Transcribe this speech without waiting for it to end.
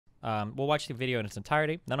We'll watch the video in its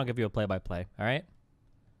entirety, then I'll give you a play-by-play, all right?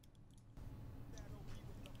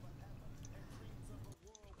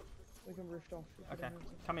 Okay,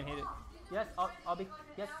 come in here. Yes, I'll be...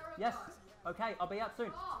 Yes. Okay, I'll be out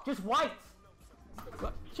soon. Just wait!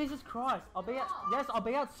 Jesus Christ, I'll be out... Yes, I'll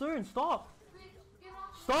be out soon. Stop!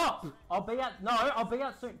 Stop! I'll be out... No, I'll be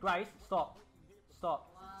out soon. Grace, stop. Stop.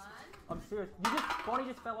 I'm serious. Bonnie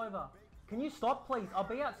just fell over. Can you stop, please? I'll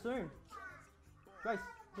be out soon. Grace,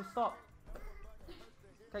 just stop.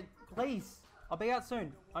 Okay, please. I'll be out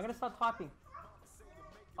soon. I'm gonna start typing.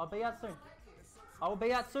 I'll be out soon. I will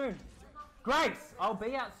be out soon. Grace, I'll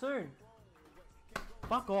be out soon.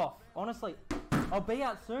 Fuck off. Honestly, I'll be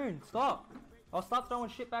out soon. Stop. I'll start throwing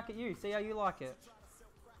shit back at you. See how you like it.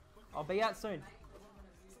 I'll be out soon.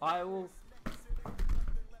 I will...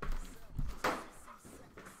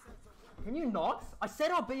 Can you not? I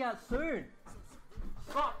said I'll be out soon.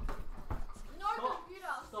 Stop. No computer.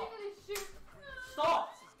 I'm sick of this shit.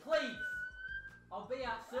 Stop, please. I'll be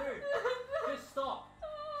out soon. Just stop.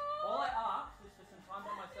 All I ask is for some time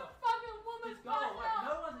by myself. Fucking woman. Just go away.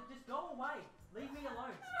 No one. Just go away. Leave me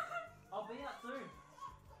alone. I'll be out soon.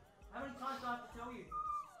 How many times do I have to tell you?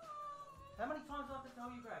 How many times do I have to tell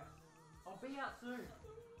you, Grace? I'll be out soon.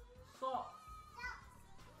 Stop.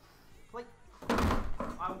 Please.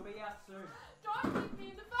 I will be out soon. Don't hit me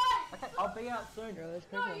in the face. Okay, I'll be out soon.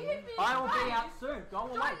 No, you hit me in the face. I will be out soon. Go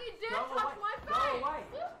away. Don't you dare touch my face. Go away.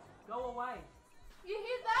 Go away. You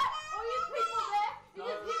hear that? All you people there, you Go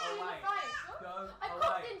just hit me in away. the face. Go I away.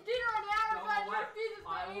 cooked in dinner an hour Go ago and you away. refuse to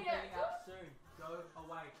I will eat be it. out soon. Go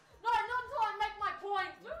away. No, not until I make my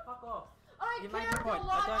point. Fuck off. I don't You care made if your point.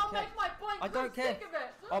 you're I lying. don't I'll care. make my point. I don't I'm care. sick of it.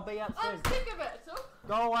 I'll be out soon. I'm sick of it.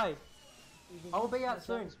 Go away. I will be out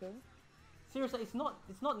soon. Seriously, it's not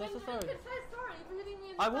necessary. You can say sorry for hitting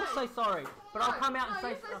me in the I will face. say sorry, but I'll come out and No, say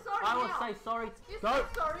you say sorry I will now. say sorry. You Go. say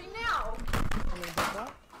sorry now.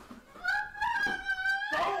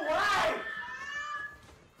 Go away!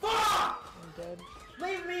 Fuck! I'm dead.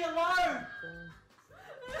 Leave me alone!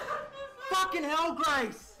 Fucking hell,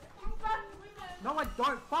 Grace! No, I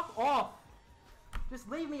don't. Fuck off. Just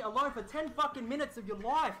leave me alone for 10 fucking minutes of your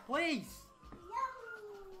life, please.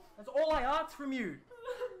 That's all I ask from you.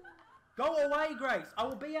 Go away, Grace. I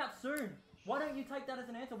will be out soon. Why don't you take that as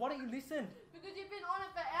an answer? Why don't you listen? Because you've been on it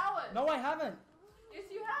for hours. No, I haven't. Yes,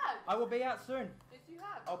 you have. I will be out soon. Yes, you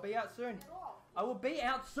have. I'll be out soon. Get off. I will be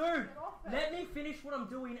out soon. Get off it. Let me finish what I'm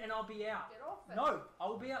doing and I'll be out. Get off it. No, I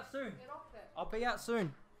will be out soon. Get off it. I'll be out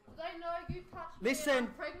soon. They know you touched me Listen, and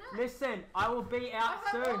I'm pregnant. listen, I will be out I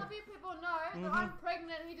hope soon. all of you people know that I'm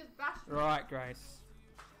pregnant and he just bashed me. Right, Grace.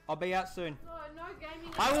 I'll be out soon. No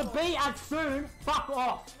gaming I will anymore. be out soon. Fuck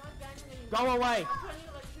off. No gaming anymore. Go away. I'm turning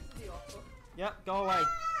electricity off. Yep, go away.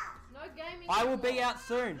 No gaming I will anymore. be out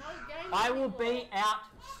soon. No gaming I will anymore. be out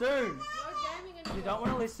soon. No gaming anymore. You don't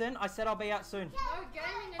want to listen. I said I'll be out soon. No gaming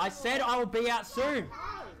anymore. I said I will be out soon.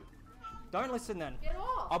 No. Don't listen then. Get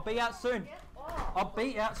off. I'll be out soon. Get off. I'll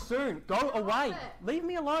be out soon. Go away. it. Leave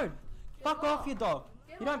me alone. Fuck off, off. you dog.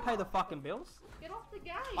 Get You don't pay off. the fucking bills. Get off the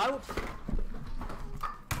game. I will.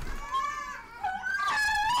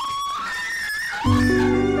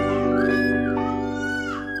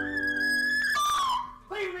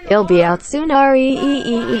 He'll be out soon.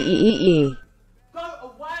 Reeeeeee. Go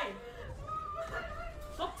away!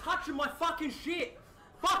 Stop touching my fucking shit!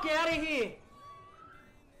 Fuck out of here!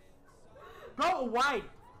 Go away!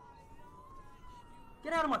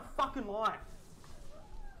 Get out of my fucking life!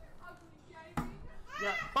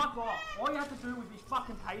 Yeah, fuck off. All you have to do with this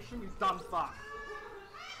fucking patient is dumb fuck.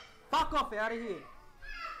 Fuck off out of here!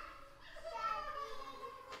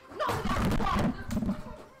 No, that's wrong.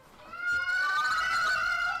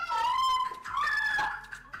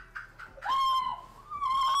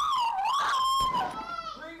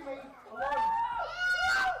 Leave me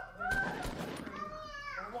alone!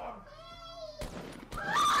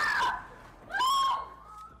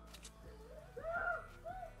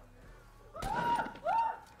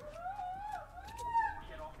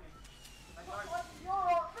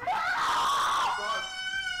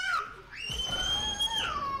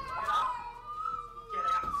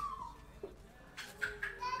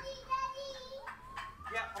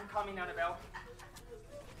 Coming, Annabelle.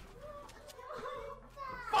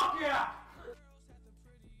 Fuck yeah!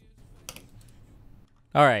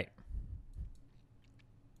 All right.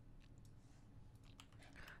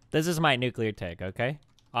 This is my nuclear take, okay?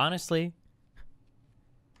 Honestly,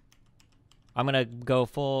 I'm gonna go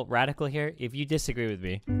full radical here. If you disagree with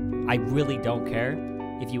me, I really don't care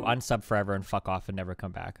if you unsub forever and fuck off and never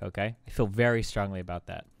come back, okay? I feel very strongly about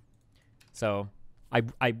that. So, I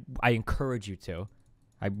encourage you to.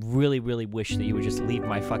 I really, really wish that you would just leave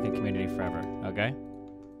my fucking community forever, okay?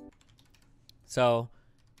 So,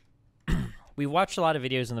 we watched a lot of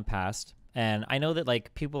videos in the past, and I know that,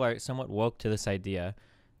 like, people are somewhat woke to this idea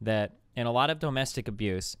that in a lot of domestic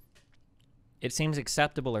abuse, it seems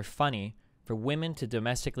acceptable or funny for women to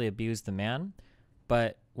domestically abuse the man,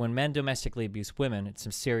 but when men domestically abuse women, it's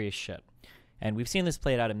some serious shit. And we've seen this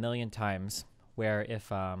played out a million times, where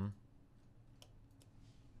if a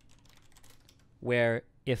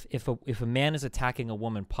man is attacking a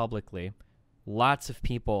woman publicly, lots of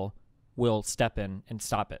people will step in and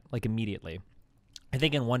stop it, like, immediately. I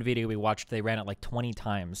think in one video we watched, they ran it like 20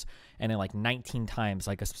 times, and in like 19 times,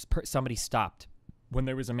 like somebody stopped when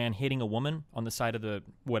there was a man hitting a woman on the side of the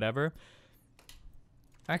whatever.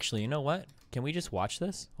 Actually, you know what? Can we just watch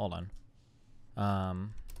this? Hold on.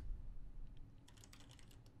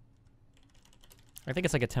 I think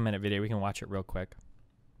it's like a 10-minute video. We can watch it real quick.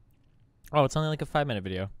 Oh, it's only like a 5-minute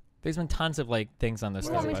video. There's been tons of like things on this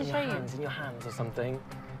thing. Want me to show you? In your hands or something.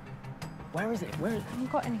 Where is it? Where is it? I haven't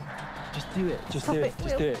got any. Just do it. Just Stop do it. it,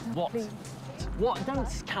 Just do Will. it. What? Please. What? Don't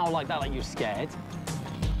scowl like that, like you're scared.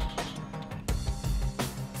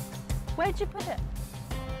 Where'd you put it?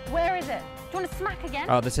 Where is it? Do you want to smack again?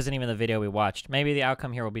 Oh, this isn't even the video we watched. Maybe the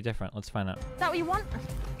outcome here will be different. Let's find out. Is that what you want?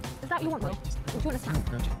 Is that what you want, Will? Or do you want to smack?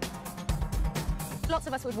 Lots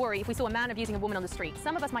of us would worry if we saw a man abusing a woman on the street.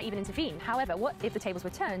 Some of us might even intervene. However, what if the tables were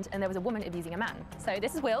turned and there was a woman abusing a man? So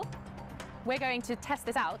this is Will. We're going to test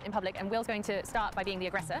this out in public, and Will's going to start by being the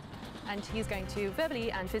aggressor, and he's going to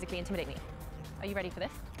verbally and physically intimidate me. Are you ready for this?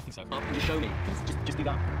 I think so. Just show me. Just do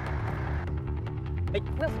that. Hey.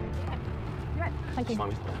 Will, you're right. Thank you. It's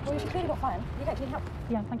fine. Well, you clearly got fire. You get, can you help?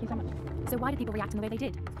 Yeah, thank you so much. So why did people react in the way they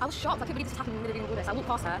did? I was shocked. I couldn't believe this was happening in the middle of all this. I walked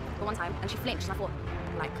past her for one time, and she flinched, and I thought,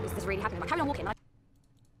 like, is this really happening? Like, carry on walking.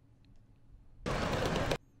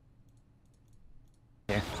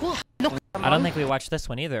 I don't think we watched this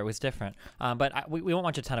one either. It was different. But we won't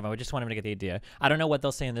watch a ton of them. We just want him to get the idea. I don't know what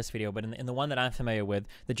they'll say in this video, but in the one that I'm familiar with,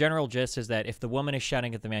 the general gist is that if the woman is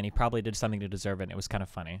shouting at the man, he probably did something to deserve it, and it was kind of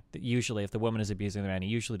funny. That usually, if the woman is abusing the man, he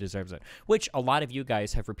usually deserves it, which a lot of you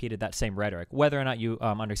guys have repeated that same rhetoric, whether or not you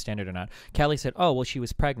understand it or not. Kelly said, oh, well, she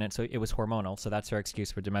was pregnant, so it was hormonal, so that's her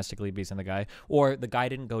excuse for domestically abusing the guy. Or the guy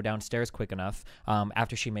didn't go downstairs quick enough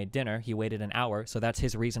after she made dinner. He waited an hour, so that's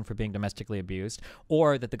his reason for being domestically abused.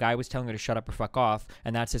 Or that the guy was telling her to shut up or fuck off,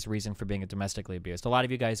 and that's his reason for being domestically abused. A lot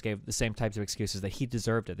of you guys gave the same types of excuses, that he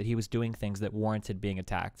deserved it, that he was doing things that warranted being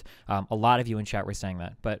attacked. A lot of you in chat were saying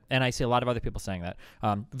that, and I see a lot of other people saying that.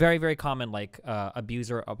 Very, very common, like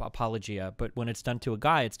abuser apologia, but when it's done to a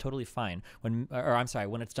guy, it's totally fine. When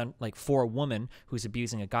it's done like for a woman who's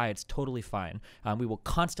abusing a guy, it's totally fine. We will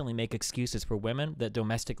constantly make excuses for women that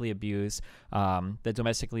domestically abuse men.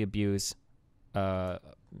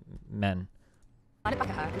 I looked back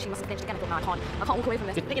at her, and she must have flinched again. I thought, no, I can't walk away from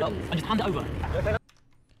this. Just pick it up and just hand it over.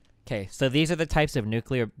 Okay, so these are the types of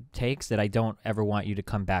nuclear takes that I don't ever want you to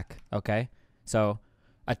come back, okay? So,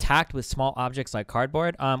 attacked with small objects like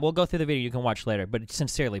cardboard, we'll go through the video, you can watch later, but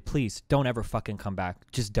sincerely, please, don't ever fucking come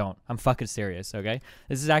back. Just don't. I'm fucking serious, okay?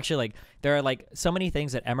 This is actually, like, there are, like, so many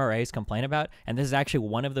things that MRAs complain about, and this is actually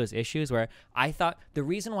one of those issues where I thought, the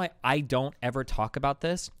reason why I don't ever talk about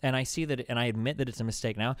this, and I see that, and I admit that it's a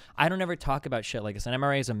mistake now, I don't ever talk about shit like this, and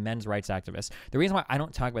MRA is a men's rights activist. The reason why I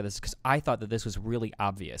don't talk about this is because I thought that this was really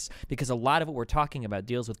obvious, because a lot of what we're talking about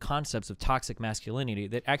deals with concepts of toxic masculinity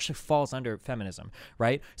that actually falls under feminism,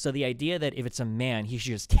 right? So the idea that if it's a man, he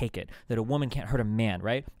should just take it, that a woman can't hurt a man,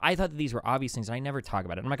 right? I thought that these were obvious things, and I never talk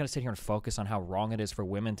about it. I'm not going to sit here and focus on how wrong it is for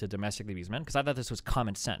women to domestically abuse men, because I thought this was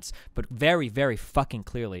common sense. But very, very fucking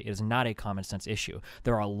clearly, it is not a common sense issue.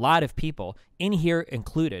 There are a lot of people, in here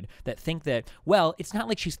included, that think that, well, it's not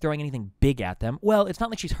like she's throwing anything big at them. Well, it's not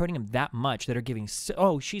like she's hurting him that much, that are giving,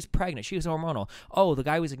 oh, she's pregnant, she was hormonal. Oh, the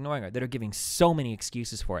guy was ignoring her, that are giving so many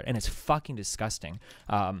excuses for it, and it's fucking disgusting.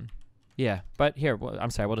 Yeah, but here, well,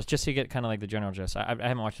 I'm sorry, well, just so you get kind of like the general gist. I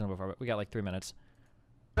haven't watched them before, but we got like 3 minutes.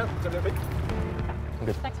 I'm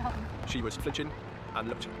good. Thanks for helping. She was flinching and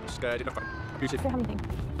looked scared enough. Abusive. Say something.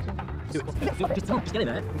 Just get in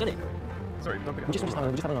there. Get it. Sorry, don't pick it up. Just have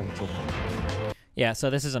an argument. Yeah,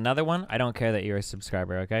 so this is another one. I don't care that you're a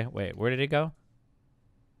subscriber, okay? Wait, where did it go?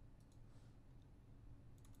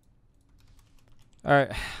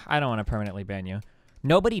 Alright, I don't want to permanently ban you.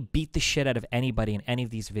 Nobody beat the shit out of anybody in any of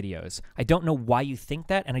these videos. I don't know why you think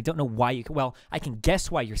that, and I don't know why you... Well, I can guess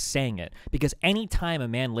why you're saying it. Because any time a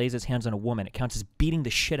man lays his hands on a woman, it counts as beating the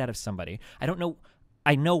shit out of somebody. I don't know...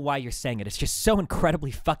 I know why you're saying it. It's just so incredibly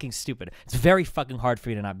fucking stupid. It's very fucking hard for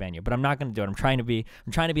me to not ban you, but I'm not going to do it. I'm trying to be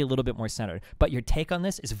a little bit more centered. But your take on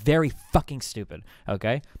this is very fucking stupid,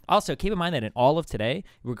 okay? Also, keep in mind that in all of today,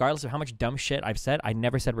 regardless of how much dumb shit I've said, I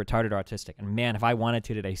never said retarded or autistic. And man, if I wanted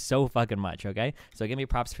to today so fucking much, okay? So give me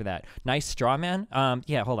props for that. Nice straw man.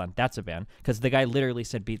 Yeah, hold on. That's a ban because the guy literally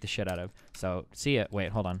said beat the shit out of. So see ya.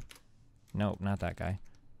 Wait, hold on. No, not that guy.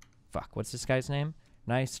 Fuck. What's this guy's name?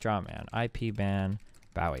 Nice straw man. IP ban.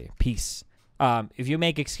 Bowie. Peace. If you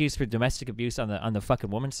make excuse for domestic abuse on the fucking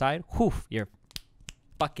woman's side, whew, you're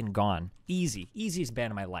fucking gone. Easy. Easiest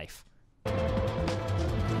ban of my life. The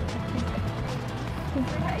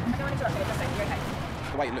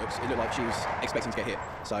way it looked like she was expecting to get hit.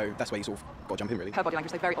 So that's where you sort of got to jump in, really. Her body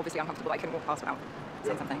language, like very obviously uncomfortable. I couldn't walk past without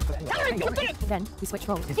saying something. Then we switch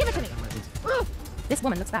roles. Give it to me. This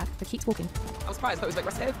woman looks bad, but keeps walking. I was surprised, but it was a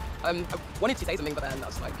bit aggressive. I wanted to say something, but then I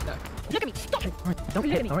was like, no. Look at me. Stop. Don't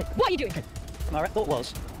Look at me. all right. What are you doing? My thought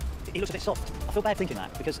was, he looks a bit soft. I feel bad thinking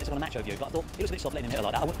that because it's on a macho view. But I thought he looks a bit soft letting him hit her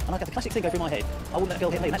like that. And I got the classic thing go through my head. I wouldn't let a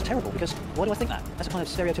girl hit me. And that's terrible because why do I think that? That's a kind of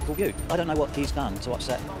stereotypical view. I don't know what he's done to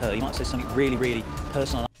upset her. He might have said something really, really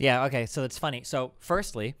personal. Yeah, okay, so it's funny. So,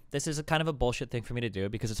 firstly, this is a kind of a bullshit thing for me to do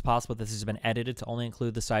because it's possible this has been edited to only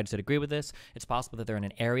include the sides that agree with this. It's possible that they're in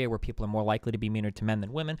an area where people are more likely to be meaner to men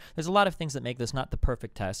than women. There's a lot of things that make this not the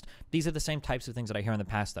perfect test. These are the same types of things that I hear in the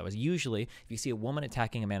past, though, is usually if you see a woman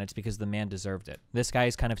attacking a man, it's because the man deserved it. This guy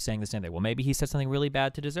is kind of saying the same thing. Well, maybe he said something really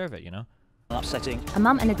bad to deserve it, you know? Upsetting. A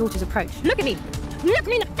mum and her daughter's approach. Look at me. Look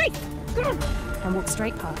me in the face. And walk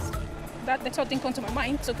straight past. That the thought didn't come to my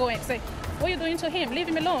mind to go and say, what are you doing to him? Leave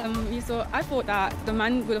him alone. So I thought that the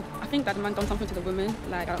man would have, I think that the man done something to the woman,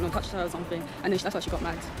 like, I don't know, touched her or something, and then that's why she got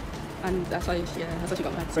mad. And that's why, that's why she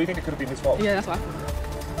got mad. So you think it could have been his fault? Yeah, that's why.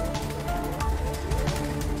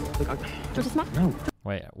 Look, Do you want to smack? no.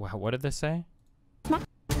 Wait, what did this say? Smack?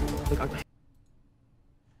 Look,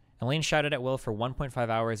 Elaine shouted at Will for 1.5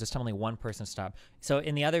 hours. This time only one person stopped. So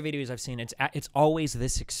in the other videos I've seen, it's always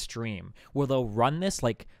this extreme where they'll run this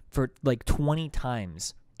like for like 20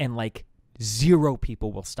 times and like 0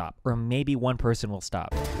 people will stop, or maybe 1 person will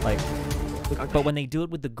stop. Like, but when they do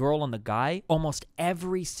it with the girl and the guy, almost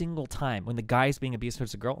every single time when the guy is being abused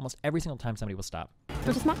towards the girl, almost every single time somebody will stop. Do you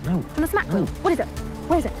want to smack? no. Want to smack? No. What is it?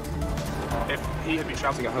 What is it? If he had been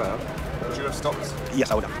shouting at her, would you have stopped?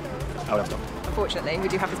 Yes, I would have. I would have stopped. Unfortunately, we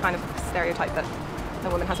do have this kind of stereotype that a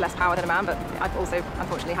woman has less power than a man, but I've also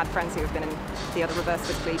unfortunately had friends who have been in the other reverse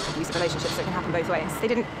physically abusive relationships, so it can happen both ways. They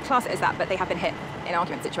didn't class it as that, but they have been hit in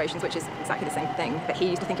argument situations, which is exactly the same thing. But he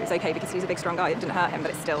used to think it was okay because he was a big, strong guy. It didn't hurt him, but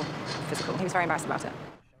it's still physical. He was very embarrassed about it.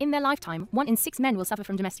 In their lifetime, 1 in 6 men will suffer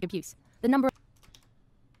from domestic abuse. The number of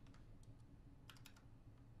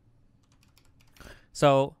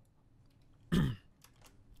So,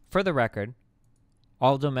 for the record,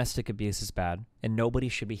 all domestic abuse is bad, and nobody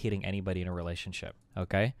should be hitting anybody in a relationship,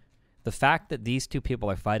 okay? The fact that these 2 people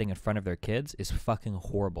are fighting in front of their kids is fucking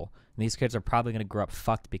horrible. And these kids are probably going to grow up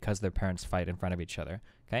fucked because their parents fight in front of each other,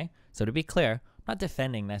 okay? So to be clear, I'm not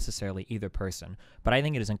defending necessarily either person, but I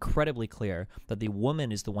think it is incredibly clear that the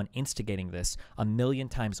woman is the one instigating this 1,000,000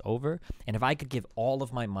 times over, and if I could give all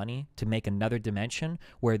of my money to make another dimension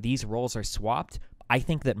where these roles are swapped, I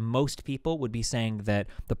think that most people would be saying that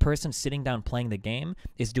the person sitting down playing the game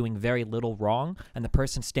is doing very little wrong, and the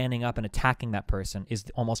person standing up and attacking that person is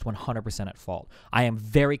almost 100% at fault. I am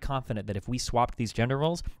very confident that if we swapped these gender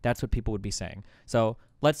roles, that's what people would be saying. So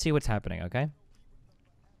let's see what's happening, okay?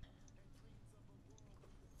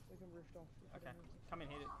 Okay, come in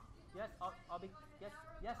here. Yes, I'll be, yes,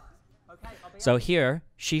 okay, I'll be So here,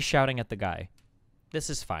 she's shouting at the guy. This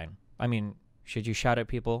is fine. I mean, should you shout at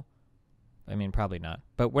people? I mean, probably not.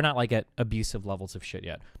 But we're not like at abusive levels of shit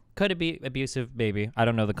yet. Could it be abusive? Maybe. I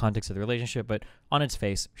don't know the context of the relationship, but on its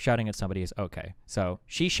face, shouting at somebody is okay. So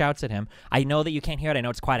she shouts at him. I know that you can't hear it. I know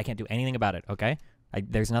it's quiet. I can't do anything about it, okay?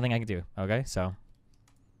 There's nothing I can do, okay? So.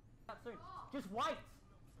 Just wait.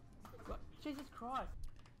 Jesus Christ.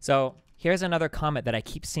 So here's another comment that I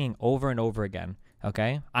keep seeing over and over again.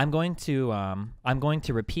 Okay, I'm going to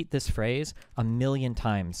repeat this phrase 1,000,000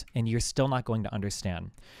 times, and you're still not going to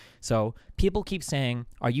understand. So people keep saying,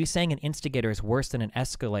 are you saying an instigator is worse than an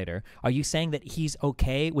escalator? Are you saying that he's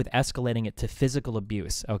okay with escalating it to physical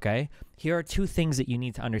abuse? Okay, here are 2 things that you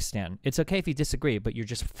need to understand. It's okay if you disagree, but you're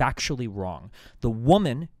just factually wrong. The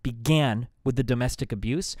woman began with the domestic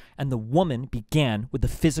abuse, and the woman began with the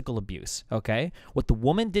physical abuse. Okay, what the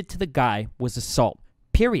woman did to the guy was assault.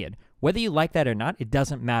 Period. Whether you like that or not, it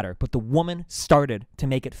doesn't matter. But the woman started to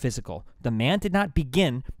make it physical. The man did not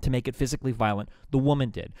begin to make it physically violent. The woman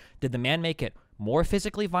did. Did the man make it more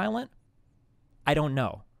physically violent? I don't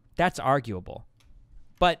know. That's arguable.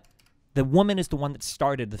 But the woman is the one that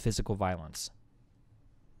started the physical violence.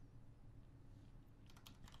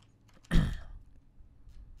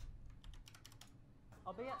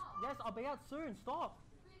 I'll be out soon. Stop.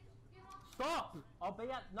 Stop. I'll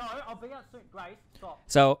be out soon. Grace, stop.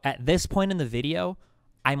 So at this point in the video,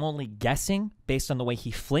 I'm only guessing based on the way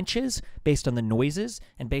he flinches, based on the noises,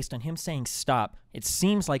 and based on him saying stop. It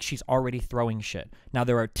seems like she's already throwing shit. Now,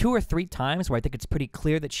 there are 2 or 3 times where I think it's pretty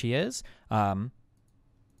clear that she is.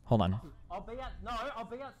 Hold on. I'll be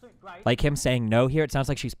out soon. Grace. Like him saying no here, it sounds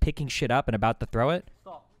like she's picking shit up and about to throw it.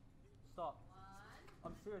 Stop.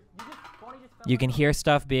 I'm serious. You can hear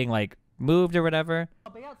stuff being like moved or whatever.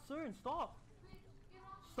 I'll be out soon. Stop.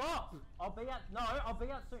 Stop. I'll be out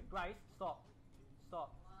soon. Grace, stop.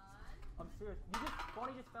 I'm serious.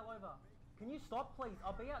 Bonnie just fell over. Can you stop, please?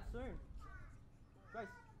 I'll be out soon. Grace,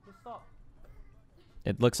 just stop.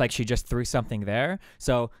 It looks like she just threw something there.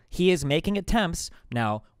 So he is making attempts.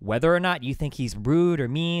 Now, whether or not you think he's rude or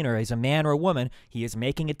mean or he's a man or a woman, he is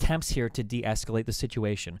making attempts here to de-escalate the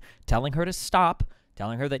situation. Telling her to stop,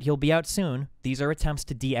 telling her that he'll be out soon. These are attempts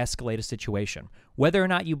to de-escalate a situation. Whether or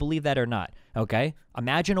not you believe that or not, okay?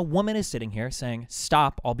 Imagine a woman is sitting here saying,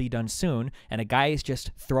 stop, I'll be done soon, and a guy is just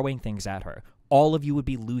throwing things at her. All of you would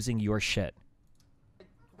be losing your shit.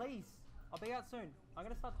 Please, I'll be out soon. I'm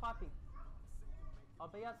going to start typing. I'll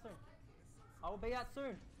be out soon. I will be out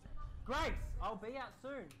soon. Grace, I'll be out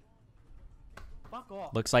soon. Fuck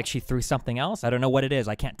off. Looks like she threw something else. I don't know what it is.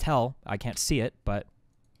 I can't tell. I can't see it, but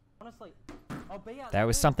Honestly, I'll be out there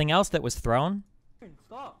was soon. something else that was thrown.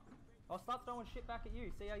 Stop. I'll start throwing shit back at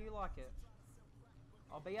you. See how you like it.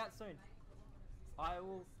 I'll be out soon. I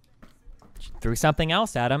will... She threw something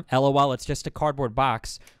else at him. LOL, it's just a cardboard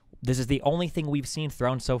box. This is the only thing we've seen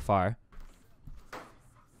thrown so far.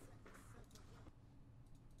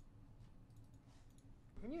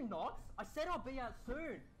 Can you not? I said I'll be out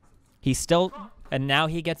soon. He's still... And now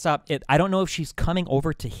he gets up. I don't know if she's coming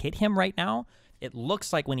over to hit him right now. It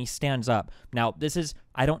looks like when he stands up. Now, this is...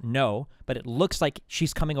 I don't know, but it looks like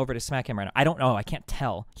she's coming over to smack him right now. I don't know. I can't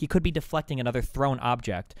tell. He could be deflecting another thrown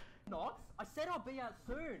object. Not? I said I'll be out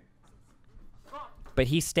soon. Stop. But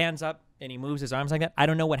he stands up and he moves his arms like that. I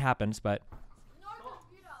don't know what happens, but...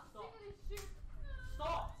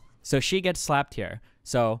 Stop. So she gets slapped here.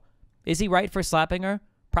 So, is he right for slapping her?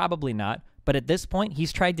 Probably not. But at this point,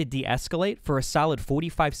 he's tried to de-escalate for a solid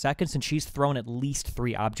 45 seconds, and she's thrown at least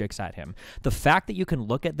 3 objects at him. The fact that you can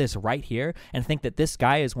look at this right here and think that this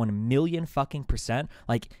guy is 1,000,000 fucking %,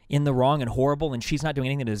 like, in the wrong and horrible, and she's not doing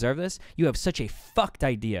anything to deserve this, you have such a fucked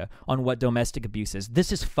idea on what domestic abuse is.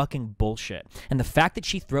 This is fucking bullshit. And the fact that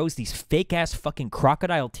she throws these fake-ass fucking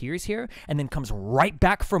crocodile tears here and then comes right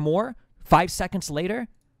back for more 5 seconds later...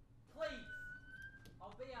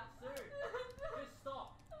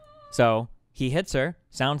 So he hits her.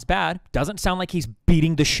 Sounds bad. Doesn't sound like he's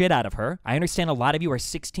beating the shit out of her. I understand a lot of you are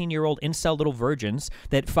 16-year-old incel little virgins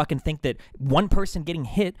that fucking think that one person getting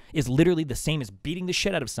hit is literally the same as beating the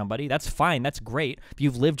shit out of somebody. That's fine. That's great. If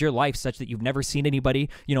you've lived your life such that you've never seen anybody,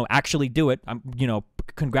 actually do it,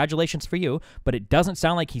 congratulations for you. But it doesn't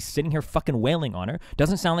sound like he's sitting here fucking wailing on her.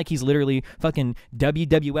 Doesn't sound like he's literally fucking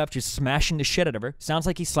WWF just smashing the shit out of her. Sounds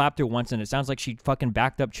like he slapped her once and it sounds like she fucking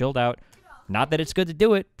backed up, chilled out. Not that it's good to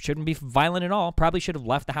do it. Shouldn't be violent at all. Probably should have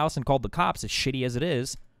left the house and called the cops, as shitty as it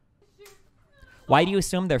is. Why do you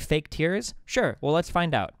assume they're fake tears? Sure. Well, let's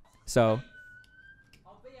find out. So...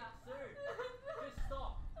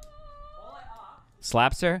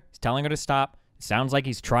 slaps her. He's telling her to stop. Sounds like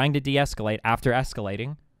he's trying to de-escalate after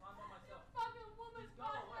escalating.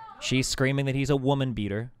 She's screaming that he's a woman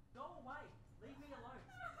beater.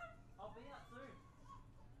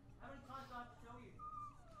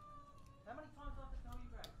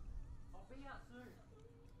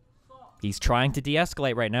 He's trying to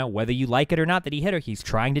de-escalate right now. Whether you like it or not that he hit her, he's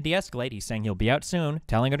trying to de-escalate. He's saying he'll be out soon,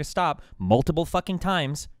 telling her to stop multiple fucking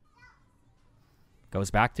times.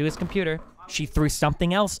 Goes back to his computer. She threw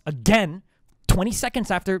something else again. 20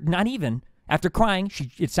 seconds after, not even, after crying,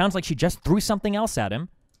 it sounds like she just threw something else at him.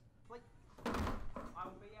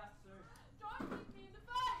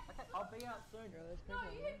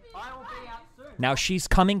 Now she's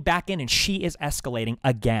coming back in and she is escalating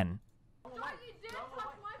again.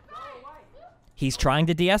 He's trying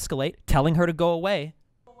to de-escalate, telling her to go away.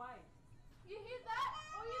 You hear that?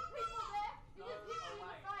 All you people there, you just hit me in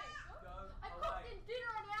the face. I cooked in dinner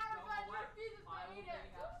an hour ago and you refused to eat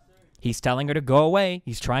it. He's telling her to go away.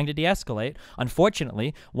 He's trying to de-escalate.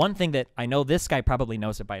 Unfortunately, one thing that I know this guy probably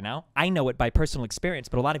knows it by now. I know it by personal experience,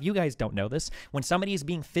 but a lot of you guys don't know this. When somebody is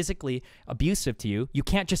being physically abusive to you, you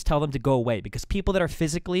can't just tell them to go away because people that are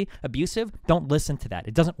physically abusive don't listen to that.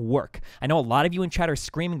 It doesn't work. I know a lot of you in chat are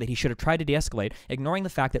screaming that he should have tried to de-escalate, ignoring the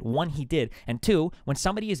fact that one, he did, and two, when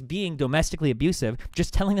somebody is being domestically abusive,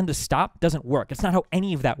 just telling them to stop doesn't work. It's not how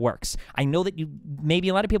any of that works. I know that maybe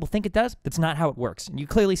a lot of people think it does. That's not how it works. And you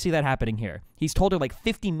clearly see that happening here. He's told her like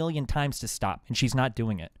 50 million times to stop, and she's not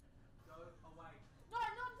doing it.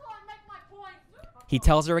 He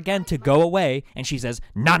tells her again to go away, and she says,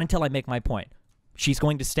 not until I make my point. She's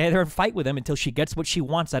going to stay there and fight with him until she gets what she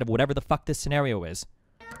wants out of whatever the fuck this scenario is.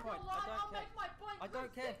 I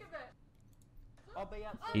don't care. I'll be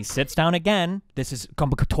out. He sits down again. This is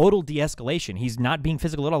total de-escalation. He's not being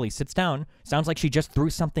physical at all. He sits down. Sounds like she just threw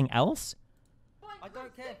something else. I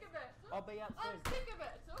don't care. I'll be out soon. I'm sick of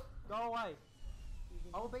it. Go away.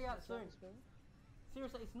 I'll be out soon.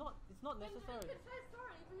 Seriously, it's not necessary.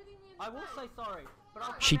 I will say sorry, but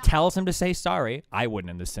I'll She tells him to say sorry. I wouldn't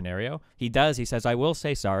in this scenario. He does. He says, I will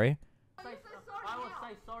say sorry. I will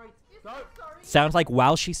say sorry. Go. Sounds like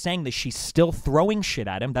while she's saying this, she's still throwing shit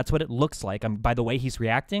at him. That's what it looks like. By the way he's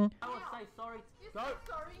reacting. I will say sorry. Go.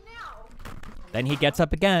 Sorry now. Then he gets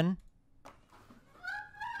up again.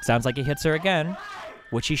 Sounds like he hits her again,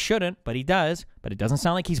 which he shouldn't, but he does. But it doesn't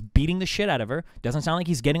sound like he's beating the shit out of her. Doesn't sound like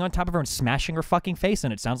he's getting on top of her and smashing her fucking face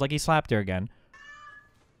in. It sounds like he slapped her again.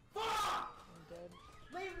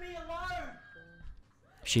 Leave me alone.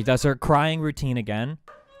 She does her crying routine again,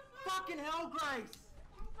 Fucking hell, Grace.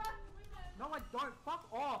 No, I don't. Fuck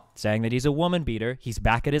off. saying that he's a woman beater. He's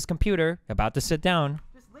back at his computer, about to sit down.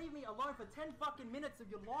 Just leave me alone for 10 fucking minutes of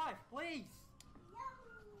your life, please.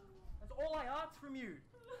 That's all I ask from you.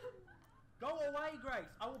 Go away, Grace.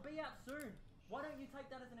 I will be out soon. Why don't you take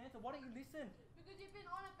that as an answer? Why don't you listen? Because you've been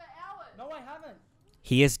on it for hours. No, I haven't.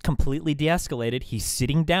 He is completely de-escalated. He's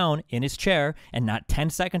sitting down in his chair, and not 10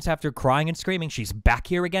 seconds after crying and screaming, she's back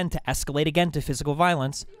here again to escalate again to physical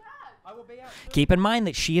violence. I will be out soon. Keep in mind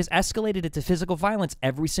that she has escalated it to physical violence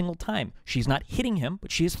every single time. She's not hitting him,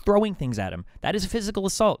 but she is throwing things at him. That is physical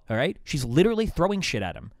assault, all right? She's literally throwing shit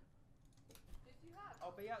at him.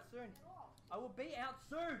 I'll be out soon. I will be out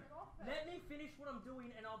soon. Let me finish what I'm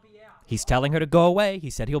doing and I'll be out. He's telling her to go away. He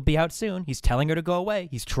said he'll be out soon. He's telling her to go away.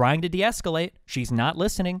 He's trying to de-escalate. She's not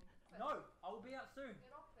listening. No, I will be out soon.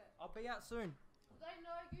 I'll be out soon. They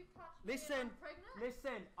know you touched me and Listen, I'm pregnant.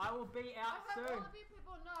 listen, I will be out I've had soon. all of you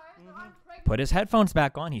people know that I'm pregnant. Put his headphones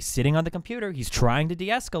back on. He's sitting on the computer. He's trying to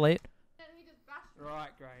de-escalate. And he just bashed me. Right,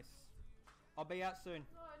 Grace. I'll be out soon.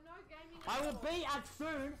 No gaming. I will be out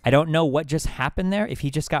soon. I don't know what just happened there. If he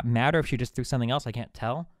just got mad or if she just threw something else, I can't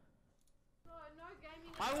tell. No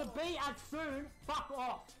gaming. I will be out soon. Fuck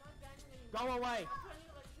off. Go away.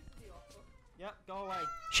 Yep, go away.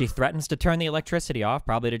 She threatens to turn the electricity off,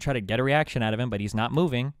 probably to try to get a reaction out of him, but he's not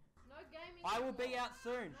moving. No gaming. I will be out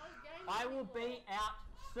soon. I will be out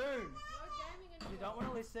soon. No gaming anymore. You don't want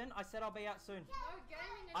to listen? I said I'll be out soon. No gaming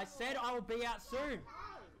anymore. I said I will be out soon.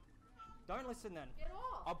 Don't listen then. Get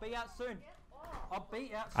off. I'll be out soon. I'll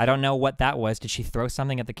be out soon. I don't know what that was. Did she throw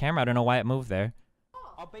something at the camera? I don't know why it moved there.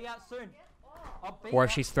 I'll be out soon. I'll be Or out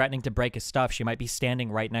if she's threatening to break his stuff, she might be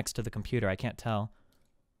standing right next to the computer. I can't tell.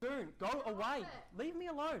 soon. Go away. Leave me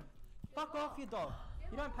alone. Fuck off, you dog.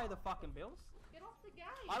 You don't pay the fucking bills. Get off the game.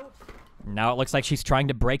 I will... Now it looks like she's trying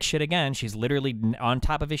to break shit again. She's literally on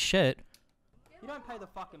top of his shit. You don't pay the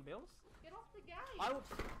fucking bills. Get off the game. I will...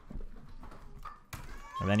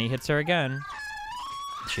 And then he hits her again.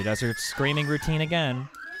 She does her screaming routine again.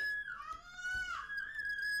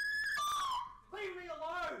 Leave me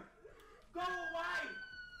alone. Go away.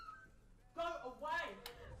 Go away.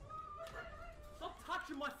 Stop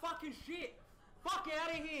touching my fucking shit. Fuck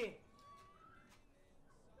out of here.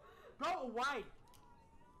 Go away.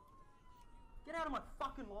 Get out of my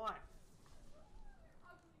fucking life.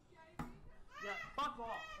 Yeah, fuck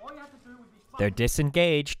off. All you have to do is be fucking... They're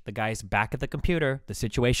disengaged. The guy's back at the computer. The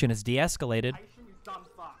situation is de-escalated. You dumb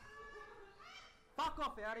fuck. Fuck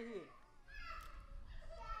off out of here.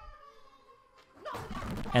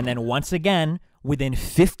 And then once again, within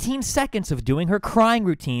 15 seconds of doing her crying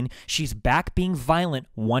routine, she's back being violent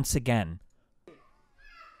once again.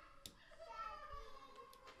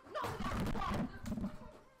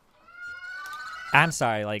 I'm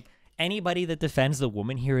sorry, like, anybody that defends the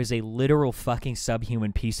woman here is a literal fucking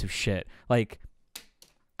subhuman piece of shit. Like,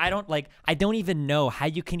 I don't even know how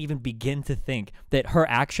you can even begin to think that her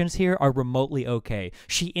actions here are remotely okay.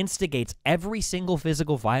 She instigates every single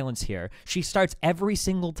physical violence here. She starts every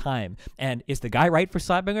single time. And is the guy right for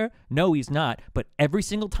slapping her? No, he's not. But every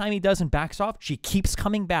single time he does and backs off, she keeps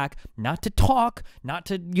coming back, not to talk, not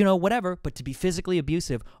to, whatever, but to be physically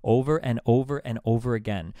abusive over and over and over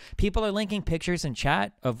again. People are linking pictures in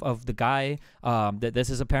chat of the guy, that this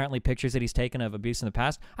is apparently pictures that he's taken of abuse in the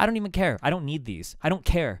past. I don't even care. I don't need these. I don't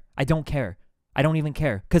care. I don't care. I don't even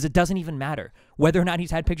care because it doesn't even matter whether or not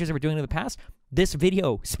he's had pictures of her doing it in the past. This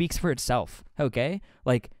video speaks for itself. Okay?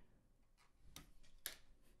 Like,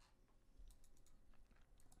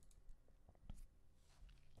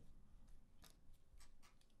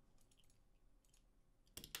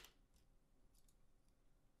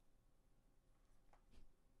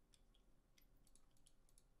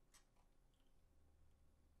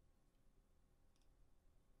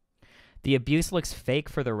 the abuse looks fake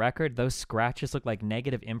for the record. Those scratches look like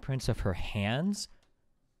negative imprints of her hands.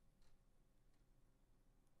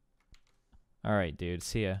 All right, dude.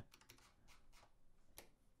 See ya.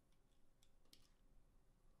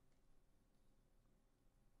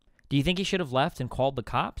 Do you think he should have left and called the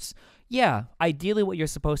cops? Yeah, ideally what you're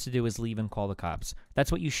supposed to do is leave and call the cops.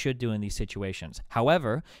 That's what you should do in these situations.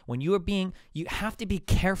 However, when you have to be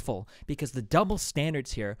careful because the double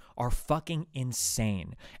standards here are fucking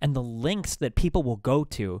insane. And the lengths that people will go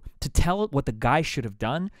to tell what the guy should have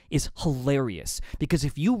done is hilarious. Because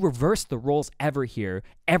if you reverse the roles ever here,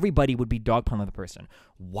 everybody would be dogpiling the person.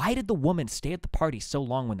 Why did the woman stay at the party so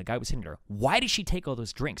long when the guy was hitting her? Why did she take all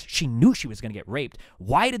those drinks? She knew she was going to get raped.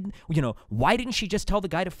 Why didn't she just tell the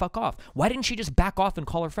guy to fuck off? Why didn't she just back off and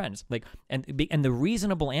call her friends? And the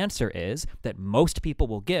reasonable answer is that most people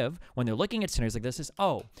will give when they're looking at scenarios like this is,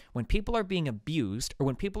 when people are being abused or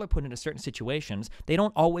when people are put into certain situations, they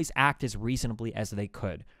don't always act as reasonably as they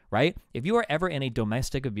could, right? If you are ever in a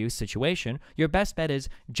domestic abuse situation, your best bet is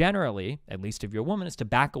generally, at least if you're a woman, is to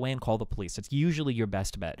back away and call the police. It's usually your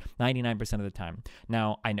best bet, 99% of the time.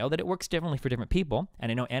 Now, I know that it works differently for different people,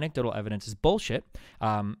 and I know anecdotal evidence is bullshit.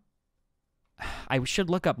 I should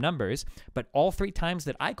look up numbers, but all 3 times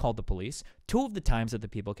that I called the police, 2 of the times that the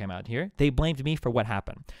people came out here, they blamed me for what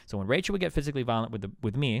happened. So when Rachel would get physically violent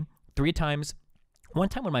with me, 3 times, one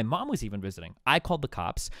time when my mom was even visiting, I called the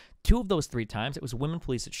cops. 2 of those 3 times, it was women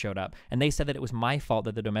police that showed up, and they said that it was my fault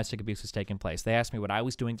that the domestic abuse was taking place. They asked me what I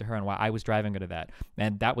was doing to her and why I was driving her to that,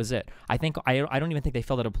 and that was it. I don't even think they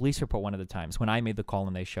filled out a police report one of the times when I made the call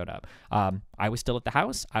and they showed up. I was still at the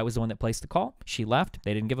house. I was the one that placed the call. She left.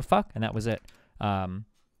 They didn't give a fuck, and that was it.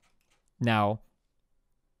 Now,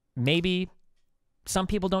 maybe some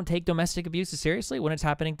people don't take domestic abuse seriously when it's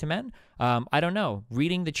happening to men. I don't know.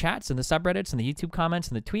 Reading the chats and the subreddits and the YouTube comments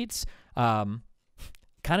and the tweets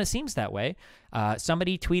kind of seems that way.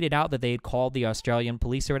 Somebody tweeted out that they had called the Australian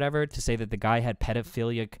police or whatever to say that the guy had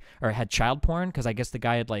pedophilic or had child porn because I guess the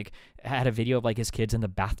guy had a video of his kids in the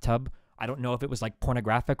bathtub. I don't know if it was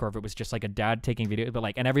pornographic or if it was just a dad taking video,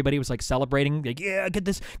 but and everybody was celebrating, yeah, get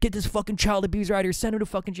this fucking child abuser out here, send him to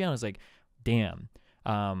fucking jail. I was like, damn.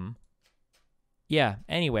 Yeah,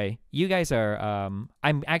 anyway, you guys are,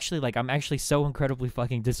 I'm actually so incredibly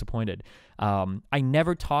fucking disappointed. I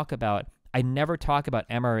never talk about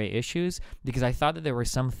MRA issues because I thought that there were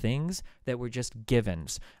some things that were just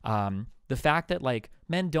givens. The fact that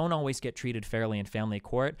men don't always get treated fairly in family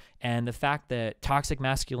court, and the fact that toxic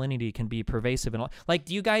masculinity can be pervasive and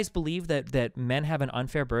do you guys believe that men have an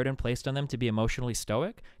unfair burden placed on them to be emotionally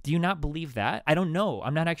stoic? Do you not believe that? I don't know.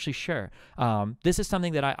 I'm not actually sure. This is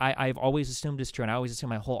something that I've always assumed is true, and I always assume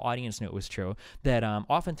my whole audience knew it was true, that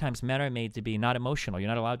oftentimes men are made to be not emotional. You're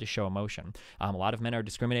not allowed to show emotion. A lot of men are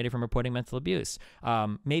discriminated from reporting mental abuse.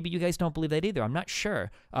 Maybe you guys don't believe that either. I'm not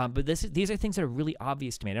sure. But these are things that are really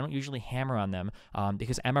obvious to me. I don't usually hammer on them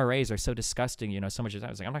because MRAs are so disgusting, so much of the time.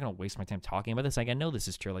 I was I'm not going to waste my time talking about this. I know this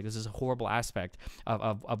is true. This is a horrible aspect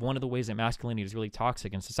of one of the ways that masculinity is really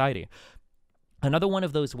toxic in society. Another one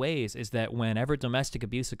of those ways is that whenever domestic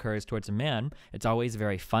abuse occurs towards a man, it's always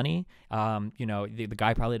very funny. The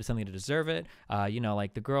guy probably did something to deserve it.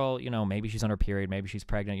 The girl, maybe she's on her period, maybe she's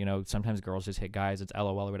pregnant. Sometimes girls just hit guys. It's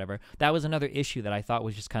LOL or whatever. That was another issue that I thought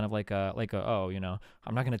was just kind of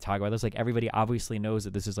I'm not going to talk about this. Everybody obviously knows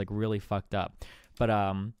that this is really fucked up. But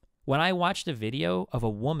when I watched a video of a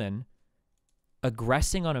woman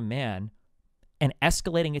aggressing on a man and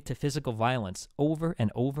escalating it to physical violence over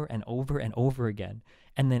and over and over and over again.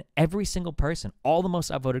 And then every single person, all the most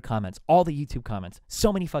upvoted comments, all the YouTube comments,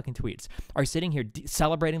 so many fucking tweets are sitting here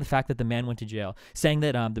celebrating the fact that the man went to jail, saying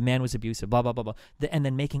that the man was abusive, blah, blah, blah, blah, and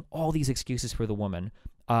then making all these excuses for the woman.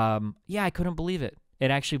 Yeah, I couldn't believe it.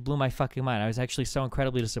 It actually blew my fucking mind. I was actually so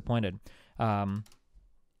incredibly disappointed. Yeah,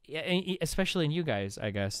 especially in you guys, I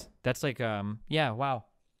guess. That's like, yeah, wow.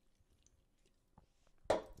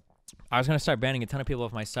 I was going to start banning a ton of people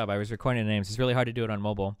off my sub. I was recording the names. It's really hard to do it on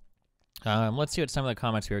mobile. Let's see what some of the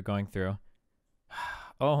comments we were going through.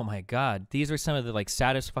 Oh my god. These were some of the like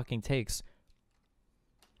saddest fucking takes.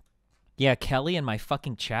 Yeah, Kelly in my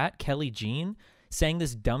fucking chat, Kelly Jean, saying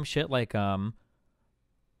this dumb shit like the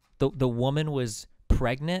woman was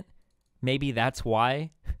pregnant. Maybe that's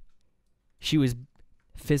why she was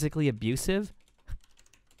physically abusive.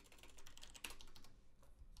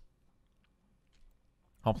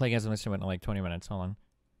 I'll play against an instrument in like 20 minutes. Hold on.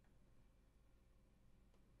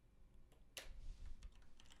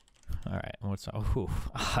 All right. What's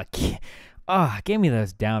give me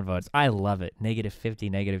those downvotes. I love it. -50,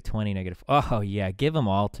 -20, negative. Oh yeah, give them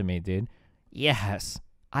all to me, dude. Yes,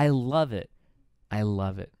 I love it. I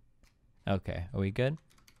love it. Okay, are we good?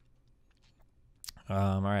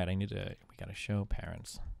 All right. We gotta show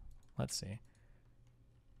parents. Let's see.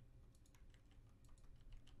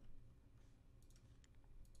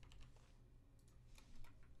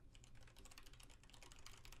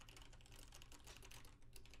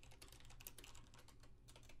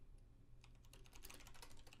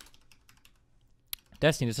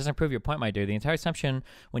 Destiny, this doesn't prove your point, my dude. The entire assumption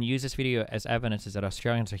when you use this video as evidence is that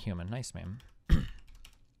Australians are human. Nice, man.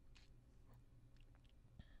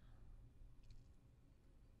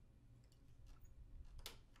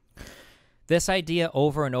 This idea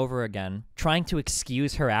over and over again, trying to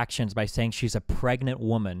excuse her actions by saying she's a pregnant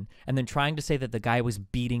woman, and then trying to say that the guy was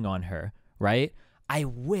beating on her, right? I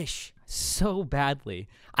wish so badly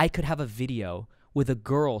I could have a video with a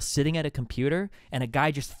girl sitting at a computer and a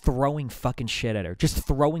guy just throwing fucking shit at her. Just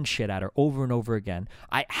throwing shit at her over and over again.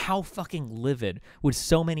 How fucking livid would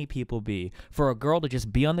so many people be for a girl to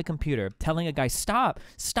just be on the computer telling a guy, stop,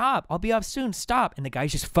 I'll be off soon, stop. And the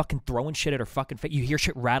guy's just fucking throwing shit at her fucking face. You hear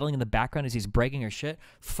shit rattling in the background as he's breaking her shit.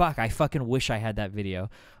 Fuck, I fucking wish I had that video.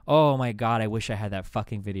 Oh my god, I wish I had that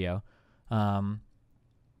fucking video.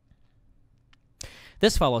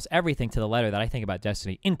 This follows everything to the letter that I think about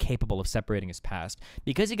Destiny, incapable of separating his past.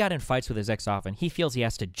 Because he got in fights with his ex often, he feels he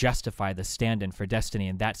has to justify the stand-in for Destiny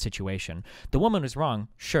in that situation. The woman was wrong,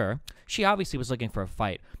 sure. She obviously was looking for a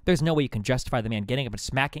fight. There's no way you can justify the man getting up and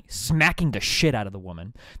smacking the shit out of the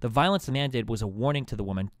woman. The violence the man did was a warning to the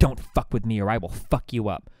woman, don't fuck with me or I will fuck you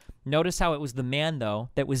up. Notice how it was the man,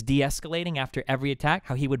 though, that was de-escalating after every attack,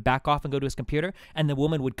 how he would back off and go to his computer, and the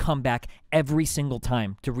woman would come back every single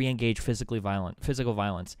time to re-engage physical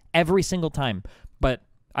violence. Every single time. But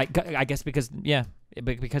I guess because, yeah,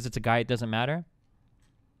 because it's a guy, it doesn't matter.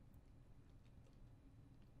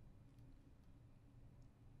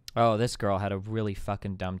 Oh, this girl had a really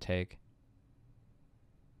fucking dumb take.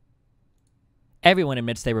 Everyone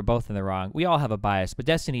admits they were both in the wrong. We all have a bias, but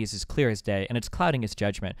Destiny is as clear as day, and it's clouding his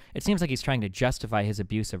judgment. It seems like he's trying to justify his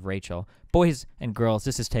abuse of Rachel. Boys and girls,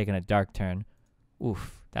 this has taken a dark turn.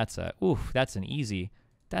 That's an easy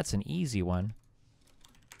one.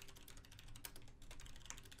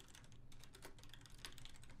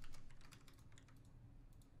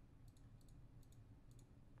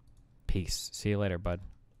 Peace. See you later, bud.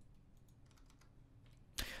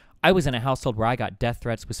 I was in a household where I got death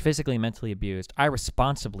threats, was physically and mentally abused. I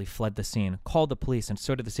responsibly fled the scene, called the police, and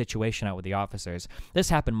sorted the situation out with the officers.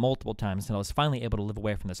 This happened multiple times, and I was finally able to live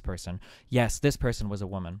away from this person. Yes, this person was a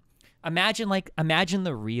woman. Imagine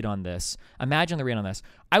the read on this. Imagine the read on this.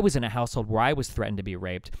 I was in a household where I was threatened to be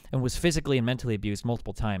raped and was physically and mentally abused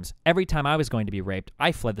multiple times. Every time I was going to be raped,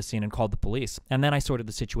 I fled the scene and called the police, and then I sorted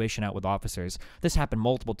the situation out with officers. This happened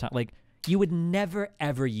multiple times. Like, you would never,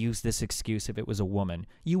 ever use this excuse if it was a woman.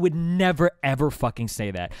 You would never, ever fucking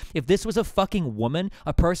say that. If this was a fucking woman,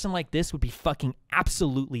 a person like this would be fucking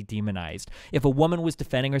absolutely demonized. If a woman was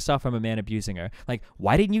defending herself from a man abusing her, like,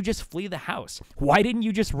 why didn't you just flee the house? Why didn't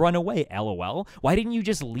you just run away, LOL? Why didn't you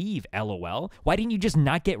just leave, LOL? Why didn't you just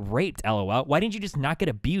not get raped, LOL? Why didn't you just not get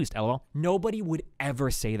abused, LOL? Nobody would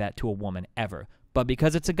ever say that to a woman, ever. But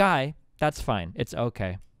because it's a guy, that's fine. It's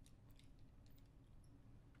okay.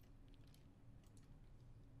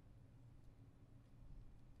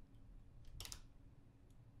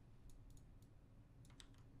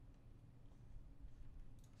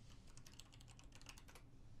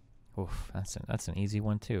 Oof, that's an easy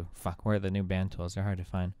one too. Fuck, where are the new band tools? They're hard to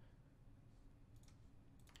find.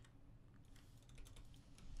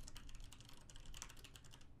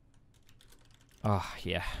 Oh,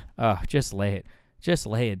 yeah. Oh, just lay it. Just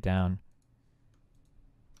lay it down.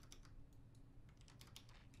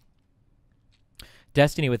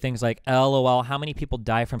 Destiny with things like, LOL, how many people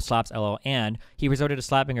die from slaps, LOL, and he resorted to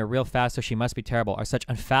slapping her real fast, so she must be terrible, are such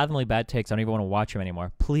unfathomably bad takes. I don't even want to watch him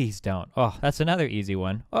anymore. Please don't. Oh, that's another easy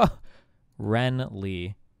one. Oh, Ren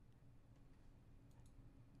Lee.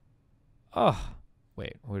 Oh,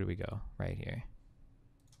 wait, where do we go? Right here.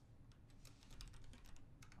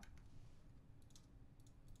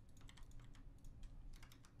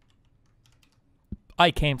 I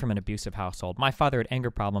came from an abusive household. My father had anger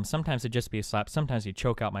problems. Sometimes it'd just be a slap. Sometimes he'd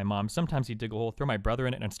choke out my mom. Sometimes he'd dig a hole, throw my brother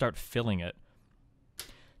in it, and start filling it.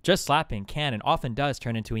 Just slapping can and often does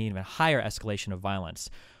turn into an even higher escalation of violence.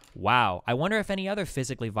 Wow. I wonder if any other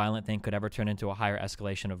physically violent thing could ever turn into a higher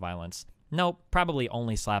escalation of violence. No, probably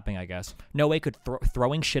only slapping, I guess. No way could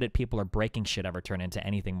throwing shit at people or breaking shit ever turn into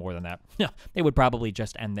anything more than that. They would probably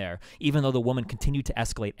just end there, even though the woman continued to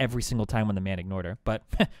escalate every single time when the man ignored her. But,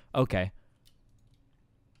 okay.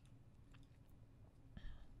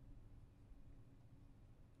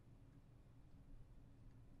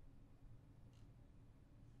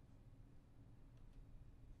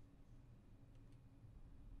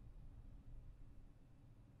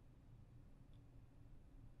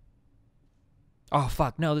 Oh,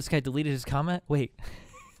 fuck. No, this guy deleted his comment? Wait.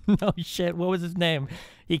 No shit. What was his name?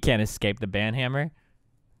 He can't escape the banhammer.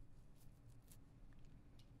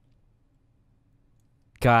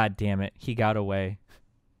 God damn it. He got away.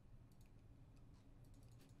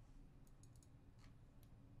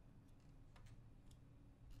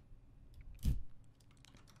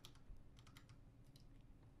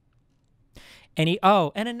 And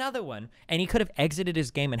and another one. And he could have exited his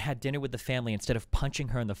game and had dinner with the family instead of punching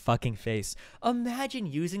her in the fucking face. Imagine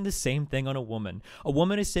using the same thing on a woman. A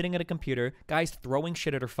woman is sitting at a computer, guy's throwing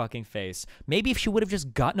shit at her fucking face. Maybe if she would have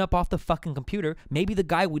just gotten up off the fucking computer, maybe the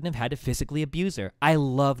guy wouldn't have had to physically abuse her. I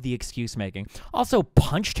love the excuse making. Also,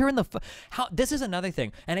 punched her in the this is another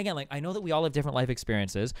thing. And again, like, I know that we all have different life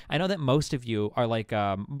experiences. I know that most of you are like,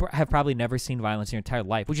 have probably never seen violence in your entire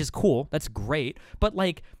life, which is cool. That's great. But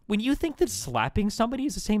like, when you think that slapping somebody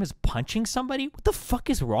is the same as punching somebody, what the fuck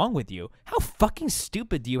is wrong with you? How fucking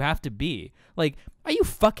stupid do you have to be? Like, are you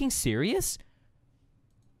fucking serious?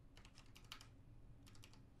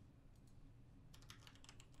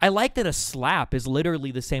 I like that a slap is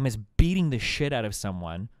literally the same as beating the shit out of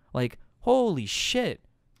someone. Like, holy shit.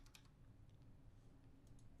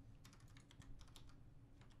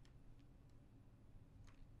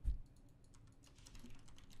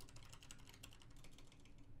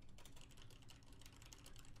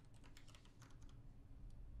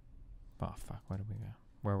 Oh, fuck. Where did we go?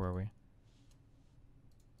 Where were we?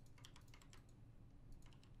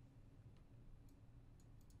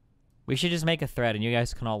 We should just make a thread, and you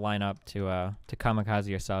guys can all line up to kamikaze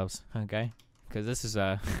yourselves, okay? Because this is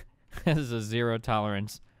a this is a zero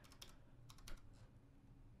tolerance.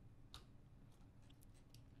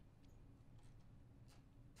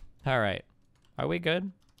 All right, are we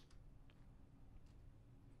good?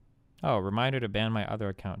 Oh, reminder to ban my other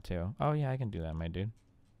account too. Oh yeah, I can do that, my dude.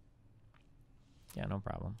 Yeah, no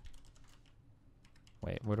problem.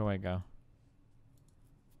 Wait, where do I go?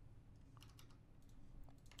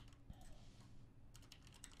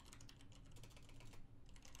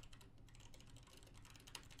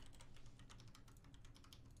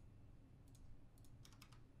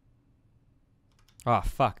 Oh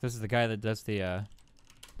fuck! This is the guy that does the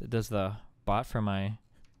bot for my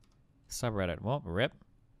subreddit. Well, rip.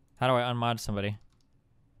 How do I unmod somebody?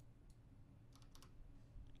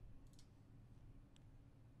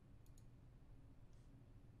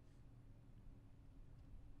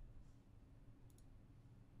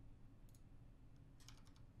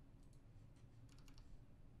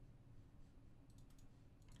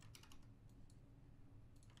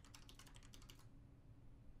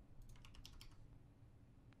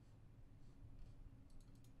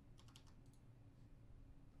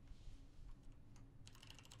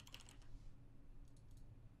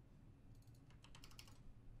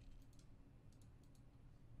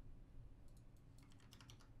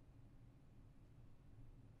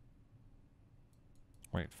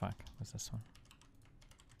 Wait, fuck. What's this one?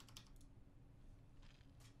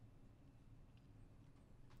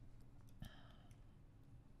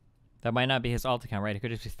 That might not be his alt account, right? He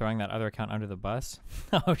could just be throwing that other account under the bus.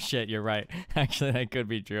 Oh shit, you're right. Actually, that could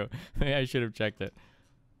be true. Maybe I should have checked it.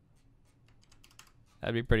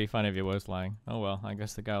 That'd be pretty fun if he was lying. Oh well, I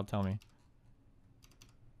guess the guy will tell me.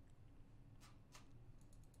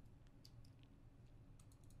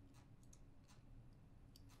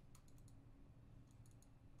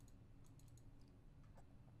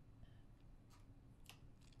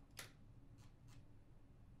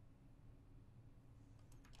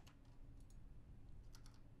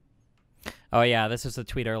 Oh, yeah, this is the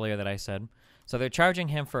tweet earlier that I said. So they're charging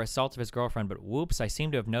him for assault of his girlfriend, but whoops, I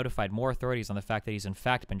seem to have notified more authorities on the fact that he's in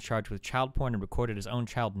fact been charged with child porn and recorded his own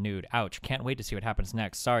child nude. Ouch, can't wait to see what happens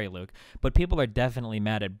next. Sorry, Luke. But people are definitely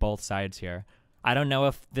mad at both sides here. I don't know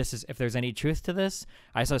if there's any truth to this.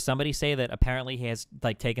 I saw somebody say that apparently he has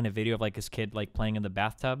like taken a video of like his kid like playing in the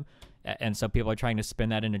bathtub, and so people are trying to spin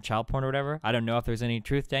that into child porn or whatever. I don't know if there's any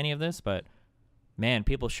truth to any of this, but man,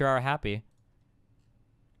 people sure are happy.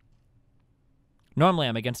 Normally,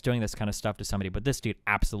 I'm against doing this kind of stuff to somebody, but this dude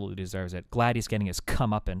absolutely deserves it. Glad he's getting his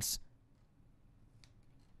comeuppance.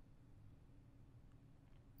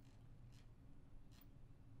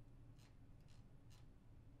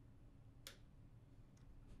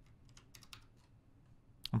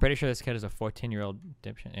 I'm pretty sure this kid is a 14-year-old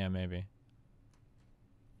dipshit. Yeah, maybe.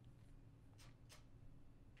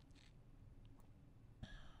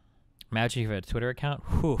 Imagine if you had a Twitter account.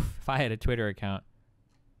 Whew, if I had a Twitter account.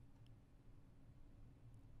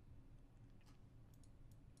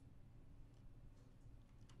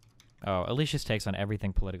 Oh, Alicia's takes on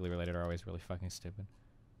everything politically related are always really fucking stupid.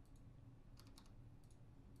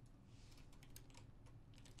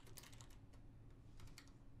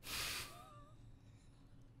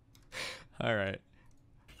 All right.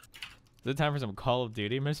 Is it time for some Call of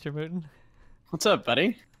Duty, Mr. Booten? What's up,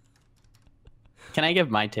 buddy? Can I give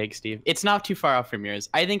my take, Steve? It's not too far off from yours.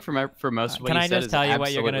 I think for most of what Can you I said just is tell you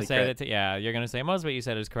what you're gonna absolutely say? correct. Yeah, you're gonna say most of what you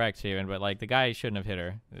said is correct, Steven, but like the guy shouldn't have hit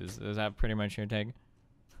her. Is that pretty much your take?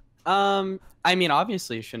 I mean,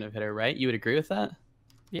 obviously you shouldn't have hit her, right? You would agree with that?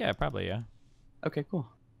 Yeah, probably, yeah. Okay, cool.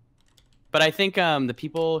 But I think the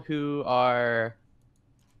people who are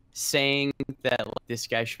saying that like, this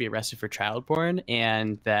guy should be arrested for child porn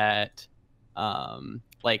and that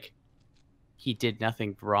like he did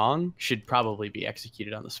nothing wrong should probably be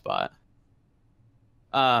executed on the spot.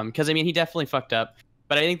 Because I mean, he definitely fucked up,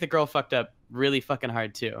 but I think the girl fucked up really fucking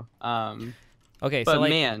hard too. Okay, but so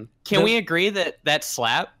like, man, can we agree that that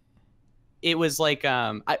slap? It was like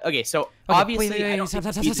okay, so obviously stop,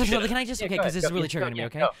 can I just because this is really triggering me,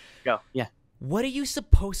 okay? Go. Yeah. What are you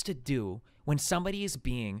supposed to do when somebody is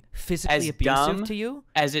being physically abusive to you?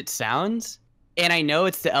 As it sounds, and I know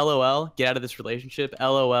it's the LOL, get out of this relationship,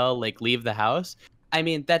 LOL, like leave the house. I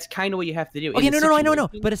mean, that's kind of what you have to do. Okay, no, I know.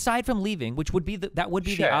 But aside from leaving, which would be the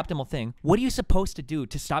optimal thing, what are you supposed to do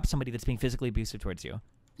to stop somebody that's being physically abusive towards you?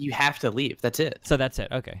 You have to leave. That's it. So that's it.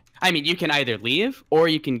 Okay. I mean, you can either leave or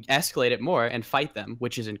you can escalate it more and fight them,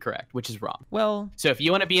 which is incorrect, which is wrong. Well, so if you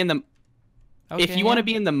want to be in the want to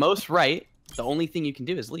be in the most right, the only thing you can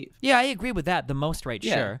do is leave. Yeah, I agree with that. The most right,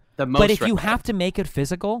 Yeah, sure. the most but if right. you have to make it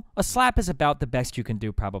physical, a slap is about the best you can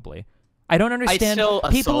do, probably. I don't understand. I'd still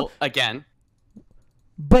people assault again.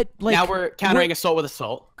 But like now we're countering assault with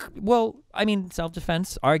assault. Well, I mean,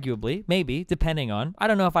 self-defense, arguably, maybe, depending on. I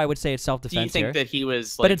don't know if I would say it's self-defense. Do you think here, that he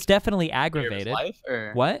was? Like, but it's definitely fear of his aggravated. life,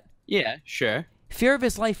 or? What? Yeah, sure. Fear of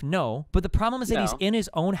his life, no. But the problem is that he's No. in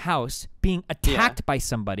his own house being attacked by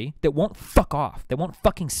somebody that won't fuck off. That won't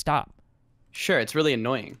fucking stop. Sure, it's really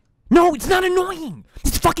annoying. No, it's not annoying.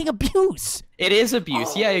 It's fucking abuse. It is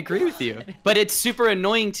abuse. Yeah, I agree with you. But it's super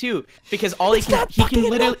annoying too because all he can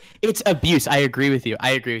literally it's abuse. I agree with you.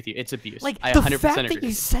 It's abuse. Like I the 100% fact agree. that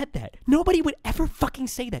you said that, nobody would ever fucking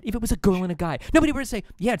say that if it was a girl and a guy. Nobody would say,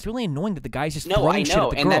 "Yeah, it's really annoying that the guy's just No, throwing I shit at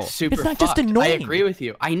know, the and girl." that's super It's not fucked. just annoying. I agree with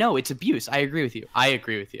you. I know it's abuse. I agree with you.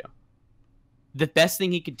 The best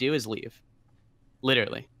thing he could do is leave.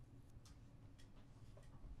 Literally.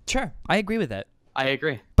 Sure, I agree with that. I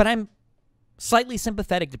agree. But I'm slightly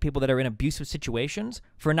sympathetic to people that are in abusive situations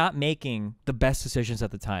for not making the best decisions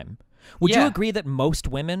at the time. Would you agree that most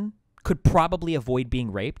women could probably avoid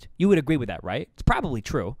being raped? You would agree with that, right? It's probably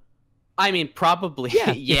true. I mean, probably.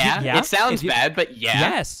 Yeah. Yeah. It sounds bad, but yeah.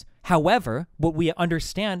 Yes. However, what we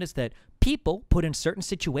understand is that people put in certain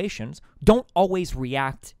situations don't always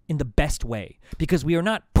react in the best way because we are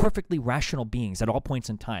not perfectly rational beings at all points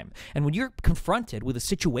in time. And when you're confronted with a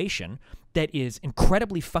situation that is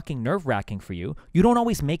incredibly fucking nerve-wracking for you, you don't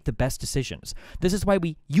always make the best decisions. This is why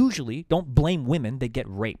we usually don't blame women that get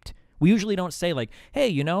raped. We usually don't say like, hey,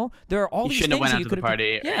 you know, there are all these things that you could have.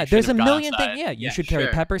 Yeah, there's a million things. Yeah, you should carry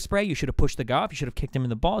pepper spray. You should have pushed the guy off. You should have kicked him in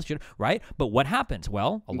the balls. Right? But what happens?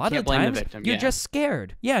 Well, a lot of the times you're just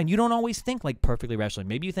scared. Yeah, and you don't always think like perfectly rationally.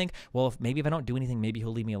 Maybe you think, well, if I don't do anything, maybe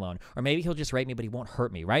he'll leave me alone, or maybe he'll just rape me, but he won't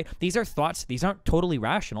hurt me. Right? These are thoughts. These aren't totally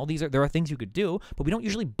rational. There are things you could do, but we don't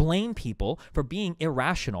usually blame people for being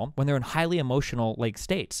irrational when they're in highly emotional like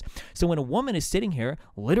states. So when a woman is sitting here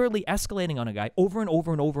literally escalating on a guy over and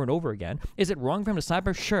over and over and over again. Is it wrong for him to slap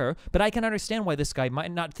her? Sure. But I can understand why this guy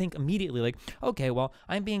might not think immediately like, okay, well,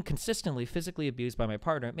 I'm being consistently physically abused by my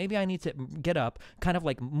partner. Maybe I need to get up, kind of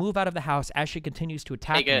like move out of the house as she continues to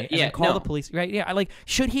attack me, and then call the police. Right? Yeah.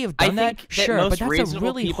 Should he have done that? Sure. But that's a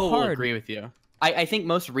really people hard. Will agree with you. I think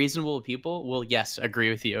most reasonable people will, yes, agree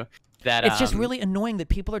with you. That, it's just really annoying that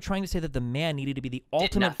people are trying to say that the man needed to be the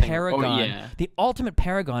ultimate paragon, the ultimate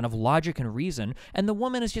paragon of logic and reason, and the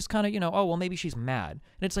woman is just kind of, oh, well, maybe she's mad.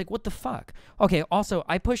 And it's like, what the fuck? Okay, also,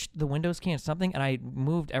 I pushed the Windows key and something, and I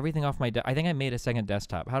moved everything off my I think I made a second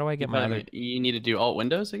desktop. How do I get my other... You need to do Alt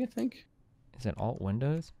Windows, I think. Is it Alt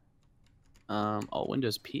Windows? Alt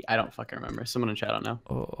Windows P? I don't fucking remember. Someone in chat, I don't know.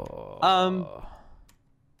 Oh.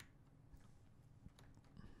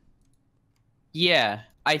 Yeah.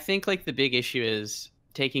 I think like the big issue is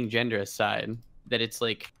taking gender aside, that it's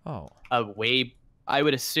like a way, I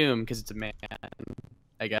would assume, because it's a man,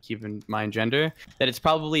 I guess, keep in mind gender, that it's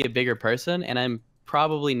probably a bigger person, and I'm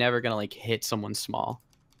probably never gonna like hit someone small.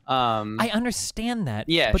 I understand that.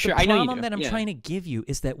 Yeah, but sure. The I know you problem do. that I'm trying to give you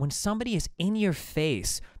is that when somebody is in your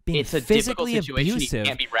face being it's a physically difficult situation. abusive, You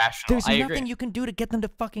can't be rational. there's I nothing agree. you can do to get them to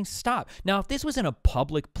fucking stop. Now, if this was in a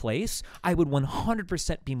public place, I would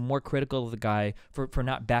 100% be more critical of the guy for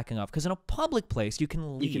not backing off. Because in a public place, you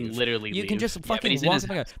can leave. You can literally You leave. can just fucking but walk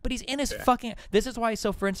the But he's in his fucking... This is why,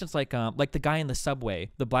 so for instance, like the guy in the subway,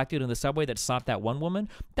 the black dude in the subway that slapped that one woman,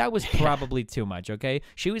 that was probably too much, okay?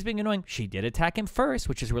 She was being annoying. She did attack him first,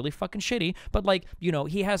 which is really fucking shitty. But like,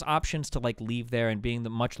 he has options to like leave there, and being the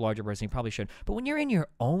much larger person, he probably should. But when you're in your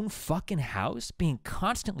own fucking house being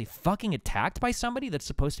constantly fucking attacked by somebody that's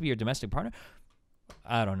supposed to be your domestic partner,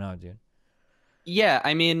 I don't know, dude. Yeah,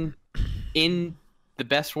 I mean, in the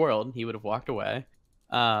best world, he would have walked away.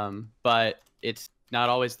 But it's not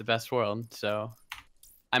always the best world, so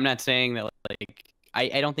I'm not saying that like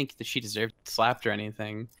I don't think that she deserved slapped or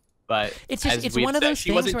anything. But it's just it's one of those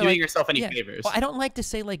she things wasn't where, doing like, herself any favors. Well, I don't like to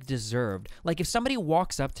say like deserved. Like if somebody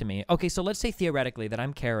walks up to me, okay, so let's say theoretically that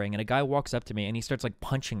I'm carrying and a guy walks up to me and he starts like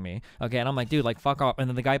punching me, okay, and I'm like, dude, like fuck off, and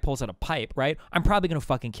then the guy pulls out a pipe, right? I'm probably gonna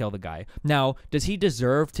fucking kill the guy. Now, does he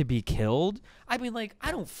deserve to be killed? I mean, like,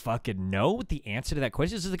 I don't fucking know what the answer to that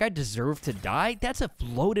question is. Does the guy deserve to die? That's a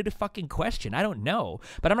loaded fucking question. I don't know.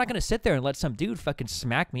 But I'm not gonna sit there and let some dude fucking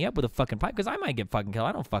smack me up with a fucking pipe, because I might get fucking killed.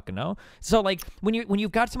 I don't fucking know. So like when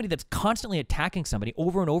you've got somebody that's constantly attacking somebody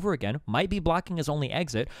over and over again, might be blocking his only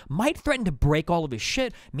exit, might threaten to break all of his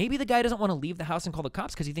shit. Maybe the guy doesn't want to leave the house and call the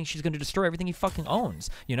cops because he thinks she's going to destroy everything he fucking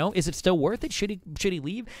owns. Is it still worth it? Should he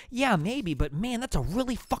leave? Yeah, maybe, but man, that's a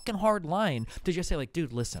really fucking hard line to just say like,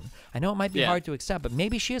 dude, listen, I know it might be hard to accept, but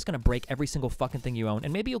maybe she is going to break every single fucking thing you own,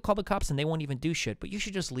 and maybe you'll call the cops and they won't even do shit, but you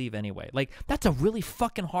should just leave anyway. Like, that's a really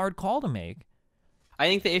fucking hard call to make. I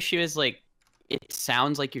think the issue is like, it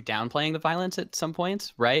sounds like you're downplaying the violence at some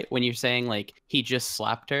points, right? When you're saying like he just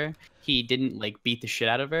slapped her, he didn't like beat the shit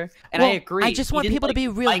out of her. And well, I agree. I just want people to be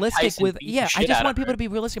realistic with I just want people to be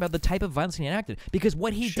realistic about the type of violence he enacted, because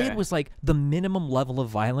what he did was like the minimum level of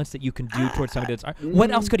violence that you can do towards somebody that's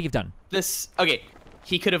what else could he have done?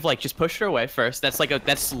 He could have like just pushed her away first. That's like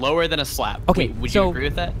that's lower than a slap. Okay, would so you agree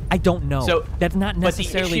with that? I don't know. So that's not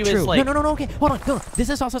necessarily true. Like, no. Okay, hold on. This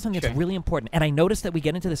is also something that's really important. And I noticed that we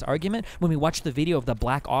get into this argument when we watch the video of the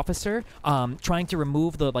black officer trying to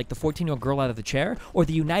remove the 14-year-old girl out of the chair, or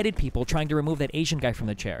the United people trying to remove that Asian guy from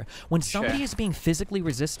the chair. When somebody is being physically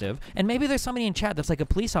resistive, and maybe there's somebody in chat that's like a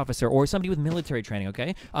police officer or somebody with military training,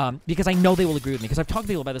 okay? Because I know they will agree with me, because I've talked to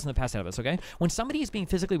people about this in the past out of this, okay? When somebody is being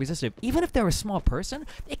physically resistive, even if they're a small person,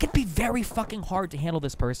 it can be very fucking hard to handle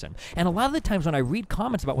this person. And a lot of the times when I read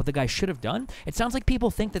comments about what the guy should have done, it sounds like people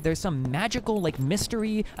think that there's some magical like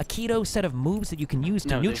mystery Aikido set of moves that you can use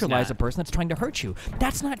to neutralize a person that's trying to hurt you.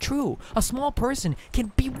 That's not true. A small person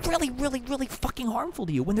can be really, really, really fucking harmful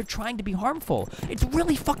to you when they're trying to be harmful. It's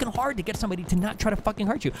really fucking hard to get somebody to not try to fucking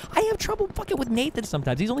hurt you. I have trouble fucking with Nathan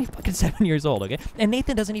sometimes. He's only fucking 7 years old, okay? And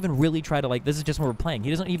Nathan doesn't even really try to like, this is just when we're playing.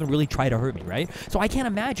 He doesn't even really try to hurt me, right? So I can't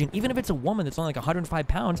imagine, even if it's a woman that's only like 105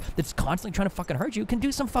 pounds that's constantly trying to fucking hurt you, can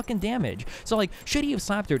do some fucking damage. So like, should he have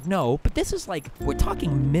slapped her? No, but this is like, we're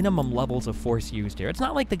talking minimum levels of force used here. It's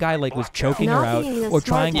not like the guy like was choking her out or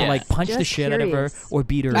trying to like punch the shit out of her or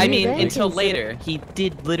beat her. I mean, until later, he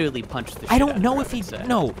did literally punch the shit I don't know out if he, her,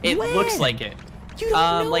 no. It looks like it. You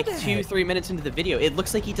don't know like that. 2-3 minutes into the video, it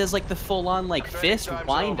looks like he does like the full-on like fist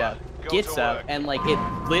wind up, gets up, and like it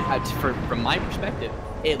lit from my perspective,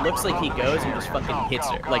 it looks like he goes and just fucking hits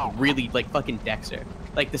her, like really like fucking decks her.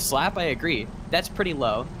 Like the slap, I agree, that's pretty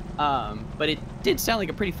low. But it did sound like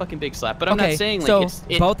a pretty fucking big slap. But I'm okay, not saying like so it's.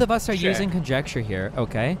 Both of us are sure. using conjecture here,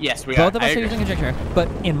 okay? Yes, we both are. of us are using conjecture. But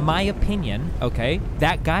in my opinion, okay,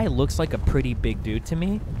 that guy looks like a pretty big dude to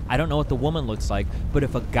me. I don't know what the woman looks like, but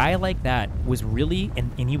if a guy like that was really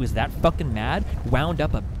and he was that fucking mad, wound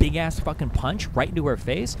up a big ass fucking punch right into her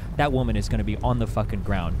face, that woman is gonna be on the fucking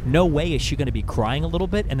ground. No way is she gonna be crying a little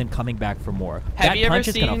bit and then coming back for more. Have that you ever punch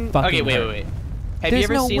is gonna seen? fucking Okay, wait, hurt. wait, wait. Have There's you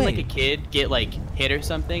ever no seen way. like a kid get like hit or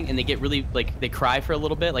something and they get really like they cry for a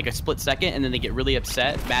little bit, like a split second, and then they get really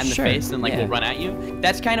upset, mad in the Sure, face, and like yeah. will run at you?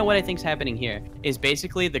 That's kind of what I think's happening here. Is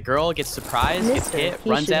basically the girl gets surprised, gets Mister, hit, he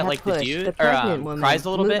runs should at have like the pushed dude, the or pregnant woman. cries a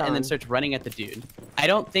little Move bit, and then on. starts running at the dude. I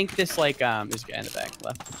don't think this like there's a guy in the back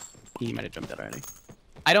left. He might have jumped out already.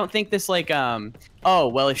 I don't think this like oh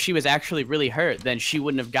well, if she was actually really hurt, then she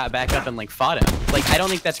wouldn't have got back up and like fought him. Like I don't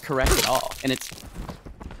think that's correct at all, and it's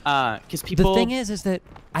because people. The thing is that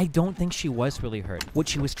I don't think she was really hurt. What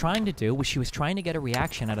she was trying to do was she was trying to get a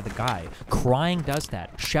reaction out of the guy. Crying does that.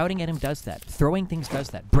 Shouting at him does that. Throwing things does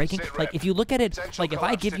that. Breaking, like if you look at it, like if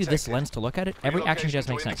I give you this lens to look at it, every action she does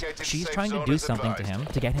makes sense. She's trying to do something to him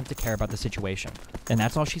to get him to care about the situation. And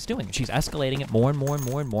that's all she's doing. She's escalating it more and more and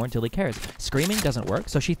more and more until he cares. Screaming doesn't work,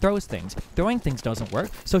 so she throws things. Throwing things doesn't work,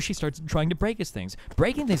 so she starts trying to break his things.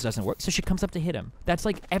 Breaking things doesn't work, so she comes up to hit him. That's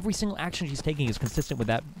like every single action she's taking is consistent with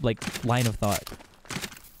that like line of thought.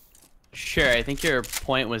 Sure, I think your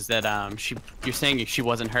point was that you're saying she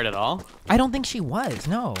wasn't hurt at all. I don't think she was.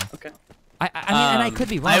 No. Okay. I mean, and I could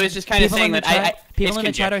be wrong. I was just kind of People saying in the that chat, people it's in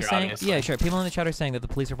the chat are conjecture, saying, obviously. yeah, sure. People in the chat are saying that the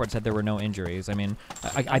police report said there were no injuries. I mean,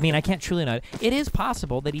 I mean, I can't truly know. It is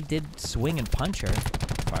possible that he did swing and punch her.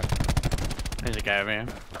 Fuck. There's a guy over here.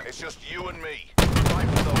 It's just you and me. Fight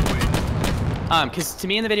for the win. Because to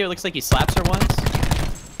me in the video it looks like he slaps her once.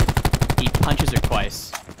 He punches her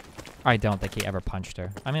twice. I don't think he ever punched her.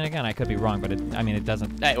 I mean, again, I could be wrong, but I mean, it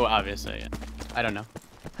doesn't. Well, obviously, yeah. I don't know.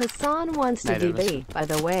 Hassan wants to Neither of us. debate, by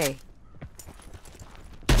the way.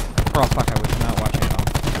 Oh fuck! I was not watching at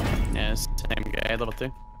all. Yeah, same guy, level 2.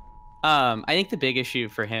 I think the big issue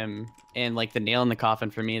for him and like the nail in the coffin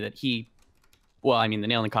for me that he, well, I mean the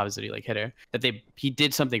nail in the coffin is that he like hit her. That he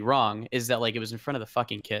did something wrong is that like it was in front of the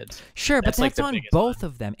fucking kids. Sure, but like, that's the on biggest both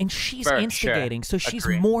of them, and she's Sure, instigating, so she's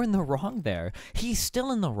Agree. more in the wrong there. He's still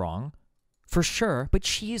in the wrong, for sure, but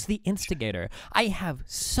she is the instigator. I have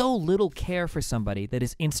so little care for somebody that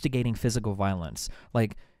is instigating physical violence,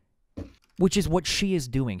 like, which is what she is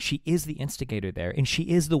doing. She is the instigator there, and she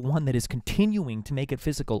is the one that is continuing to make it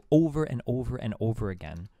physical over and over and over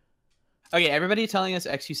again. Okay, everybody telling us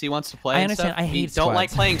XQC wants to play. I understand. And stuff. I hate We don't squads.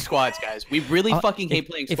 like playing squads, guys. We really fucking hate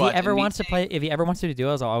playing If squads. he ever and me wants to saying play, if he ever wants to do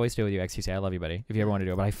duos, I'll always do it with you, XQC. I love you, buddy. If you ever want to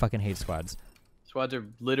do it, but I fucking hate squads. Squads are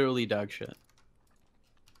literally dog shit.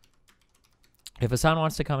 If Hassan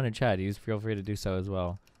wants to come in and chat, you feel free to do so as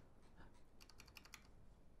well.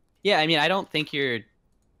 Yeah, I mean, I don't think your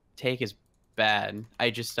take is bad. I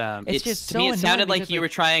just It's just to so me it sounded annoying like because, you like-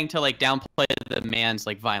 were trying to like downplay the man's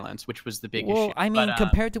like violence, which was the big issue. Well, I mean, But,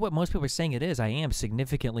 compared to what most people are saying it is, I am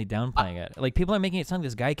significantly downplaying it. Like, people are making it sound like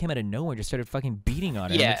this guy came out of nowhere and just started fucking beating on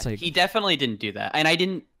her. yeah, and it's like, he definitely didn't do that. And I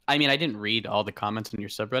didn't read all the comments on your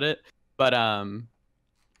subreddit, but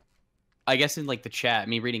I guess in like the chat,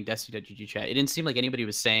 me reading Destiny.gg chat, it didn't seem like anybody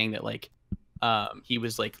was saying that like he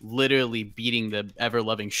was like literally beating the ever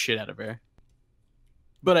loving shit out of her.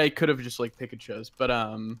 But I could have just like pick and chose. But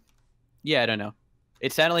yeah, I don't know.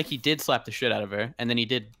 It sounded like he did slap the shit out of her, and then he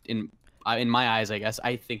did in my eyes, I guess.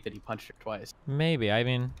 I think that he punched her twice. maybe. I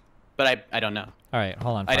mean, But I don't know. all right,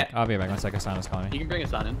 hold on. Fuck. I'll be right back. 1 second. Hassan is calling me. You can bring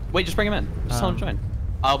us on in. Wait, just bring him in. Just tell him to join.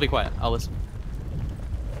 I'll be quiet. I'll listen.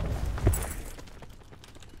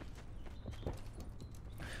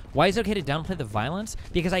 Why is it okay to downplay the violence?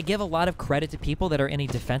 Because I give a lot of credit to people that are in a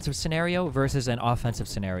defensive scenario versus an offensive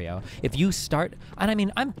scenario. If you start, and I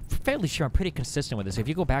mean, I'm fairly sure I'm pretty consistent with this. If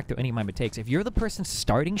you go back to any of my mistakes, if you're the person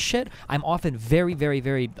starting shit, I'm often very, very,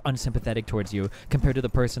 very unsympathetic towards you compared to the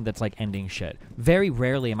person that's like ending shit. Very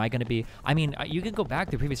rarely am I going to be, I mean, you can go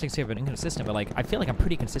back to previous things that have been inconsistent, but like, I feel like I'm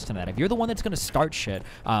pretty consistent in that. If you're the one that's going to start shit,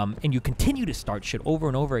 and you continue to start shit over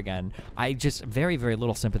and over again, I just very, very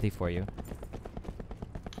little sympathy for you.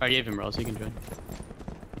 I gave him rolls. He can join.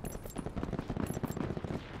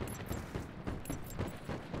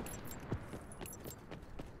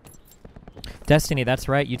 Destiny, that's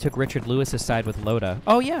right. You took Richard Lewis's side with Loda.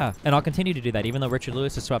 Oh, yeah. And I'll continue to do that, even though Richard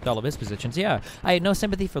Lewis has swapped all of his positions. Yeah. I had no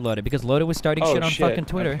sympathy for Loda because Loda was starting shit on fucking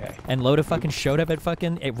Twitter. Okay. And Loda fucking showed up at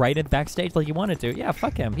fucking right at backstage like he wanted to. Yeah,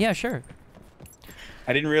 fuck him. Yeah, sure.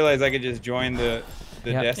 I didn't realize I could just join the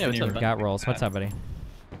Yep. Destiny. Yeah, got rolls. What's up, buddy?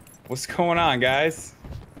 What's going on, guys?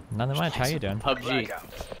 Nothing much. How you doing? PUBG.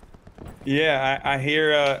 Yeah, I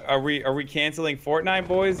hear. Are we canceling Fortnite,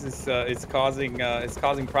 boys? It's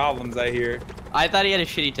causing problems. I hear. I thought he had a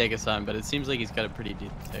shitty take us on, but it seems like he's got a pretty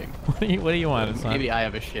decent take. What do you want, son? Maybe I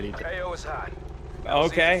have a shitty take. KO is hot.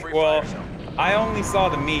 Okay, well, I only saw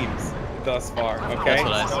the memes thus far. Okay, That's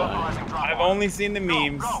what I saw. I've only seen the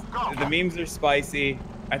memes. The memes are spicy.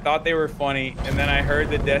 I thought they were funny, and then I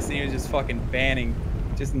heard that Destiny was just fucking banning,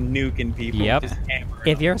 just nuking people. Yep. Just hammering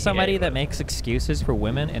If you're them. somebody that makes excuses for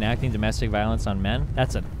women enacting domestic violence on men,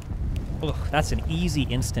 that's an easy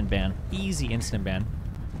instant ban. Easy instant ban.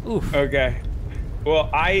 Oof. Okay. Well,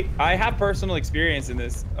 I have personal experience in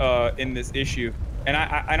this issue, and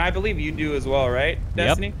I believe you do as well, right,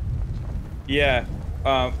 Destiny? Yep.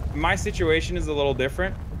 Yeah. My situation is a little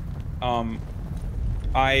different.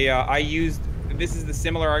 I used, this is the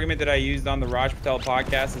similar argument that I used on the Raj Patel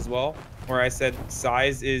podcast as well, where I said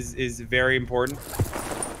size is very important,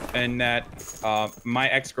 and that my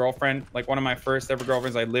ex-girlfriend, like one of my first ever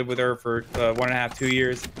girlfriends, I lived with her for 1.5, 2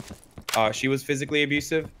 years. She was physically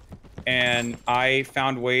abusive, and I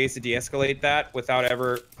found ways to de-escalate that without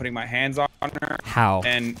ever putting my hands on her. How?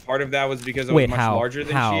 And part of that was because I was much larger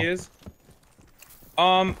than she is.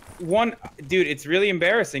 Dude, it's really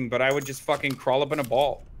embarrassing, but I would just fucking crawl up in a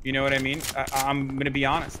ball. You know what I mean? I'm gonna be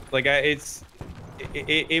honest. Like,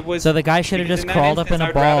 it was. So the guy should have just crawled up in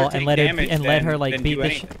a ball and let her like beat the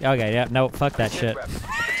shit. Okay, yeah, no, fuck that shit.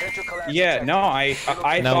 Yeah, no, I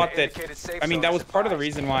thought that. I mean, that was part of the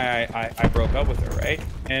reason why I broke up with her, right?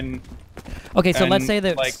 And. Okay, so let's say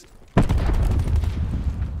that. Like.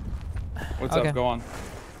 What's up? Go on.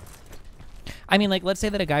 I mean, like, let's say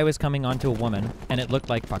that a guy was coming onto a woman, and it looked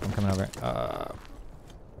like, fuck, I'm coming over.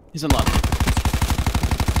 He's in love.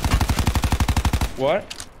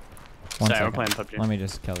 What? Sorry, we're playing PUBG. Let me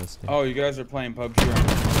just kill this dude. Oh, you guys are playing PUBG.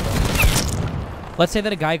 Let's say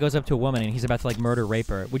that a guy goes up to a woman and he's about to like murder, rape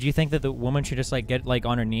her. Would you think that the woman should just like get like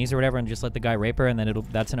on her knees or whatever and just let the guy rape her, and then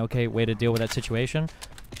that's an okay way to deal with that situation,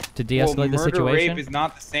 to de-escalate the situation? Murder, rape is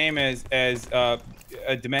not the same as a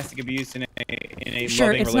domestic abuse in a sure,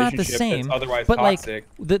 loving it's relationship not the same, that's otherwise but toxic.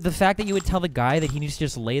 like the fact that you would tell the guy that he needs to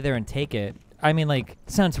just lay there and take it, I mean, like,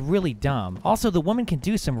 sounds really dumb. Also, the woman can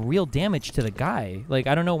do some real damage to the guy. Like,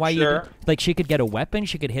 I don't know why you like, she could get a weapon,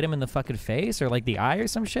 she could hit him in the fucking face or like the eye or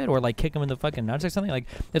some shit, or like kick him in the fucking nuts or something. Like,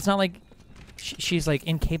 it's not like she's like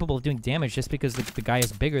incapable of doing damage just because the guy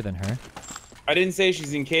is bigger than her. I didn't say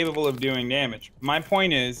she's incapable of doing damage. My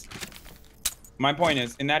point is,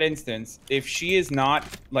 in that instance, if she is not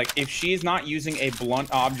using a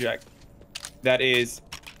blunt object that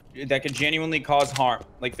could genuinely cause harm,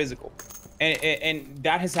 like physical, and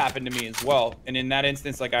that has happened to me as well. And in that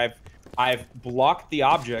instance, like I've blocked the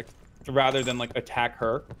object rather than like attack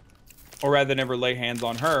her, or rather than ever lay hands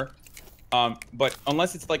on her. But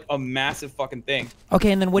unless it's like a massive fucking thing.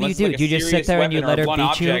 Okay, and then what do you do? Like you just sit there and you let her beat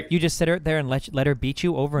you? Object. You just sit there and let her beat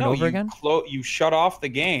you over and over again? You shut off the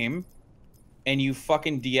game, and you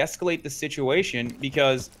fucking de-escalate the situation,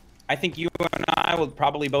 because I think you and I would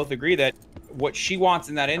probably both agree that what she wants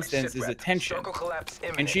in that instance is attention.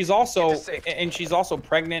 And she's also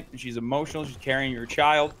pregnant, and she's emotional, she's carrying your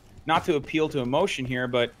child. Not to appeal to emotion here,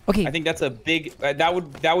 but I think that's a big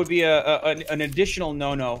that would be an additional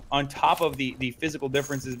no-no on top of the physical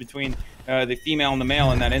differences between the female and the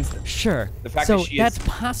male in that instance. Sure. The fact so that she that's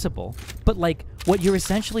possible, but like what you're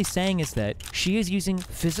essentially saying is that she is using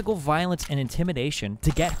physical violence and intimidation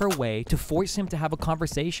to get her way, to force him to have a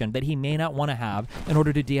conversation that he may not want to have in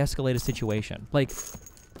order to de-escalate a situation. Like,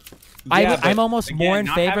 yeah, I'm almost again, more in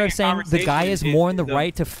not favor having of a saying the guy is more in the is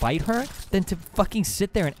right to fight her than to fucking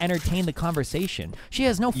sit there and entertain the conversation. She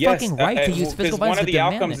has no fucking right to use physical violence. One of to the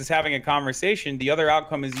demand outcomes it. is having a conversation. The other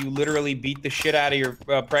outcome is you literally beat the shit out of your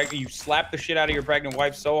you slap the shit out of your pregnant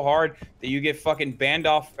wife so hard that you get fucking banned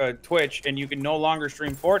off Twitch, and you can no longer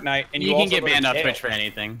stream Fortnite. And you can get banned off Twitch for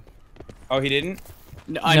anything. Oh, he didn't?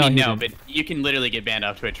 No, I mean, no, but you can literally get banned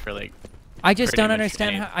off Twitch for like. I just don't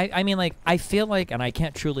understand how. I mean, like, I feel like, and I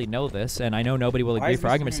can't truly know this, and I know nobody will agree for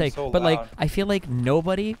argument's sake, but like, I feel like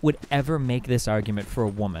nobody would ever make this argument for a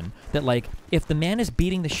woman that, like, if the man is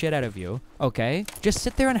beating the shit out of you, okay, just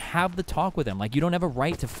sit there and have the talk with him. Like, you don't have a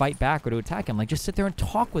right to fight back or to attack him. Like, just sit there and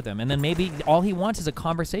talk with him, and then maybe all he wants is a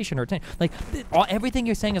conversation or like, everything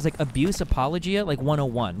you're saying is like abuse apologia, like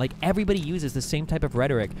 101. Like, everybody uses the same type of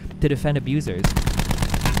rhetoric to defend abusers.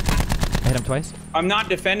 I hit him twice. I'm not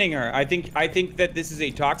defending her. I think that this is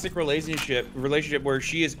a toxic relationship where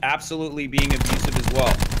she is absolutely being abusive as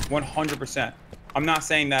well, 100%. I'm not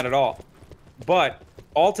saying that at all. But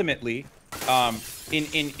ultimately,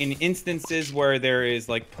 in instances where there is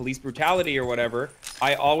like police brutality or whatever,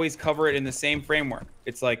 I always cover it in the same framework.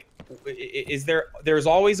 It's like, there's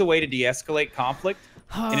always a way to de-escalate conflict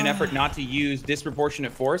in an effort not to use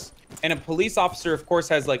disproportionate force, and a police officer, of course,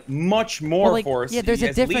 has like much more force. Yeah, there's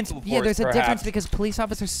a difference. Force, There's a perhaps. difference because police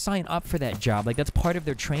officers sign up for that job. Like that's part of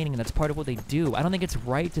their training and that's part of what they do. I don't think it's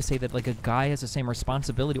right to say that like a guy has the same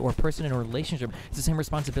responsibility or a person in a relationship has the same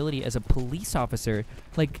responsibility as a police officer.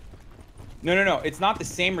 Like, no, it's not the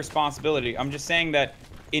same responsibility. I'm just saying that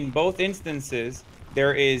in both instances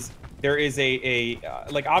there is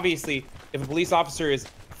like obviously if a police officer is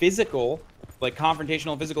physical, like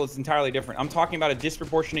confrontational physical, it's entirely different. I'm talking about a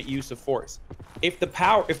disproportionate use of force. If the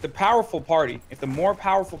more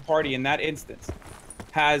powerful party in that instance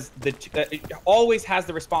has always has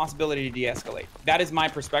the responsibility to de-escalate. That is my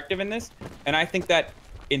perspective in this, and I think that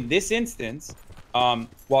in this instance,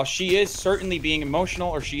 while she is certainly being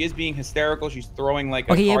emotional or she is being hysterical, she's throwing like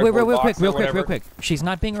a real quick. She's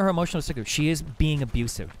not being her emotional hysterical. She is being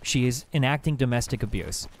abusive. She is enacting domestic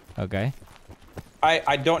abuse. Okay.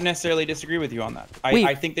 I don't necessarily disagree with you on that.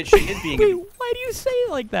 I think that she is being. Wait, why do you say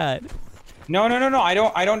it like that? No.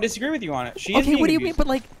 I don't disagree with you on it. She is being what do you abusive. mean? But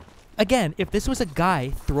like, again, if this was a guy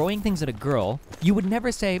throwing things at a girl, you would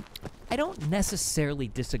never say, I don't necessarily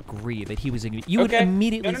disagree that he was. You would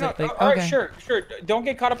immediately say, like, all right, sure. Don't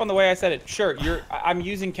get caught up on the way I said it. Sure, I'm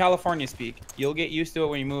using California speak. You'll get used to it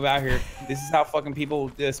when you move out here. This is how fucking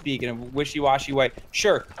people speak in a wishy-washy way.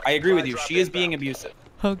 Sure, I agree with you. She is being abusive.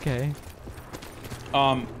 Okay.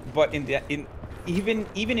 But even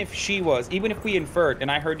if we inferred, and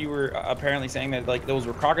I heard you were apparently saying that like those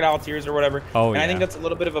were crocodile tears or whatever. Oh, and I think that's a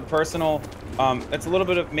little bit of a personal, that's a little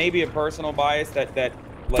bit of maybe a personal bias that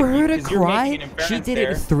like, for her to cry, she did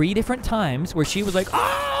there. it 3 different times where she was like,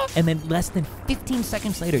 ah, and then less than 15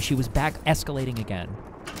 seconds later, she was back escalating again.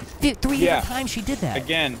 3 different times she did that.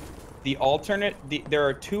 Again, there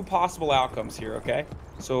are 2 possible outcomes here, okay?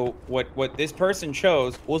 So what this person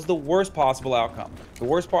chose was the worst possible outcome. The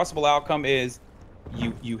worst possible outcome is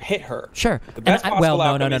you hit her. Sure. The best possible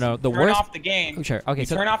outcome is no. The worst. Turn off the game. Sure. Okay. You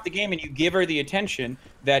turn off the game and you give her the attention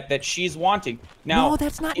that she's wanting. Now, no,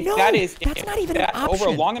 that's not. If no, that's not even an option. Over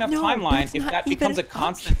a long enough timeline, if that becomes a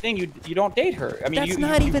constant thing, you don't date her. I mean, that's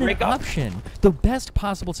not even an option. The best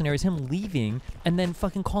possible scenario is him leaving and then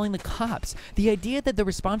fucking calling the cops. The idea that the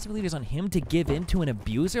responsibility is on him to give in to an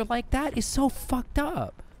abuser like that is so fucked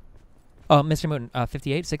up. Mr. Moon,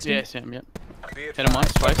 58, 60? Yeah, Sam, yep. Hit him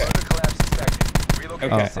once, twice.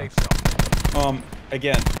 Okay.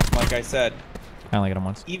 Again, like I said, I only hit him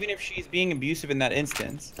once. Even if she's being abusive in that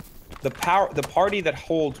instance, the party that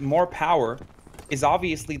holds more power is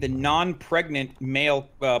obviously the non-pregnant male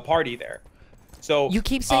party there. So you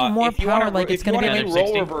keep saying more power like it's going to be like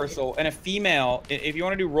role reversal and a female. If you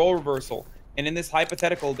want to do role reversal, and in this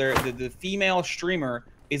hypothetical, the female streamer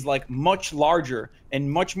is like much larger and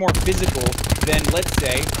much more physical than, let's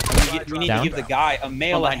say, we need to give the guy, a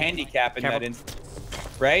male, a handicap in that instance,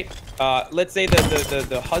 right? Let's say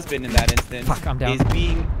the husband in that instance is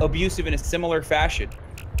being abusive in a similar fashion,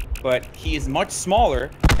 but he is much smaller,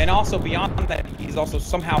 and also beyond that, he's also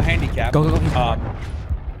somehow handicapped.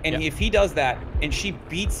 And if he does that and she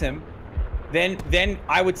beats him, then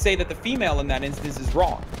I would say that the female in that instance is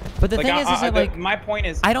wrong. But the thing is that like my point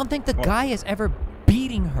is, I don't think the guy is ever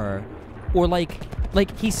beating her, or like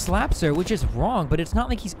he slaps her, which is wrong. But it's not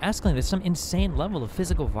like he's escalating to some insane level of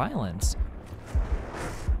physical violence.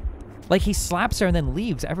 Like he slaps her and then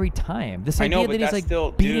leaves every time. This idea that he's like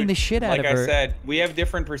still, beating the shit out of her. Like I said, we have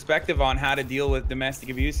different perspective on how to deal with domestic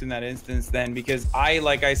abuse in that instance. Then, because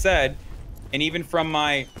like I said, and even from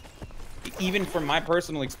my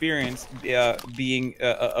personal experience, being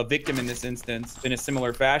a victim in this instance in a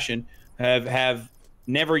similar fashion, have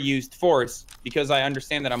never used force because I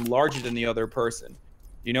understand that I'm larger than the other person.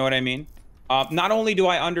 You know what I mean? Not only do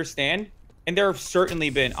I understand, and there have certainly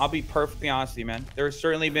been, I'll be perfectly honest with you, man, there have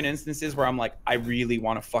certainly been instances where I'm like, I really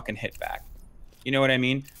want to fucking hit back. You know what I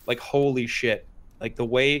mean? Like, holy shit. Like the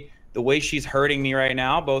way she's hurting me right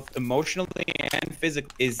now, both emotionally and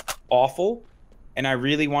physically, is awful. And I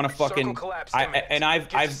really want to fucking,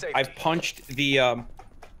 I've punched the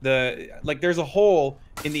like there's a hole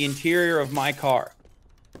in the interior of my car,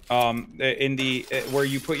 in the where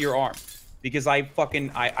you put your arm, because I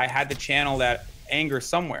had to channel that anger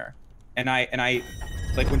somewhere, and I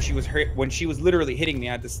like when she was literally hitting me,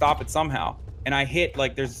 I had to stop it somehow, and I hit,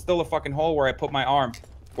 like, there's still a fucking hole where I put my arm,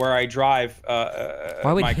 where I drive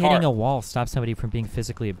Why would hitting a wall stop somebody from being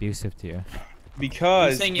physically abusive to you?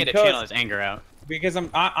 Because he's saying you had to channel his anger out. Because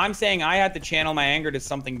I'm saying I had to channel my anger to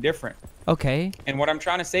something different. Okay. And what I'm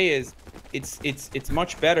trying to say is, it's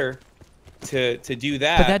much better to do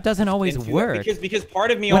that. But that doesn't always work. Because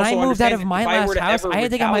part of me when also I moved out understands of my if I last were to house, ever I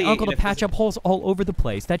had to get my retaliate uncle to in a patch up holes all over the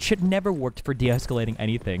place. That shit never worked for de-escalating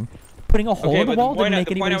anything. Putting a hole in the wall didn't make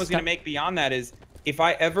the point anybody I was going to make beyond that is, if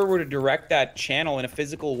I ever were to direct that channel in a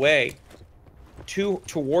physical way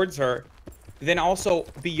towards her, then also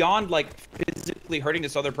beyond like physically hurting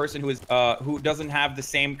this other person who is who doesn't have the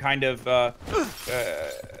same kind of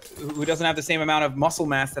who doesn't have the same amount of muscle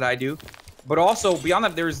mass that I do, but also beyond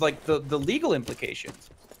that, there's like the legal implications.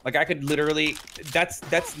 Like I could literally, that's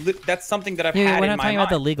something that I've had in my mind. We're not talking about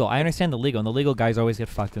the legal. I understand the legal, and the legal guys always get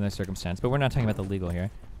fucked in this circumstance, but we're not talking about the legal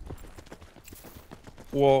here.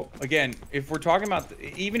 Well, again, if we're talking about,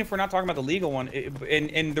 even if we're not talking about the legal one,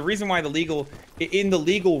 and the reason why in the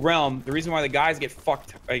legal realm, the reason why the guys get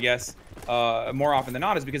fucked, I guess, more often than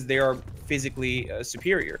not, is because they are physically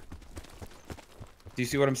superior. Do you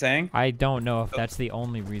see what I'm saying? I don't know if that's the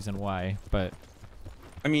only reason why, but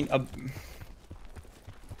I mean,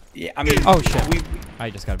 yeah, I mean, oh shit! I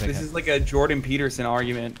just got a big This hit. is like a Jordan Peterson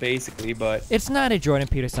argument, basically, but it's not a Jordan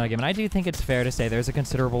Peterson argument. I do think it's fair to say there's a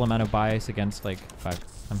considerable amount of bias against, like, fuck,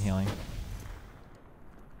 I'm healing.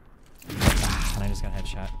 And I just got a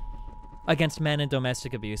headshot. Against men in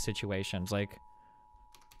domestic abuse situations, like.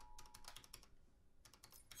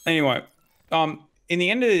 Anyway, in the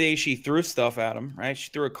end of the day, she threw stuff at him, right? She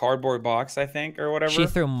threw a cardboard box, I think, or whatever. She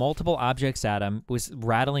threw multiple objects at him, was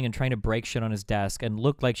rattling and trying to break shit on his desk, and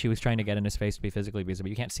looked like she was trying to get in his face to be physically abusive. But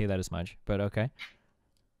you can't see that as much, but okay.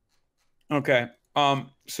 Okay.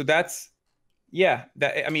 So that's, yeah,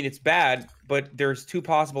 I mean, it's bad, but there's two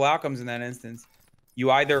possible outcomes in that instance. You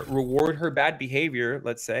either reward her bad behavior,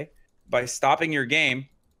 let's say, by stopping your game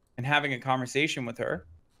and having a conversation with her,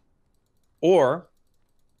 or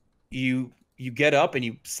you get up and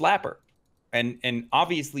you slap her. And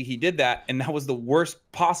obviously he did that, and that was the worst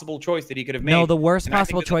possible choice that he could have made. No, the worst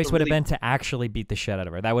possible choice would have been to actually beat the shit out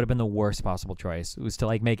of her. That would have been the worst possible choice. It was to,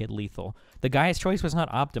 like, make it lethal. The guy's choice was not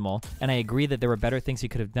optimal, and I agree that there were better things he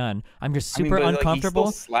could have done. I'm just super uncomfortable.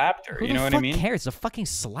 Like, he still slapped her, you know what I mean? Who the fuck cares? It's a fucking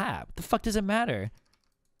slap. The fuck does it matter?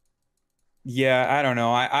 Yeah, I don't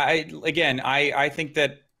know. I think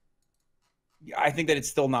that it's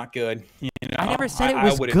still not good. You know? I never said it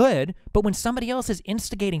was good, but when somebody else is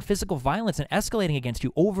instigating physical violence and escalating against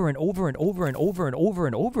you over and over and over and over and over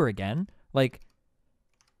and over again, like,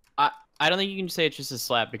 I don't think you can say it's just a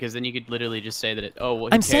slap, because then you could literally just say that it. Oh, well,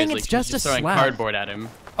 I'm saying it's just a throwing slap. Cardboard at him.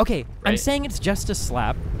 Okay, right? I'm saying it's just a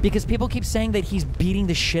slap because people keep saying that he's beating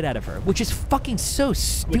the shit out of her, which is fucking so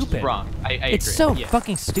stupid. Which is wrong. I it's agree. so Yeah.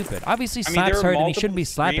 fucking stupid. Obviously, I mean, slaps there are hurt and he shouldn't be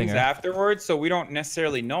slapping her. afterwards, so we don't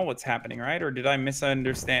necessarily know what's happening, right? Or did I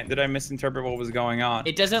misunderstand? Did I misinterpret what was going on?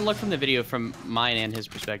 It doesn't look from the video, from mine and his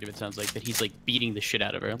perspective, it sounds like that he's like beating the shit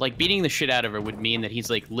out of her. Like beating the shit out of her would mean that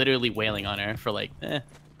he's like literally wailing on her for like,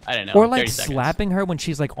 I don't know. Or like 30 seconds. slapping her when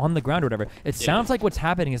she's like on the ground or whatever. It sounds like what's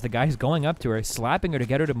happening is the guy's going up to her, slapping her to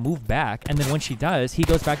get her to move back, and then when she does, he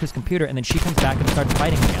goes back to his computer, and then she comes back and starts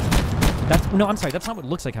fighting again. No, I'm sorry, that's not what it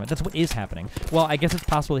looks like happening. That's what is happening. Well, I guess it's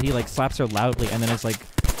possible that he like slaps her loudly and then is like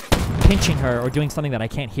pinching her or doing something that I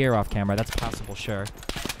can't hear off camera. That's possible, sure.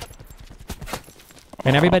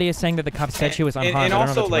 And everybody is saying that the cop said she was unharmed. And I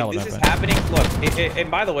don't know also, if like, that's this is relevant. happening. Look, and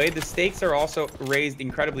by the way, the stakes are also raised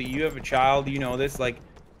incredibly. You have a child, you know this. Like,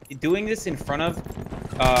 doing this in front of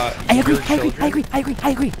I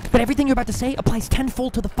agree. But everything you're about to say applies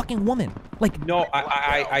tenfold to the fucking woman. Like, no,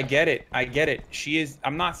 I get it. I get it. She is.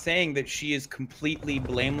 I'm not saying that she is completely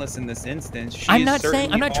blameless in this instance. She I'm is not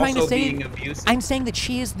saying. I'm not trying to also say. being abusive. I'm saying that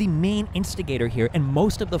she is the main instigator here, and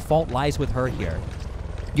most of the fault lies with her here.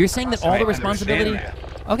 You're saying that all the responsibility.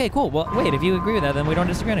 Okay, cool. Well, wait. If you agree with that, then we don't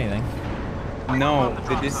disagree on anything. No,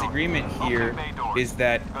 the disagreement here is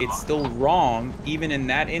that it's still wrong, even in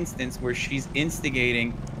that instance where she's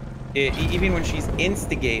instigating. Even when she's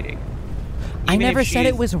instigating. I never said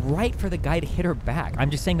it was right for the guy to hit her back. I'm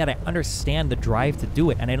just saying that I understand the drive to do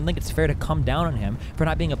it, and I don't think it's fair to come down on him for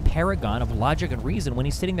not being a paragon of logic and reason when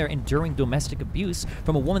he's sitting there enduring domestic abuse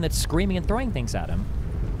from a woman that's screaming and throwing things at him.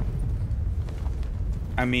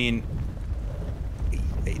 I mean,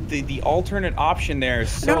 the alternate option there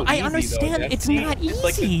is so easy. I understand. Though, it's not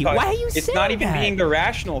easy. Why are you saying that? It's not even being the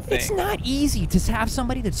rational thing. It's not easy to have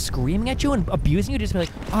somebody that's screaming at you and abusing you just be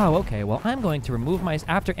like, oh, okay, well, I'm going to remove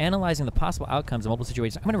after analyzing the possible outcomes of multiple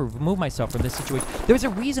situations, I'm going to remove myself from this situation. There's a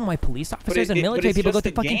reason why police officers and military people go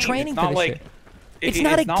through fucking training for this shit. It's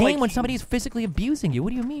not a game when somebody's physically abusing you.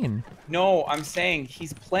 What do you mean? No, I'm saying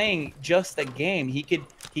he's playing just a game. He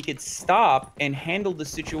could stop and handle the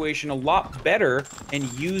situation a lot better and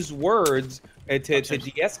use words to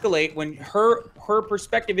de-escalate when her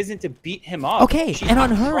perspective isn't to beat him up. Okay, and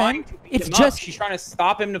on her end, it's just she's trying to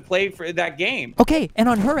stop him to play for that game. Okay, and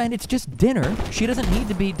on her end, it's just dinner. She doesn't need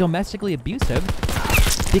to be domestically abusive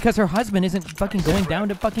because her husband isn't fucking going down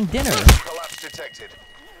to fucking dinner.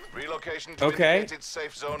 Okay,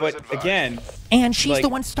 but again, and she's the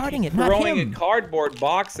one starting it, not him. Throwing a cardboard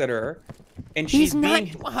box at her. And she's not,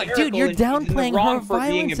 dude, you're downplaying her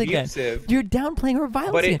violence again. You're downplaying her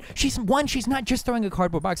violence again. She's not just throwing a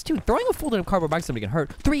cardboard box. Two, throwing a folded cardboard box somebody can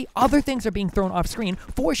hurt. 3, other things are being thrown off screen.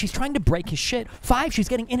 4, she's trying to break his shit. 5, she's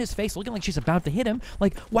getting in his face, looking like she's about to hit him.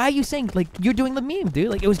 Like, why are you saying, like, you're doing the meme, dude?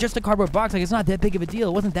 Like, it was just a cardboard box. Like, it's not that big of a deal.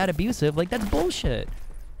 It wasn't that abusive. Like, that's bullshit.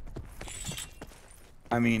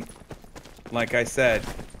 I mean, like I said,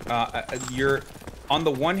 you're on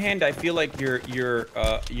the one hand, I feel like you're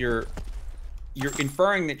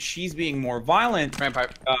inferring that she's being more violent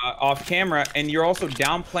off camera, and you're also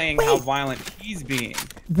downplaying how violent he's being.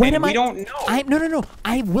 When we don't know. No.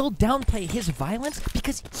 I will downplay his violence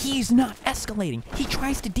because he's not escalating. He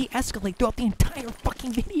tries to de-escalate throughout the entire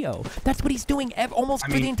fucking video. That's what he's doing almost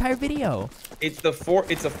through the entire video. It's a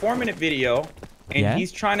 4-minute video. And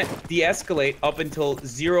he's trying to de-escalate up until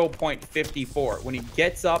 0.54 when he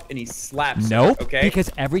gets up and he slaps her, okay?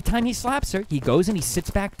 Because every time he slaps her, he goes and he sits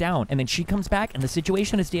back down, and then she comes back, and the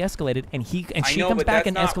situation is de-escalated, and she comes back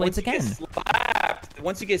and escalates again.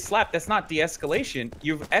 Once you get slapped, that's not de-escalation.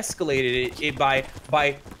 You've escalated it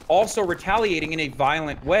by also retaliating in a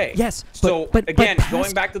violent way. Yes. But again,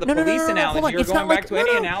 going back to the police analogy, you're going back to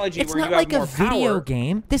any analogy where you have more power. It's not like a video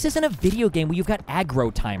game. This isn't a video game where you've got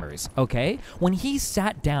aggro timers, okay? When he's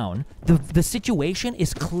sat down, the situation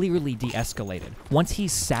is clearly de-escalated once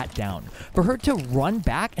he's sat down. For her to run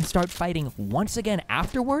back and start fighting once again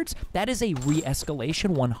afterwards, that is a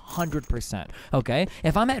re-escalation 100%, okay?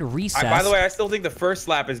 If I'm at recess... by the way, I still think the first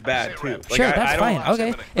slap is bad, too. Like, sure, that's fine,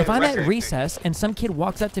 okay? If I'm at recess and some kid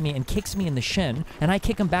walks up to me and kicks me in the shin, and I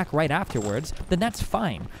kick him back right afterwards, then that's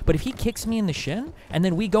fine. But if he kicks me in the shin, and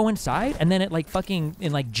then we go inside, and then at like fucking,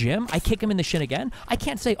 in like gym, I kick him in the shin again, I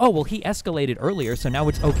can't say, oh, well, he escalated earlier, so now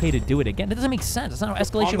it's okay to do it again. That doesn't make sense. That's not how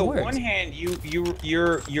escalation works. On the one hand,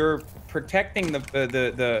 you're protecting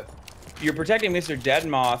you're protecting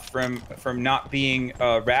Mrdeadmoth from not being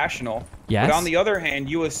rational. Yes. But on the other hand,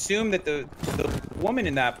 you assume that the woman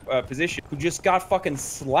in that position who just got fucking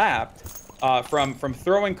slapped from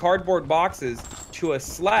throwing cardboard boxes to a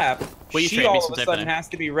slap, she all of a sudden has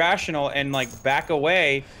to be rational and like back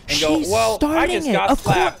away and go, well, I just got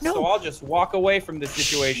slapped, so I'll just walk away from the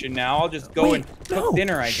situation now. I'll just go and cook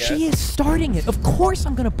dinner, I guess. She is starting it. Of course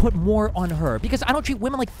I'm going to put more on her because I don't treat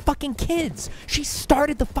women like fucking kids. She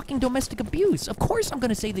started the fucking domestic abuse. Of course I'm going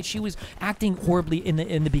to say that she was acting horribly in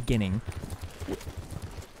the beginning.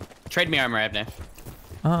 Trade me armor, I have knife.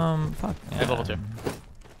 Fuck. I have level 2.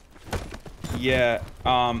 Yeah,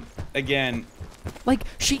 again... Like,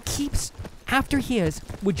 she keeps... After he is...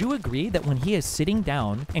 Would you agree that when he is sitting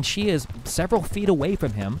down and she is several feet away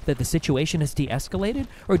from him, that the situation is de-escalated?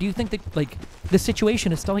 Or do you think that, like, the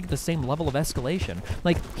situation is still, like, at the same level of escalation?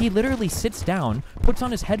 Like, he literally sits down, puts on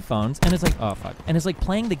his headphones, and is like, oh, fuck. And is, like,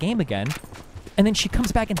 playing the game again. And then she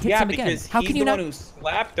comes back and hits him again. How can you not... Yeah, because he's the one who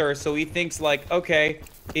slapped her, so he thinks, like, okay,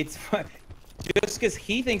 it's... Just because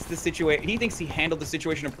he thinks he thinks he handled the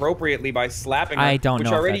situation appropriately by slapping her, which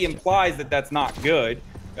already implies that that's not good.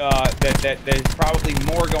 That there's probably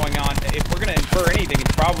more going on. If we're gonna infer anything,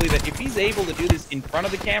 it's probably that if he's able to do this in front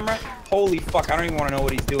of the camera, holy fuck, I don't even want to know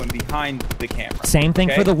what he's doing behind the camera. Same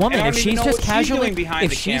thing for the woman. If she's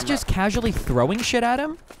just casually throwing shit at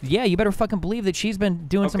him, yeah, you better fucking believe that she's been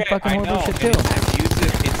doing some fucking horrible shit too.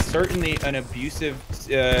 It's certainly an abusive,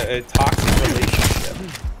 toxic relationship.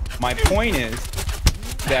 My point is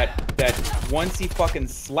that once he fucking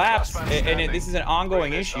slaps, and this is an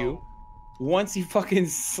ongoing issue, once he fucking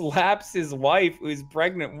slaps his wife, his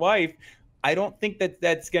pregnant wife, I don't think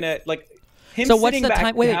that's gonna, like, him so what's sitting the back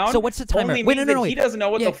time? Wait, down so what's the timer? only Wait, means no, that he doesn't know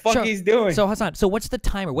what the fuck he's doing. So Hassan, so what's the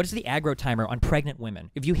timer? What is the aggro timer on pregnant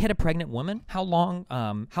women? If you hit a pregnant woman, how long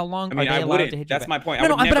are they allowed to hit you? That's my point.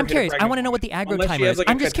 No, but I'm curious. I want to know what the aggro timer is.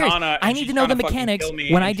 I'm just curious. I need to know the mechanics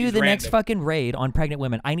when I do the next fucking raid on pregnant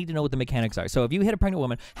women. I need to know what the mechanics are. So if you hit a pregnant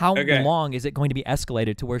woman, how long is it going to be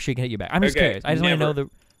escalated to where she can hit you back? I'm just curious. I just want to know the.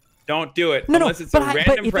 Don't do it unless it's a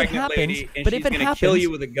random pregnant lady and she's gonna kill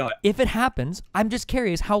you with a gun. If it happens, I'm just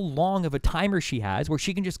curious how long of a timer she has where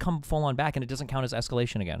she can just come full on back and it doesn't count as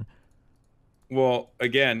escalation again. Well,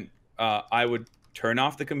 again, I would turn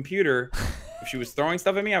off the computer If she was throwing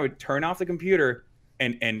stuff at me, I would turn off the computer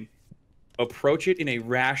and approach it in a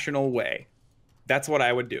rational way. That's what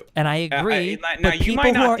I would do. And I agree. Now you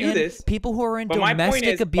might not do this. People who are in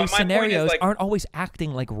domestic abuse scenarios aren't always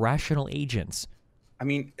acting like rational agents. I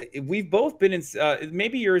mean, we've both been in.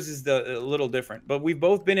 Maybe yours is a little different, but we've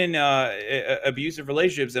both been in abusive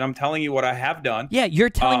relationships, and I'm telling you what I have done. Yeah, you're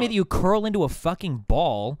telling me that you curl into a fucking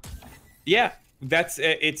ball. Yeah.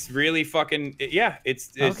 It's really fucking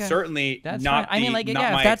it's okay. Certainly that's not. I mean, like, not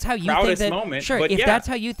yeah, my if that's how you think that. Moment, sure, but if yeah. that's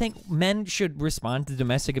how you think men should respond to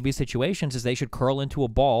domestic abuse situations, is they should curl into a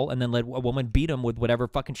ball and then let a woman beat them with whatever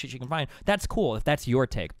fucking shit she can find. That's cool if that's your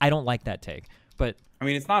take. I don't like that take, but. I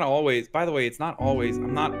mean, it's not always. By the way, it's not always.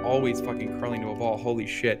 I'm not always fucking curling to a ball. Holy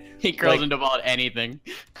shit! He curls into a ball at anything.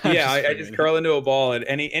 Yeah, I just curl into a ball, and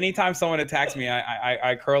anytime someone attacks me,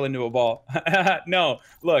 I curl into a ball. No,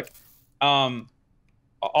 look.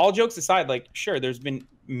 All jokes aside, like, sure, there have been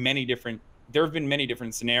many different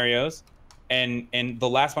scenarios, and the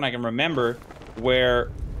last one I can remember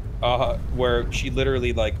where she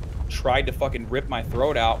literally like tried to fucking rip my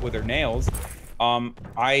throat out with her nails.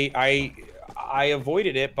 I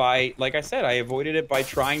avoided it by, like I said,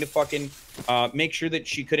 trying to fucking make sure that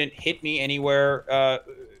she couldn't hit me anywhere,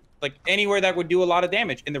 like anywhere that would do a lot of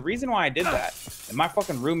damage. And the reason why I did that, and my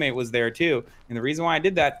fucking roommate was there too, and the reason why I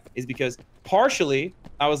did that is because partially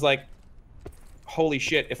I was like, holy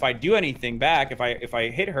shit, if I do anything back, if I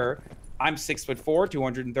hit her, I'm 6'4",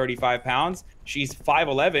 235 pounds. She's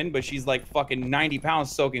 5'11", but she's like fucking 90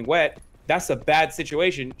 pounds soaking wet. That's a bad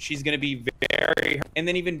situation. She's gonna be very, and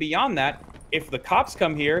then even beyond that, if the cops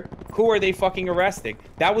come here, who are they fucking arresting?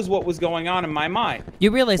 That was what was going on in my mind.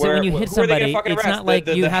 You realize that when you hit somebody, it's not like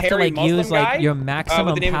you have to like use like your maximum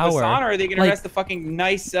with the name power. Of Hassan, or are they gonna arrest the fucking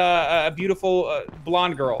nice, beautiful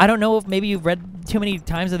blonde girl? I don't know if maybe you've read too many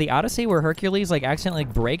times of the Odyssey where Hercules like accidentally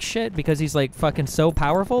like breaks shit because he's like fucking so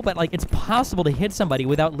powerful, but like it's possible to hit somebody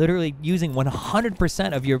without literally using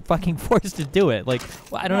 100% of your fucking force to do it. Like,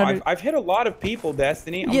 well, I don't know. I've hit a lot of people,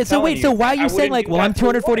 Destiny. Yeah, so wait, so why are you saying like, well, I'm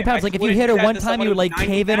 240 pounds? Like, if you hit her one time, you would like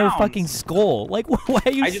cave in her fucking skull. Like, why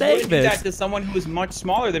are you saying this? I just wouldn't do that to someone who is much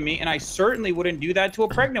smaller than me, and I certainly wouldn't do that to a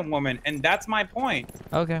pregnant woman, and that's my point.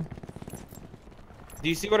 Okay. Do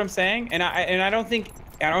you see what I'm saying? And I don't think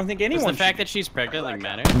anyone. Does the fact that she's pregnant like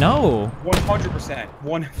matter? No. 100%.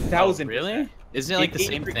 1000%. Really? Isn't it like the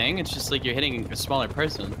same thing? It's just like you're hitting a smaller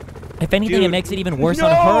person. If anything, it makes it even worse on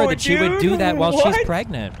her that she would do that while she's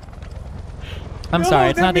pregnant. I'm sorry,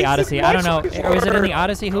 it's not the Odyssey. I don't know. Or is it in the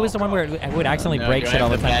Odyssey? Who was the one where it would accidentally break shit all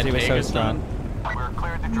the time because he was so strong?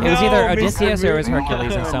 It was either Odysseus or it was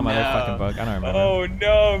Hercules in some other fucking book. I don't remember. Oh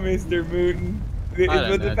no, Mr. Mooten.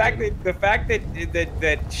 But the fact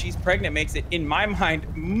that she's pregnant makes it, in my mind,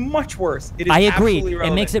 much worse. It is I agree.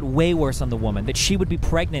 Irrelevant. It makes it way worse on the woman that she would be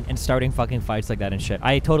pregnant and starting fucking fights like that and shit.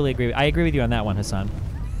 I totally agree. I agree with you on that one, Hassan.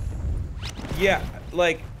 Yeah,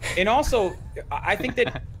 like, and also, I think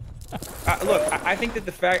that. Look, I think that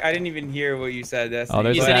the fact I didn't even hear what you said. That's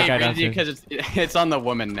there's that guy downstairs. Because it's on the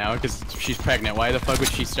woman now because she's pregnant. Why the fuck would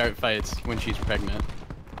she start fights when she's pregnant?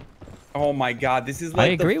 Oh my God, this is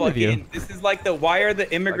like I agree with you. This is like the why are the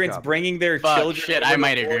immigrants bringing their children? Shit, I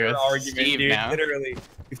might agree with argument, Steve dude, now. Literally,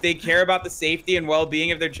 if they care about the safety and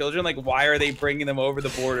well-being of their children, like why are they bringing them over the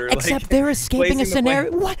border? Except like, they're escaping a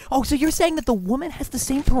scenario. What? Oh, so you're saying that the woman has the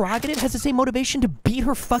same prerogative, has the same motivation to beat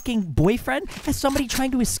her fucking boyfriend as somebody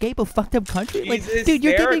trying to escape a fucked up country? Like, dude,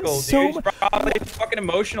 you're giving so much. She's probably fucking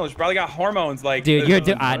emotional. She's probably got hormones. Like, dude, you're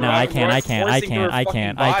no, I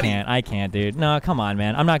can't, dude. No, come on,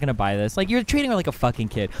 man. I'm not gonna buy this. Like, you're treating her like a fucking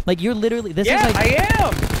kid. Like, you're literally. This is like. I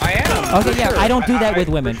am. Okay, yeah, I don't do that with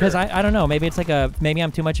women because I don't know. Maybe it's like maybe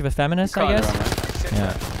I'm too much of a feminist, I guess.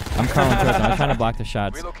 Yeah. I'm calling prison. I'm trying to block the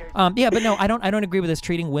shots. Yeah, but no, I don't agree with this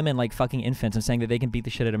treating women like fucking infants and saying that they can beat the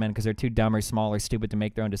shit out of men because they're too dumb or small or stupid to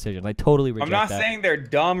make their own decisions. I totally reject that. I'm not saying they're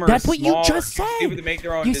dumb or That's what small you just said. Stupid to make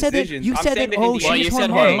their own you said decisions. You said that. Oh, she's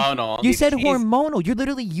hormonal. You said hormonal. You're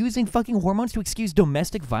literally using fucking hormones to excuse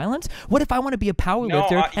domestic violence. What if I want to be a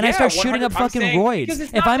powerlifter and I start shooting up fucking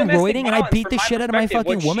roids? If I'm roiding and I beat the shit out of my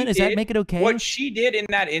fucking woman, does that make it okay? What she did in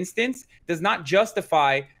that instance does not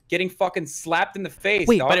justify getting fucking slapped in the face.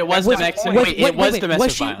 Wait, dog. But it was domestic. It was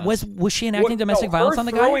domestic violence. Was she enacting domestic violence on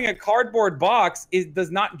the guy? Throwing a cardboard box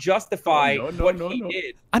does not justify what he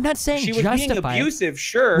did. I'm not saying she was being abusive.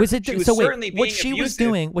 Sure, was it? She was so wait, certainly being what she abusive, was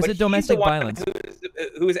doing was it domestic violence?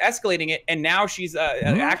 Who was escalating it, and now she's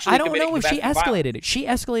actually. I don't know if she escalated it. She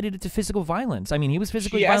escalated it to physical violence. I mean, he was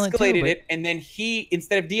physically violent too. She escalated it, and then he,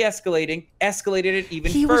 instead of de-escalating, escalated it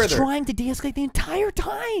even further. He was trying to de-escalate the entire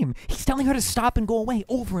time. He's telling her to stop and go away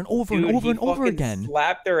over and over Dude, and over he and over fucking again.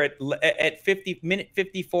 Slapped her at minute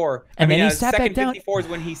 54. And then he sat back second down. 54 is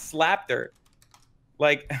when he slapped her.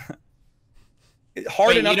 Like,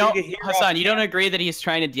 hard enough to get here. Hassan, you don't agree that he's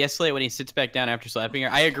trying to de-escalate when he sits back down after slapping her?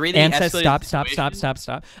 I agree that And he says escalated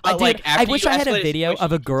stop. But, like, I after wish you I had a escalated the video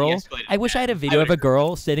of a situation, girl. you de-escalated I wish I had a video of a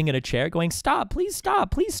girl sitting in a chair going, "Stop, please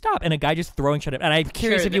stop, please stop," and a guy just throwing shit at. And I'm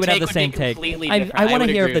curious Sure, if you would have the same take. I want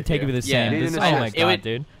to hear if the take would be the same. Yeah. Oh my god,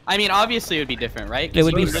 dude. I mean, obviously it would be different, right? It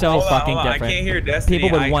would be so fucking Hold on. different. I can't hear Destiny.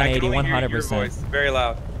 People would I 180, can only hear your 100%. voice. Very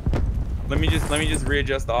loud. Let me just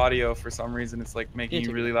readjust the audio. For some reason, it's like making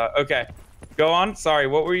you really loud. Okay, go on. Sorry,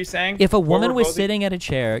 what were you saying? If a What woman were was both- sitting at a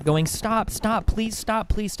chair going, "Stop, stop, please stop,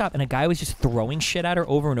 please stop," and a guy was just throwing shit at her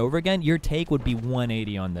over and over again, your take would be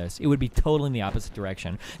 180 on this. It would be totally in the opposite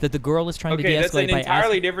direction. That the girl is trying to Okay, that's de-escalate an by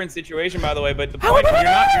entirely different situation, by the way. But the point, you're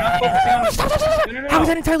not focusing on. No. How is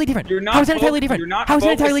that entirely different? You're not How is that entirely different? You're not How is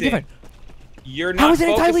that entirely focusing. different? You're How not is it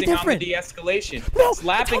entirely focusing on the different? de-escalation. No,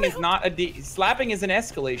 Slapping is not a slapping is an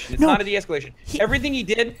escalation. It's No, not a de-escalation. Everything he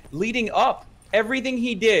did leading up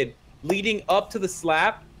to the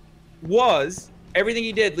slap was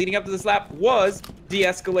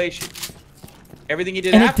de-escalation. Everything he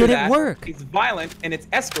did And it after didn't that work. is violent and it's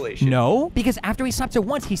escalation. No, because after he slaps her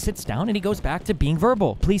once, he sits down and he goes back to being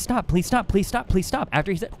verbal. Please stop, please stop, please stop, please stop.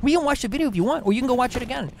 After he said, we can watch the video if you want, or you can go watch it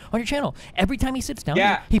again on your channel. Every time he sits down,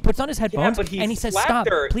 he puts on his headphones but and he says, slapped stop,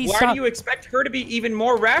 her. please Why stop. do you expect her to be even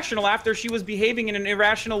more rational after she was behaving in an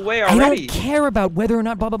irrational way I already? don't care about whether or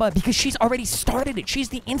not blah, blah, blah, because she's already started it. She's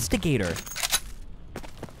the instigator.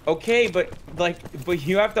 Okay, but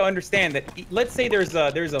you have to understand that. Let's say there's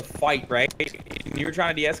a fight, right? And you're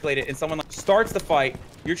trying to de-escalate it, and someone starts the fight.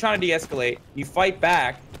 You're trying to de-escalate. You fight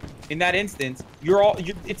back. In that instance,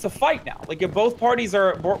 it's a fight now. Like both parties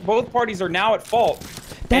are now at fault.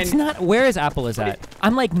 That's not where is Apple is at.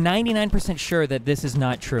 I'm like 99% sure that this is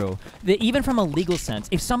not true. That even from a legal sense,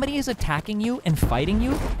 if somebody is attacking you and fighting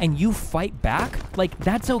you and you fight back, like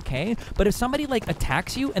that's okay. But if somebody like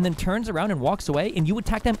attacks you and then turns around and walks away and you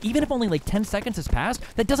attack them, even if only like 10 seconds has passed,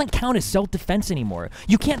 that doesn't count as self-defense anymore.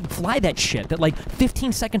 You can't fly that shit that like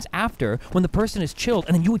 15 seconds after when the person is chilled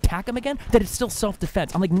and then you attack them again, that it's still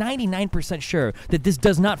self-defense. I'm like 99% sure that this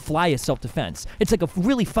does not fly as self-defense. It's like a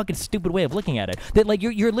really fucking stupid way of looking at it. That like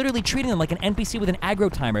you're literally treating them like an NPC with an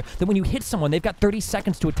aggro timer, that when you hit someone, they've got 30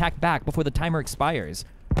 seconds to attack back before the timer expires.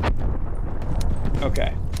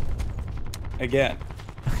 Okay. Again,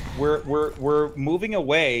 we're moving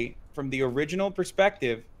away from the original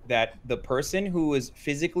perspective that the person who is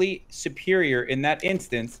physically superior in that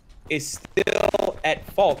instance is still at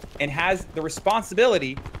fault and has the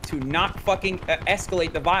responsibility to not fucking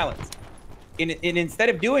escalate the violence. And instead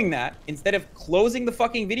of doing that, instead of closing the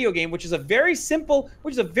fucking video game, which is a very simple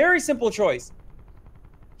choice,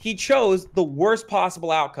 he chose the worst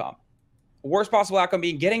possible outcome. The worst possible outcome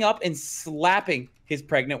being getting up and slapping his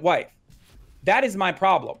pregnant wife. That is my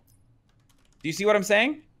problem. Do you see what I'm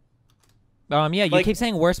saying? Yeah, you keep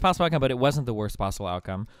saying worst possible outcome, but it wasn't the worst possible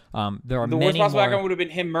outcome. There are the many worst possible more... outcome would have been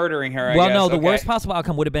him murdering her. Well, I guess. no, the Okay. worst possible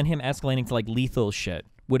outcome would have been him escalating to like lethal shit.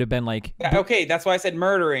 Would have been like... Okay, that's why I said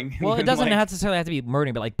murdering. Well, it doesn't Like- necessarily have to be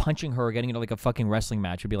murdering, but like punching her or getting into like a fucking wrestling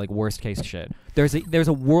match would be like worst case shit. There's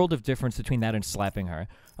a world of difference between that and slapping her.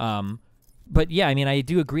 But yeah, I mean, I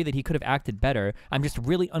do agree that he could have acted better. I'm just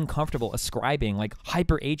really uncomfortable ascribing like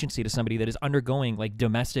hyper agency to somebody that is undergoing like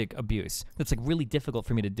domestic abuse. That's like really difficult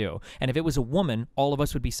for me to do. And if it was a woman, all of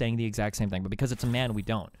us would be saying the exact same thing. But because it's a man, we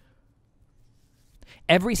don't.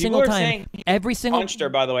 Every People single are time, saying every single punched her.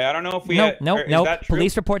 By the way, I don't know if we. no. Is that true?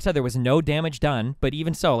 Police report said there was no damage done, but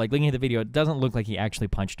even so, like looking at the video, it doesn't look like he actually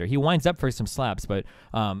punched her. He winds up for some slaps, but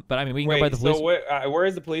I mean, we can go by the police. So where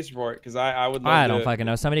is the police report? Because I would. Love I don't to- fucking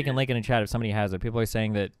know. Somebody can link it in chat if somebody has it. People are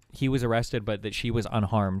saying that he was arrested, but that she was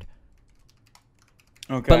unharmed.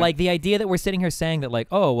 Okay. But like the idea that we're sitting here saying that like,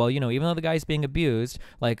 oh well, you know, even though the guy's being abused,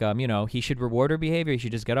 like you know, he should reward her behavior. He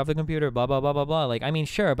should just get off the computer. Blah blah blah blah blah. Like I mean,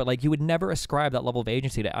 sure, but like you would never ascribe that level of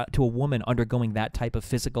agency to a woman undergoing that type of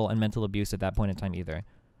physical and mental abuse at that point in time either.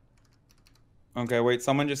 Okay, wait.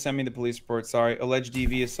 Someone just sent me the police report. Sorry. Alleged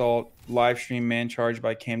DV assault. Live stream man charged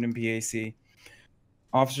by Camden PAC.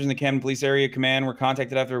 Officers in the Camden Police Area Command were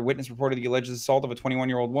contacted after a witness reported the alleged assault of a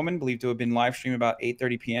 21-year-old woman believed to have been live streamed about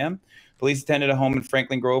 8:30 p.m. Police attended a home in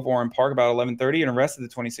Franklin Grove, Oran Park, about 11:30 and arrested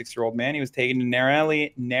the 26-year-old man. He was taken to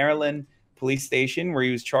Narrowland Police Station, where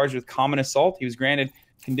he was charged with common assault. He was granted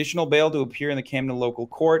conditional bail to appear in the Camden local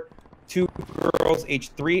court. 2 girls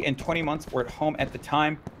aged 3 and 20 months were at home at the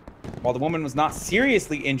time. While the woman was not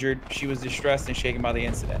seriously injured, she was distressed and shaken by the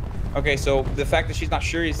incident. Okay, so the fact that she's not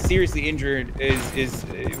seriously injured is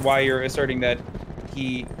why you're asserting that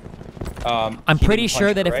he I'm pretty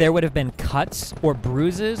sure that if there would have been cuts or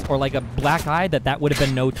bruises or like a black eye, that would have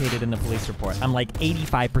been notated in the police report. I'm like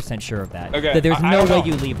 85% sure of that. Okay. That there's I no don't way know.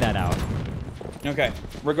 you leave that out. Okay.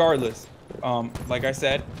 Regardless, like I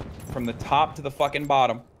said, from the top to the fucking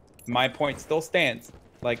bottom, my point still stands.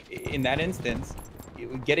 Like in that instance,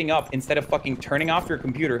 getting up instead of fucking turning off your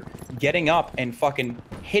computer, getting up and fucking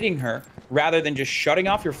hitting her rather than just shutting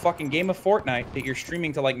off your fucking game of Fortnite that you're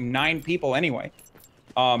streaming to like 9 people anyway.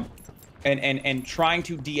 And trying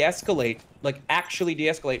to de-escalate, like actually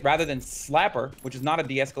de-escalate rather than slap her, which is not a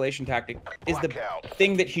de-escalation tactic, is the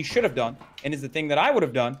thing that he should have done, and is the thing that I would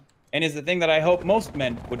have done, and is the thing that I hope most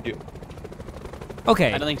men would do.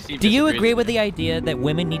 Okay, I don't think Steve do you disagrees agree with with the idea that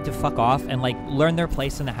women need to fuck off and like learn their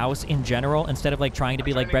place in the house in general instead of like trying to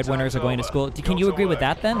be like breadwinners or going to school? Can you agree with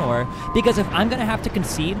that then? Or because if I'm gonna have to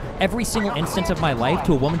concede every single instance of my life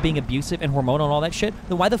to a woman being abusive and hormonal and all that shit,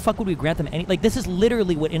 then why the fuck would we grant them any? Like this is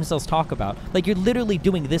literally what incels talk about. Like you're literally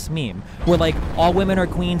doing this meme where like all women are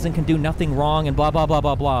queens and can do nothing wrong and blah blah blah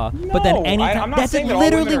blah blah. No, but then anytime I'm not that's saying that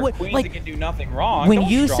literally all women are what queens like that can do nothing wrong. when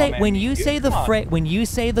Don't you straw say man when me, you dude. say the Come on. phrase when you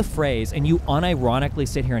say the phrase and you unironically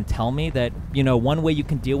sit here and tell me that, you know, one way you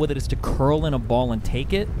can deal with it is to curl in a ball and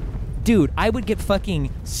take it, dude, I would get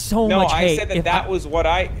fucking so No, much I hate. said that if that was what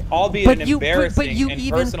I, albeit But an you- embarrassing but you and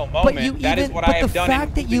even- personal but moment, you that is even- what but I have the done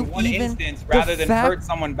fact that you in one even- instance the rather than fact- hurt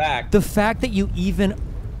someone back. The fact that you even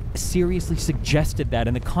seriously suggested that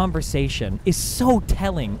in the conversation is so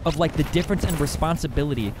telling of like the difference in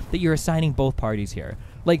responsibility that you're assigning both parties here.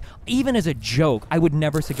 Like, even as a joke, I would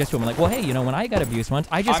never suggest to him like, well, hey, you know, when I got abused once,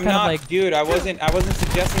 I just I'm kind not, of like, dude, I wasn't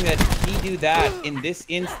suggesting that he do that in this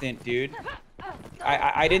instant, dude.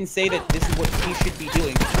 I didn't say that this is what he should be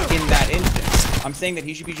doing in that instance. I'm saying that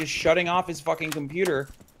he should be just shutting off his fucking computer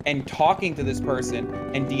and talking to this person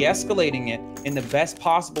and de-escalating it in the best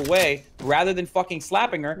possible way rather than fucking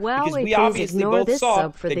slapping her, Well, because we please obviously ignore both this saw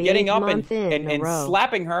sub for that the getting 8th up month in a and row.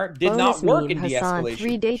 slapping her did Bonus not work meme, in Hassan, de-escalation.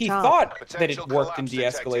 3-day He top. thought that it worked in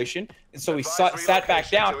de-escalation, and so he sat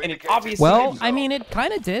back down, and it obviously well, didn't. I mean, it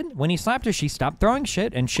kind of did. When he slapped her, she stopped throwing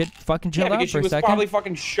shit and shit fucking Yeah, chilled out because she for a was second. probably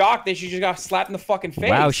fucking shocked that she just got slapped in the fucking face.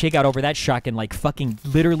 Wow, she got over that shock in like fucking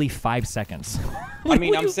literally 5 seconds. I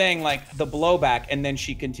mean, I'm saying like the blowback, and then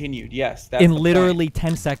she continued. Yes, that's in the literally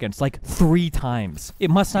 10 seconds, like 3 times.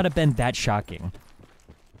 It must not have been that shocking.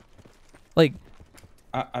 Like,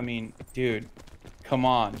 I mean, dude, come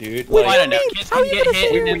on, dude. Well, Like, I don't know. Kids can get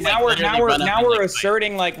hit. and then, now like, literally run up now and, we're like,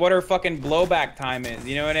 asserting like what her fucking blowback time is.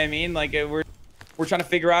 You know what I mean? Like we're trying to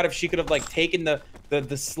figure out if she could have like taken the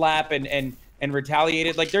slap and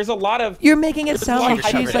retaliated. Like there's a lot of you're making it there's a sound lot like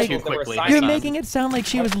of she's like hypotheticals that we're assigning you're to making it sound like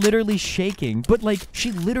she was literally shaking, but like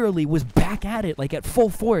she literally was back at it like at full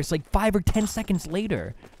force like 5 or 10 seconds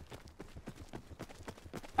later.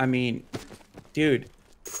 I mean, dude,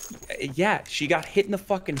 yeah, she got hit in the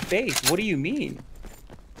fucking face. What do you mean?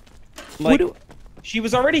 Like, she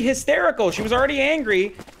was already hysterical. She was already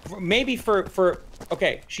angry. Maybe for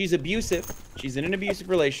okay, she's abusive. She's in an abusive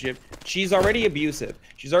relationship. She's already abusive.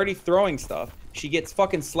 She's already throwing stuff. She gets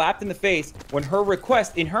fucking slapped in the face when her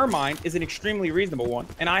request, in her mind, is an extremely reasonable one.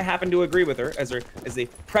 And I happen to agree with her as a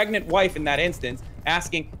pregnant wife in that instance,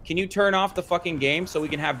 asking, can you turn off the fucking game so we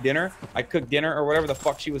can have dinner? I cooked dinner or whatever the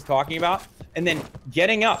fuck she was talking about. And then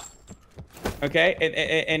getting up, okay,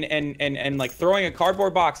 and like throwing a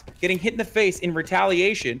cardboard box, getting hit in the face in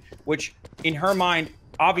retaliation, which in her mind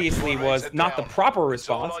obviously was not the proper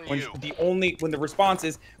response. When the response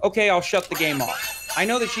is, okay, I'll shut the game off. I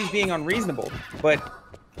know that she's being unreasonable, but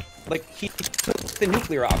like he took the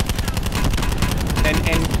nuclear option,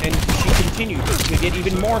 and she continued to get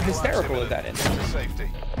even more hysterical at that end.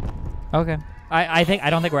 Okay, I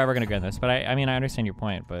don't think we're ever gonna get this, but I mean I understand your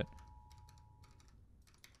point, but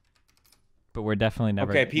we're definitely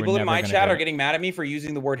never. Okay, people in my chat get are getting mad at me for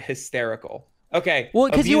using the word hysterical. Okay. Well,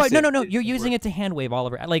 because you are abusive. no, you're using it to hand wave all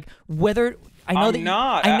over. Like whether I know I'm that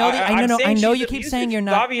not. I know that I'm saying I know she's you keep abusive. saying you're She's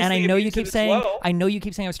not, and I obviously know you keep abusive as saying well. I know you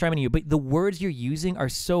keep saying I was striving to you, but the words you're using are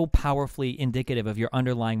so powerfully indicative of your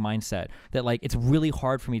underlying mindset that like it's really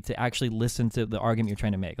hard for me to actually listen to the argument you're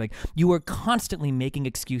trying to make. Like you are constantly making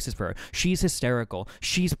excuses for her. She's hysterical.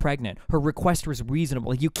 She's pregnant. Her request was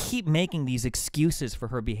reasonable. Like you keep making these excuses for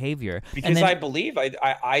her behavior. Because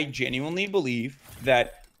I genuinely believe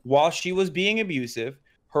that while she was being abusive,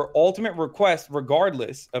 her ultimate request,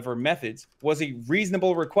 regardless of her methods, was a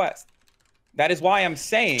reasonable request. That is why I'm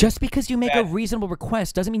saying... Just because you make a reasonable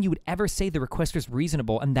request doesn't mean you would ever say the request was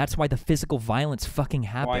reasonable, and that's why the physical violence fucking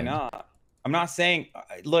happened. Why not? I'm not saying...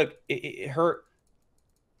 Look, her...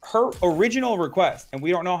 her original request, and we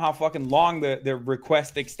don't know how fucking long the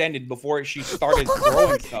request extended before she started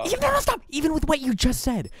throwing stuff. No, stop. Even with what you just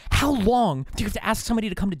said, how long do you have to ask somebody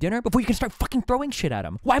to come to dinner before you can start fucking throwing shit at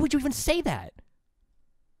them? Why would you even say that?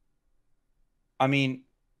 I mean,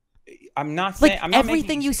 I'm not saying like I'm not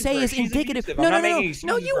everything you say is indicative. No,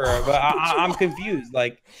 I'm confused.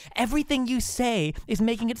 Like everything you say is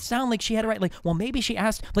making it sound like she had it right. Like, well, maybe she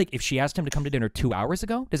asked. Like, if she asked him to come to dinner 2 hours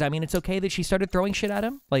ago, does that mean it's okay that she started throwing shit at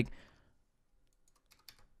him? Like,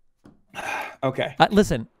 okay.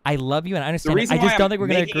 Listen, I love you and I understand. I just don't think we're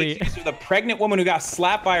gonna agree. The pregnant woman who got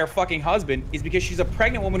slapped by her fucking husband is because she's a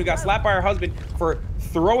pregnant woman who got slapped by her husband for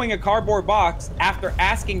throwing a cardboard box after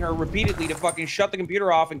asking her repeatedly to fucking shut the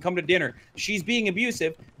computer off and come to dinner. She's being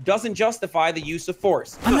abusive. Doesn't justify the use of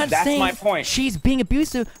force. That's my point. She's being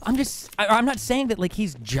abusive. I'm not saying that like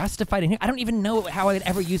he's justified in here. I don't even know how I would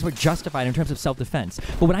ever use the word justified in terms of self-defense.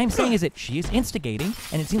 But what I'm saying is that she is instigating,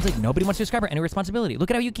 and it seems like nobody wants to ascribe her any responsibility. Look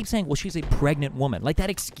at how you keep saying, well, she's a pregnant woman. Like that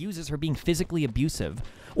excuses her being physically abusive.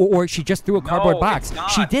 Or she just threw a cardboard box.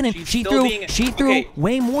 She didn't. She threw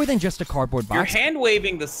way more than just a cardboard box. You're hand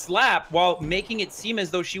waving the slap while making it seem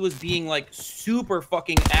as though she was being like super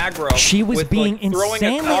fucking aggro. She was being like, throwing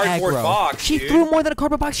insanely a cardboard aggro. Box, she dude. threw more than a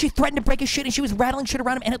cardboard box. She threatened to break his shit, and she was rattling shit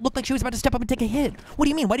around him, and it looked like she was about to step up and take a hit. What do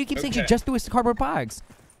you mean? Why do you keep saying she just threw a cardboard box?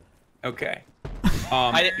 Okay.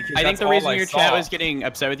 I think the reason your chat was getting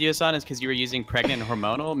upset with you, Hassan, is because you were using pregnant and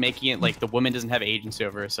hormonal, making it like the woman doesn't have agency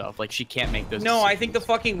over herself. Like she can't make those decisions. I think the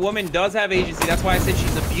fucking woman does have agency. That's why I said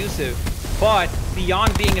she's abusive. But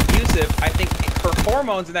beyond being abusive, I think her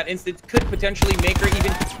hormones in that instance could potentially make her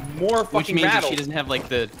even more fucking Which means that rattled. she doesn't have like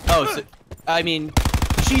the... Oh, so, I mean...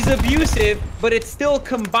 She's abusive, but it's still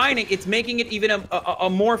combining. It's making it even a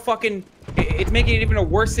more fucking... It's making it even a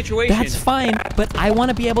worse situation. That's fine, but I want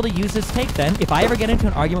to be able to use this take then. If I ever get into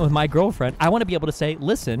an argument with my girlfriend, I want to be able to say,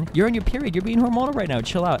 listen, you're in your period. You're being hormonal right now.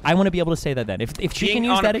 Chill out. I want to be able to say that then. If she can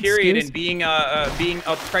use that excuse... Being on a period and being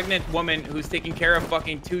a pregnant woman who's taking care of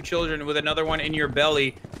fucking 2 children with another one in your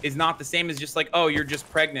belly is not the same as just like, oh, you're just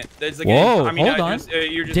pregnant. There's like, Whoa, I mean, hold on.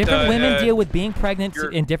 You're just, different women deal with being pregnant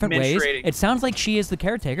in different ways. menstruating. It sounds like she is the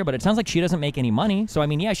caretaker, but it sounds like she doesn't make any money. So, I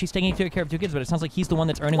mean, yeah, she's taking care of 2 kids, but it sounds like he's the one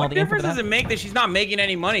that's earning all the income. What difference does it make that she's not making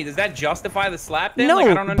any money? Does that justify the slap then? No, like,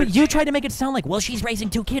 I don't but you tried to make it sound like, well, she's raising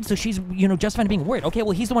 2 kids, so she's, justified being worried. Okay,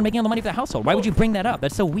 well, he's the one making all the money for the household. Why would you bring that up?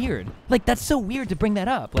 That's so weird. Like, that's so weird to bring that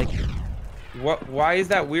up. Like, why is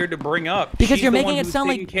that weird to bring up? Because she's you're the making one it who's sound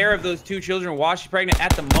taking like care of those 2 children while she's pregnant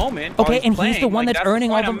at the moment. Okay, and he's the one like, that's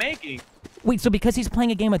earning all the. I'm making. Wait, so because he's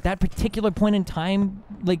playing a game at that particular point in time,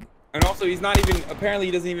 like. And also, he's not even. Apparently,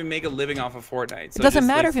 he doesn't even make a living off of Fortnite. So it doesn't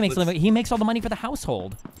matter if he makes a living. He makes all the money for the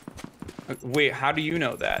household. Wait, how do you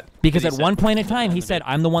know that? Because at one point in time, he said,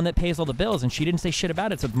 I'm the one that pays all the bills, and she didn't say shit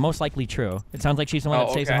about it, so it's most likely true. It sounds like she's the one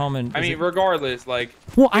that stays at home and... I mean, regardless, like...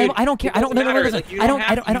 Well, dude, I don't care. I don't care. I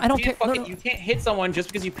don't care. You can't hit someone just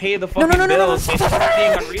because you pay the fucking bills.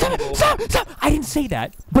 Stop! I didn't say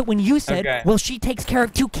that. But when you said, well, she takes care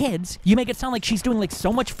of 2 kids, you make it sound like she's doing, like,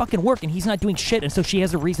 so much fucking work, and he's not doing shit, and so she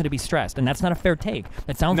has a reason to be stressed, and that's not a fair take.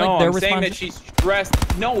 That sounds like they're responsible. No, I'm saying that she's stressed.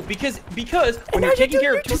 No, because when you're taking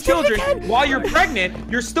care of 2 children while you're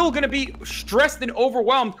pregnant, you're still going to be stressed and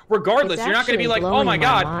overwhelmed regardless. You're not going to be like, oh my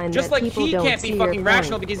god, just like he can't be fucking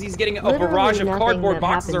rational because he's getting a barrage of cardboard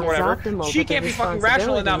boxes or whatever. She can't be fucking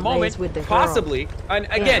rational in that moment, possibly. And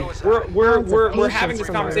again, we're having this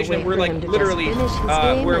conversation and we're like literally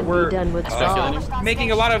we're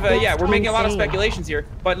making a lot of we're making a lot of speculations here.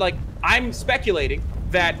 But like I'm speculating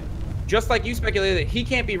that just like you speculated that he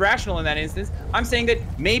can't be rational in that instance, I'm saying that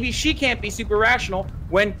maybe she can't be super rational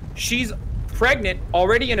when she's pregnant,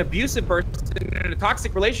 already an abusive person in a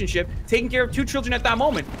toxic relationship, taking care of 2 children at that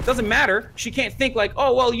moment. It doesn't matter. She can't think like,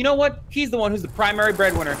 oh, well, you know what? He's the one who's the primary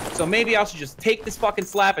breadwinner, so maybe I should just take this fucking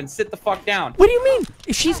slap and sit the fuck down. What do you mean?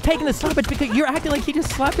 If she's taking the slap, it's because you're acting like he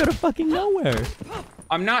just slapped her out of fucking nowhere.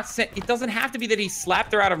 I'm not saying... It doesn't have to be that he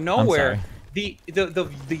slapped her out of nowhere. The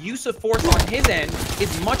use of force on his end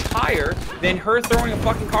is much higher than her throwing a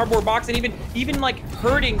fucking cardboard box and even like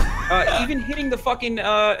hurting, even hitting the fucking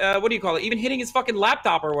what do you call it? Even hitting his fucking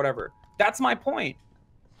laptop or whatever. That's my point.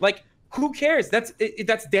 Like, who cares? That's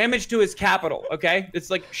damage to his capital. Okay, it's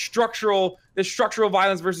like structural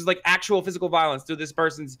violence versus like actual physical violence to this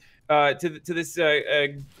person's to this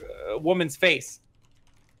woman's face.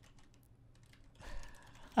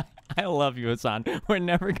 I love you, Hassan. We're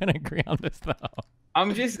never gonna agree on this though. I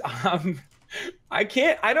don't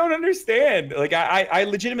understand. Like I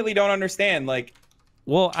legitimately don't understand. Like,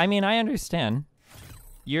 well, I mean, I understand.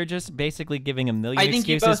 You're just basically giving a million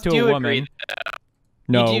excuses to a woman.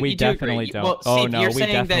 No, you we do definitely agree. don't. Well, oh Steve, no, you're we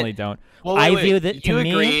saying definitely that, don't. Well, I wait, view that you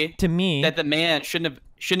agree to me that the man shouldn't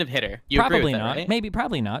have hit her. You probably agree with that, not. right? Maybe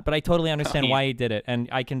probably not. But I totally understand why he did it, and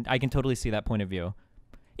I can totally see that point of view.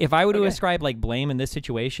 If I were to ascribe like blame in this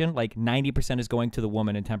situation, like 90% is going to the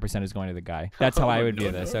woman and 10% is going to the guy. That's how I would view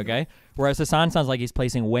this, okay? Whereas Hassan sounds like he's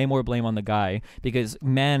placing way more blame on the guy because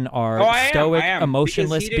men are stoic,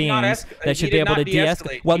 emotionless beings that should be able to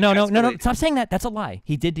de-escalate. Well, no. Stop saying that. That's a lie.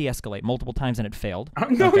 He did de-escalate multiple times and it failed.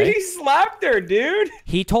 No, okay? he slapped her, dude.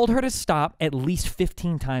 He told her to stop at least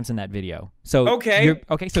 15 times in that video. So okay,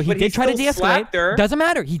 so he did try to de-escalate. Doesn't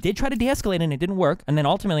matter. He did try to de-escalate and it didn't work. And then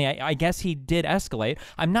ultimately, I guess he did escalate.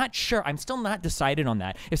 I'm not sure. I'm still not decided on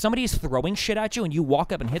that. If somebody is throwing shit at you and you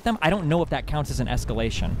walk up and hit them, I don't know if that counts as an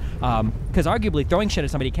escalation. Because arguably throwing shit at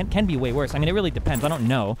somebody can be way worse. I mean, it really depends. I don't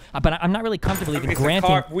know. But I'm not really comfortable even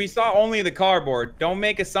granting. We saw only the cardboard. Don't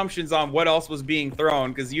make assumptions on what else was being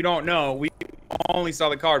thrown because you don't know. We only saw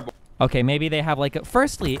the cardboard. Okay, maybe they have like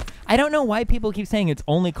firstly, I don't know why people keep saying it's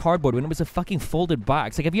only cardboard when it was a fucking folded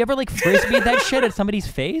box. Like, have you ever like frisbeed that shit at somebody's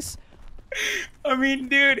face? I mean,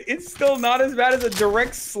 dude, it's still not as bad as a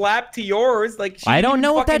direct slap to yours. Like, she I don't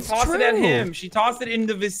know if that's tossed true. it at him. She tossed it in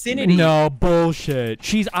the vicinity. No bullshit.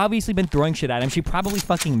 She's obviously been throwing shit at him. She probably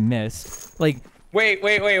fucking missed. Like.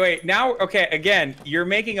 Wait. Now, okay, again, you're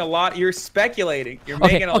making a lot. You're speculating. You're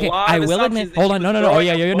making a lot. I will admit. Hold on. No. Oh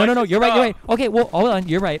yeah. No. You're right. Okay. Well, hold on.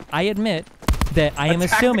 You're right. I admit that I am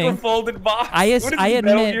assuming. Folded box. I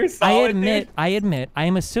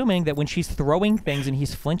am assuming that when she's throwing things and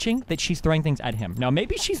he's flinching, that she's throwing things at him. Now,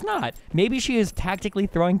 maybe she's not. Maybe she is tactically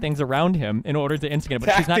throwing things around him in order to instigate him,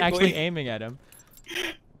 but she's not actually aiming at him.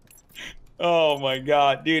 Oh my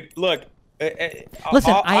god, dude! Look.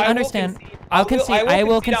 Listen, I understand. I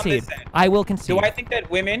will concede. Do I think that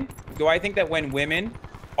when women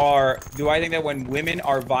are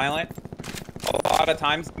violent, a lot of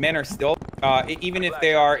times men are still, even if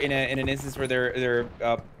they are in an instance where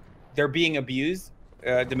they're being abused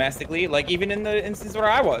domestically, like even in the instance where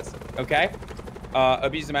I was, okay,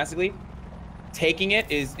 abused domestically, taking it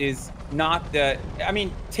is not the. I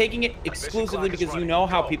mean, taking it exclusively because you know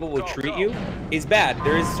how people will treat you is bad.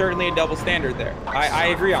 There is certainly a double standard there. I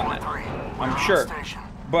agree on that. I'm sure.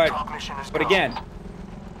 But again,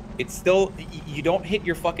 it's still, you don't hit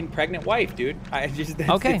your fucking pregnant wife, dude.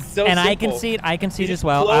 Okay. It's so and simple. I concede as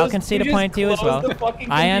well. I'll concede a point to you as well.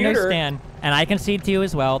 I understand. And I concede to you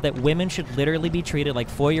as well that women should literally be treated like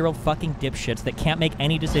 4-year-old fucking dipshits that can't make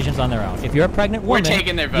any decisions on their own. If you're a pregnant woman, we're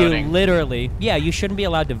taking their voting. You literally, you shouldn't be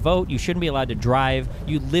allowed to vote. You shouldn't be allowed to drive.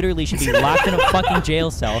 You literally should be locked in a fucking jail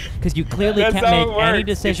cell because you clearly can't make any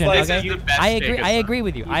decision. Like, okay? I agree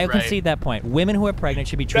with you. I concede that point. Women who are pregnant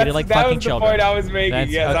should be treated like that fucking was the children. point I was making. That's,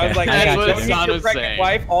 yes, okay. I was like, I hey, got don't you. get your pregnant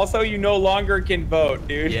wife. Also, you no longer can vote,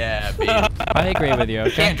 dude. Yeah, baby. I agree with you. Okay?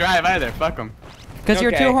 Can't drive either. Fuck them. Because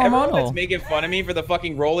you're too Everyone hormonal. that's making fun of me for the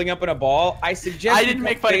fucking rolling up in a ball, I suggest. I didn't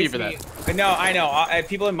make fun of you for that. No, I know.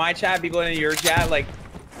 People in my chat, people in your chat, like,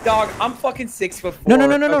 dog, I'm fucking 6'4". No.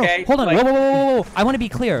 Okay? Hold on. Like, Whoa. I want to be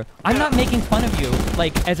clear. I'm not making fun of you,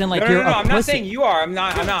 like, as in, like, you're a I'm not pussy. saying you are. I'm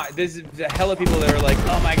not. There's a hell of people that are like,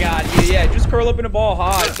 oh my god, yeah, just curl up in a ball,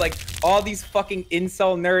 ha. It's like all these fucking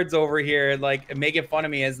incel nerds over here, like, making fun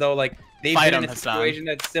of me as though, like, they've been in a situation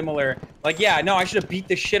that's similar. Like, yeah, no, I should have beat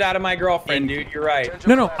the shit out of my girlfriend, dude. You're right.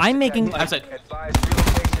 No, I'm making.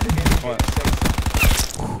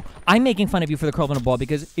 I'm making fun of you for the curl up in a ball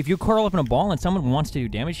because if you curl up in a ball and someone wants to do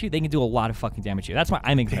damage to you, they can do a lot of fucking damage to you. That's why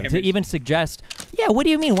I'm making fun of you. To even suggest, yeah, what do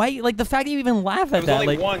you mean? Why, like, the fact that you even laugh at that? There was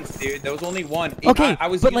only like, once, dude. There was only one. Okay, I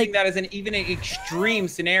was but, using like, that as even an extreme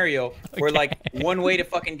scenario where, like, one way to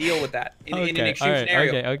fucking deal with that in an extreme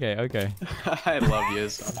scenario. Okay. I love you,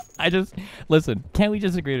 son. Listen, can't we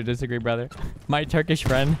just agree to disagree, brother? My Turkish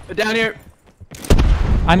friend. Down here.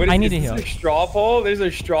 I need to heal. There's a straw poll? There's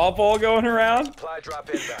a straw poll going around?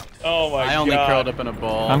 Oh my god. I only curled up in a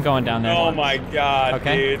ball. I'm going down there. Oh my god,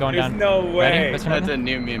 okay, dude. going There's down. no way. Ready? That's a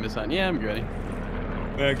new meme, son. Yeah, I'm ready.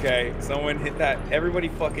 Okay, someone hit that. Everybody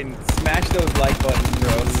fucking smash those like buttons,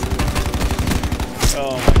 bros.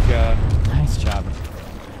 Oh my god. Nice job.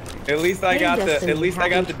 At least I got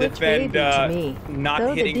to defend not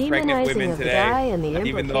Though hitting pregnant women today.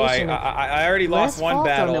 Even though I already lost one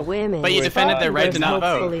battle. But you defended their right to not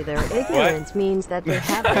vote. Their ignorance means that they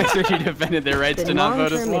haven't. So you defended their rights to not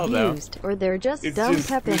vote as well, though. Or they're just dumb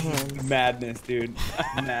pepper hands. Madness, dude.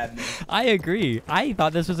 Madness. I agree. I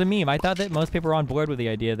thought this was a meme. I thought that most people were on board with the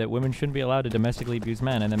idea that women shouldn't be allowed to domestically abuse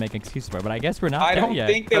men and then make excuses for it. But I guess we're not there yet. I don't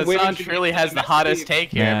think that women truly has the hottest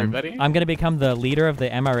take here, everybody. I'm gonna become the leader of the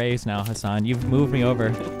MRA phase now, Hassan. You've moved me over.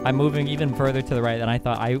 I'm moving even further to the right than I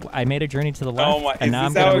thought. I made a journey to the left, Oh my, and now I'm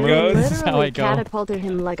is this how gonna it move. goes? This is how I go. Catapulted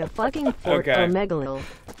him like a fucking fort Okay. or megalil.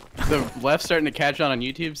 The left's starting to catch on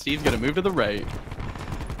YouTube. Steve's gonna move to the right.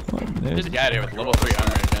 There's a guy there with level 3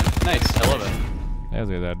 armor again. Nice, I love it. That was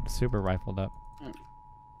good. Super rifled up.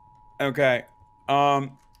 Okay.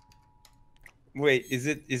 Wait, is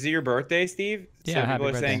it your birthday, Steve? Yeah, so happy people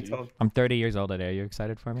are birthday. saying I'm 30 years old today. Are you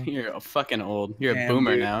excited for me? You're fucking old. You're Damn, a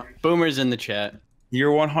boomer dude. now. Boomer's in the chat.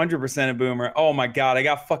 You're 100% a boomer. Oh my god, I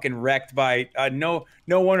got fucking wrecked by no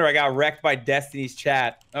wonder I got wrecked by Destiny's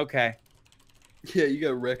chat. Okay. Yeah, you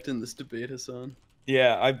got wrecked in this debate, Hassan.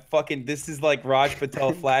 Yeah, this is like Raj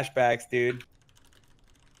Patel flashbacks, dude.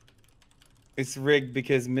 It's rigged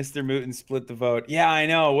because Mr. Mutin split the vote. Yeah, I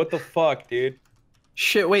know. What the fuck, dude?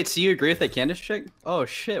 Shit, wait, so you agree with that Candace chick? Oh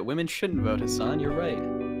shit, women shouldn't vote, Hassan. You're right.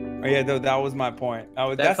 Oh yeah, that was my point.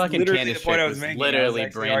 That fucking literally Candace the point chick I was was making. literally I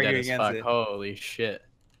was actually brain dead arguing as against fuck. it. Holy shit.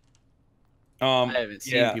 I haven't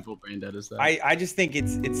seen people brain dead as that. I just think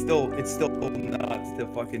it's still nuts to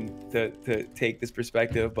fucking to take this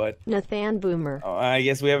perspective, but Nathan Boomer. I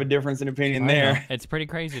guess we have a difference in opinion I know. there. It's pretty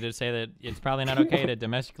crazy to say that it's probably not okay to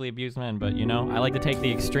domestically abuse men, but you know, I like to take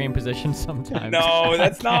the extreme position sometimes. No,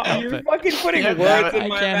 that's not. You're fucking putting words in I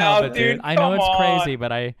my can't mouth, help it, dude. I know Come it's on. crazy,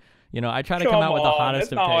 but I try to come out with the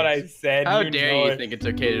hottest That's of not what I takes. said. How You dare know you it. think it's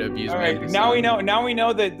okay to abuse All men? right, now we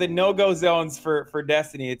know that the no-go zones for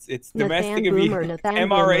Destiny. It's domestic abuse,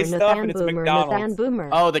 MRA stuff, and it's McDonald's.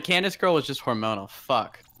 Oh, the Candace girl was just hormonal.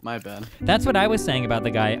 Fuck. My bad. That's what I was saying about the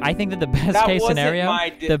guy. I think that the best That case wasn't scenario,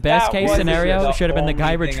 my the best that case wasn't scenario the should have been the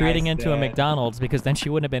guy only thing I retreating into a said. McDonald's, because then she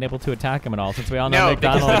wouldn't have been able to attack him at all, since we all know No,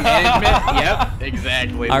 because McDonald's. management. Yep,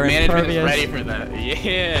 exactly. Are Management's impervious ready for that.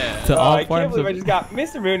 Yeah. to all I can't forms believe of. I just got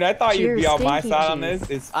Mr. Moon. I thought you'd be on my side on this.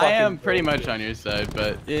 It's I am fucking pretty bullshit. much on your side,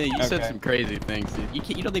 but yeah, you said Okay. some crazy things.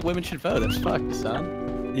 Dude. You don't think women should vote? That's fucked,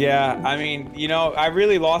 son. Yeah, I mean, I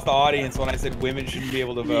really lost the audience when I said women shouldn't be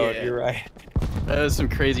able to vote. Yeah. You're right. That was some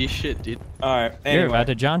crazy shit, dude. All right. You're Anyway. about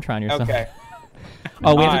to JonTron yourself. Okay.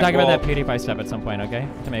 Oh, we have to Alright, talk well- about that PewDiePie stuff at some point, okay?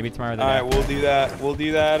 So maybe tomorrow. or the All day right, we'll do that. We'll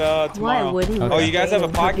do that tomorrow. Why wouldn't Okay. Oh, you guys have a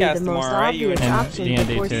Nathan would be podcast the most tomorrow, right? You obvious and option D&D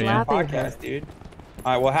before too, yeah. slapping her. podcast, dude.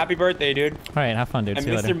 All right. Well, happy birthday, dude. All right, have fun, dude. And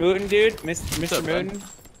See you Mr. later. Mooten, dude. Mr. up, bud? Mooten.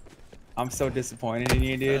 I'm so disappointed in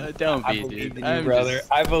you, dude. Don't I be, believed dude. in you, I'm brother.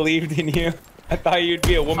 just- I believed in you. I thought you'd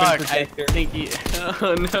be a woman Fuck, protector. I think you.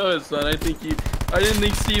 Oh no, son. I didn't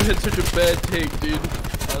think Steve had such a bad take, dude.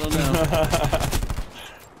 I don't know.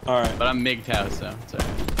 All right. But I'm MGTOW, so it's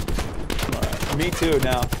alright. Me too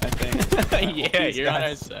now, I think. Yeah, Peace, you're on our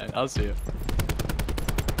guys. side. I'll see you.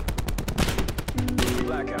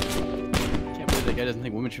 Can't believe that guy doesn't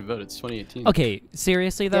think women should vote. It's 2018. Okay,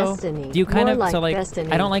 seriously though, Destiny. do you kind More of like so like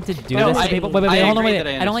Destiny. I don't like to do No, this to I- people. Wait, I hold on, agree wait.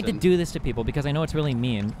 that I don't like to understand. do this to people because I know it's really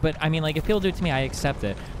mean. But I mean, like if people do it to me, I accept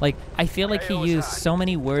it. Like I feel like he used so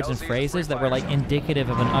many words and phrases that were like indicative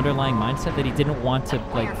of an underlying mindset that he didn't want to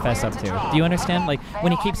like fess up to. Do you understand? Like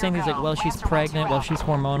when he keeps saying things like, "Well, she's pregnant," "Well, she's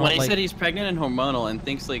hormonal." When he like, said he's pregnant and hormonal and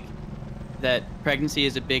thinks like that pregnancy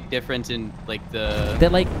is a big difference in like the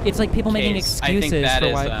that like it's like people making case. I think excuses that for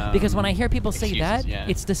is, why because when I hear people say excuses, that yeah.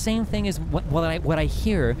 it's the same thing as what I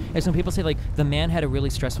hear is when people say like the man had a really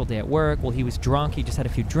stressful day at work, well he was drunk, he just had a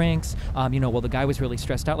few drinks, well the guy was really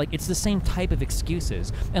stressed out. Like it's the same type of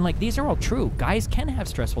excuses, and like these are all true. Guys can have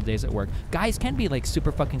stressful days at work, guys can be like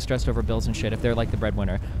super fucking stressed over bills and shit if they're like the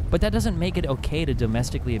breadwinner, but that doesn't make it okay to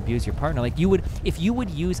domestically abuse your partner. Like if you would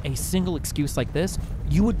use a single excuse like this,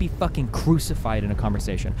 you would be fucking crucified in a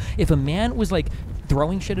conversation. If a man was like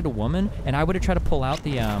throwing shit at a woman and I would have tried to pull out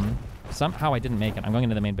the somehow I didn't make it, I'm going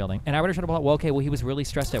into the main building, and I would have tried to pull out, well okay, well he was really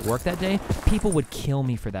stressed at work that day, people would kill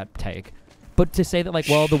me for that take. But to say that like,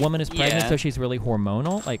 well, the woman is pregnant, Yeah. so she's really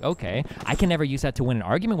hormonal, like okay, I can never use that to win an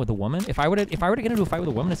argument with a woman. If I were to get into a fight with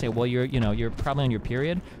a woman and say, well, you're probably on your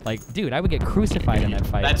period, like, dude, I would get crucified in that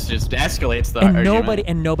fight. That's just escalates the and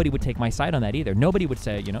argument. nobody would take my side on that either. Nobody would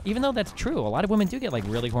say, even though that's true, a lot of women do get like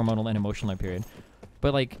really hormonal and emotional in their period,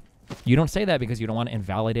 but like. You don't say that because you don't want to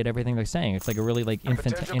invalidate everything they're saying. It's like a really like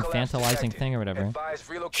infantilizing thing or whatever.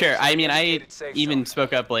 Sure. I mean, I even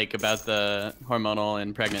spoke up like about the hormonal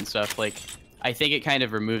and pregnant stuff. Like, I think it kind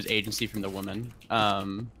of removes agency from the woman.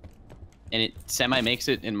 And it makes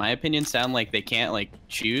it, in my opinion, sound like they can't like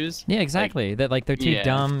choose. Yeah, exactly. Like, that like they're too yeah.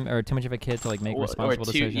 dumb or too much of a kid to like make responsible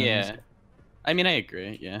decisions. Yeah. I mean, I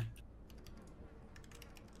agree. Yeah.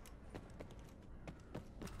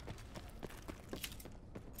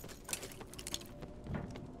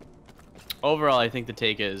 Overall, I think the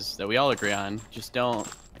take is that we all agree on, just don't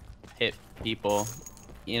hit people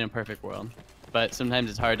in a perfect world. But sometimes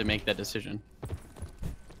it's hard to make that decision.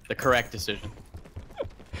 The correct decision.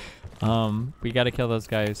 We gotta kill those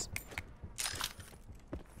guys.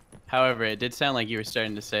 However, it did sound like you were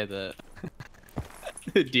starting to say that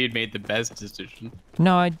the dude made the best decision.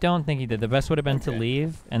 No, I don't think he did. The best would have been to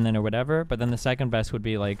leave and then or whatever, but then the second best would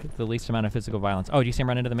be like the least amount of physical violence. Oh, do you see him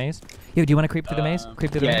run into the maze? Yo, do you want to creep through the maze?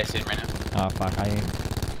 Creep through the maze? Yeah, I see him right now. Oh, fuck.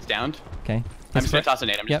 It's downed. Okay. I'm just gonna toss a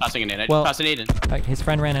nade. I'm just tossing a nade. I just tossed a nade in. His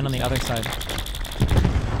friend ran in on the other side.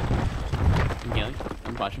 I'm healing.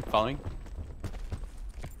 I'm watching, following.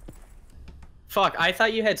 Fuck, I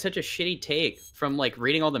thought you had such a shitty take from like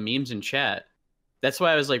reading all the memes in chat. That's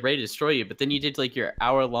why I was like ready to destroy you, but then you did like your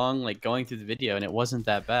hour-long like going through the video and it wasn't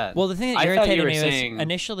that bad. Well, the thing that irritated me was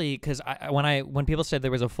initially because when people said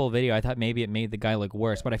there was a full video, I thought maybe it made the guy look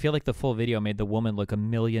worse, but I feel like the full video made the woman look a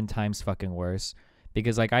million times fucking worse.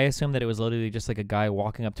 Because like I assumed that it was literally just like a guy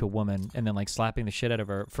walking up to a woman and then like slapping the shit out of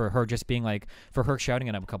her for her just being like for her shouting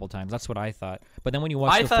at him a couple times. That's what I thought. But then when you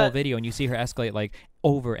watch the full video and you see her escalate like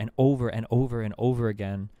over and over and over and over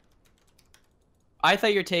again. I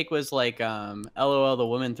thought your take was like LOL the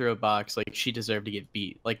woman threw a box, like she deserved to get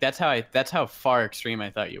beat. Like that's how far extreme I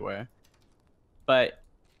thought you were. But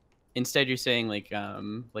instead you're saying like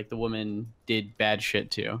the woman did bad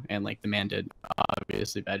shit too, and like the man did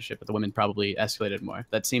obviously bad shit, but the woman probably escalated more.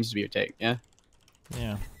 That seems to be your take, yeah?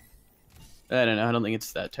 Yeah. I don't know, I don't think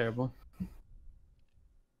it's that terrible.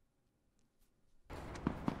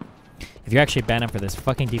 If you're actually banned for this,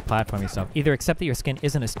 fucking deplatform yourself. Either accept that your skin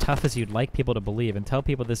isn't as tough as you'd like people to believe, and tell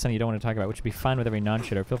people this is something you don't want to talk about, which would be fine with every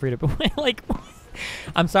non-shitter. Feel free to like.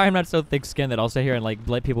 I'm sorry I'm not so thick-skinned that I'll sit here and like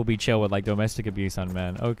let people be chill with like domestic abuse on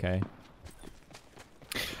men. Okay.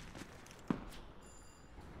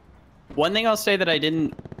 One thing I'll say that I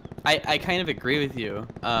kind of agree with you.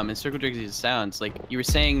 In Circle Jerks as it sounds like you were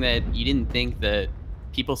saying that you didn't think that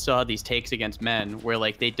people still have these takes against men where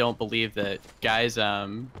like they don't believe that guys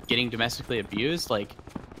getting domestically abused like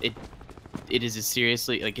it is as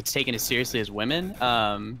seriously like it's taken as seriously as women.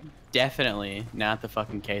 Definitely not the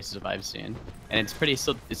fucking cases of I've seen, and it's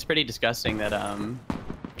pretty disgusting that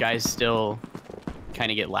guys still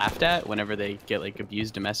kind of get laughed at whenever they get like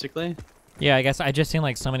abused domestically. Yeah, I guess I just seen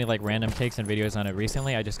like so many like random takes and videos on it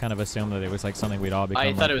recently. I just kind of assumed that it was like something we'd all become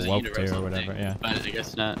I thought like, it was a woke to universal or whatever. thing, Yeah, but I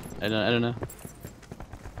guess not. I don't know.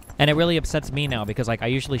 And it really upsets me now because like I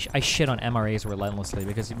usually I shit on MRAs relentlessly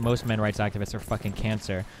because most men rights activists are fucking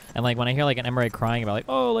cancer. And like when I hear like an MRA crying about like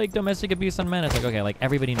oh like domestic abuse on men, it's like okay like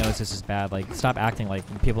everybody knows this is bad. Like stop acting like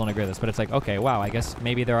people don't agree with this. But it's like okay wow I guess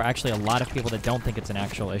maybe there are actually a lot of people that don't think it's an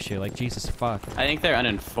actual issue. Like Jesus fuck. I think they're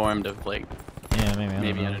uninformed of like. Yeah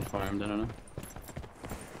maybe uninformed. I don't know.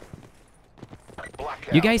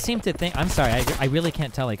 You guys seem to think, I'm sorry, I really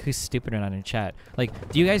can't tell like who's stupid or not in chat.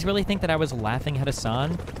 Like, do you guys really think that I was laughing at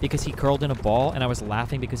Hassan because he curled in a ball and I was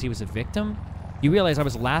laughing because he was a victim? You realize I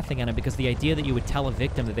was laughing at him because the idea that you would tell a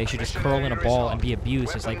victim that they should just curl in a ball and be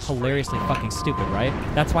abused is like hilariously fucking stupid, right?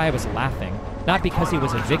 That's why I was laughing. Not because he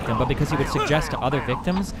was a victim, but because he would suggest to other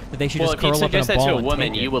victims that they should just curl up in a ball. Well, if you suggest that to a woman,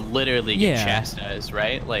 and take you it. would literally get chastised,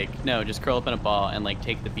 right? Like, no, just curl up in a ball and like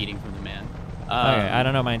take the beating from the man. Okay, I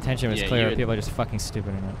don't know. My intention was clear. Would, people are just fucking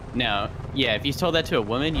stupid in it. No, yeah. If you told that to a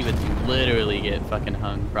woman, you would literally get fucking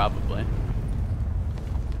hung, probably.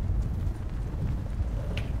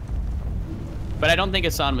 But I don't think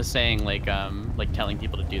Hassan was saying like telling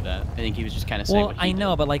people to do that. I think he was just kind of saying. Well, I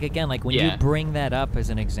know, but like again, like when you bring that up as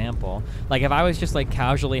an example, like if I was just like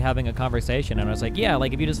casually having a conversation and I was like, yeah,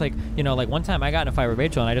 like if you just like you know like one time I got in a fight with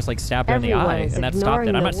Rachel and I just like stabbed her in the eye and that stopped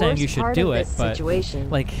it. I'm not saying you should do it, but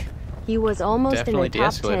like. He was almost in a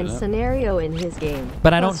top 10 scenario in his game.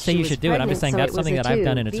 But I don't say you should do it. I'm just saying that's something that I've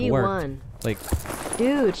done and it's worked. Like,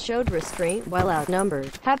 dude showed restraint while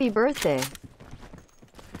outnumbered. Happy birthday.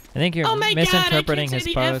 I think you're misinterpreting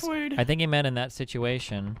his post. I think he meant in that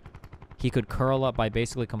situation, he could curl up by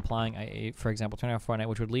basically complying, for example, turning off Fortnite,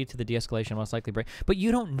 which would lead to the de-escalation, most likely break. But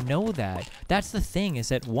you don't know that. That's the thing, is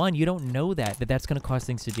that one, you don't know that that's going to cause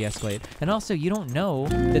things to de-escalate. And also, you don't know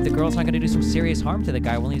that the girl's not going to do some serious harm to the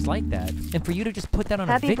guy when he's like that. And for you to just put that on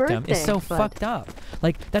a victim is so fucked up.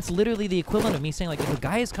 Like, that's literally the equivalent of me saying, like, if a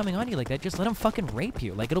guy is coming on you like that, just let him fucking rape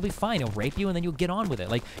you. Like, it'll be fine. He'll rape you and then you'll get on with it.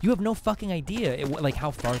 Like, you have no fucking idea, like,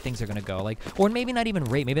 how far things are going to go. Like, or maybe not even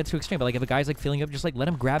rape. Maybe that's too extreme. But, like, if a guy's, like, feeling you up, just, like, let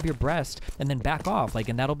him grab your breast and then back off, like,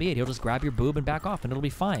 and that'll be it. He'll just grab your boob and back off and it'll be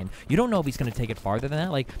fine. You don't know if he's going to take it farther than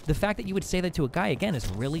that. Like, the fact that you would say that to a guy, again, is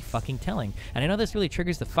really fucking telling. And I know this really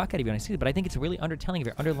triggers the fuck out of you when I see it, but I think it's really undertelling of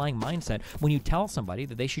your underlying mindset when you tell somebody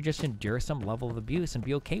that they should just endure some level of abuse and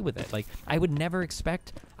be okay with it. Like, I would never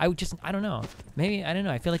expect, I don't know. Maybe, I don't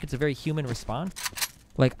know. I feel like it's a very human response.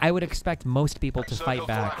 Like, I would expect most people to fight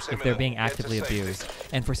back if they're being actively abused.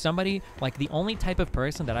 And for somebody, like, the only type of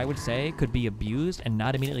person that I would say could be abused and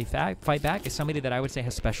not immediately fight back is somebody that I would say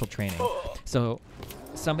has special training. So,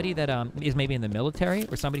 somebody that is maybe in the military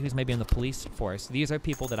or somebody who's maybe in the police force. These are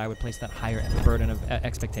people that I would place that higher burden of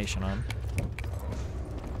expectation on.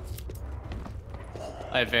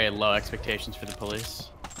 I have very low expectations for the police.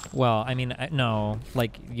 Well, I mean, no.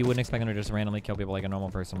 Like, you wouldn't expect them to just randomly kill people like a normal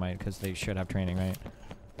person might, because they should have training, right?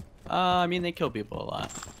 I mean, they kill people a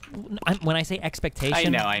lot. When I say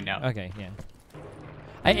expectation... I know. Okay, yeah.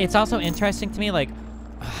 It's also interesting to me, like...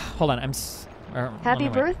 hold on, Happy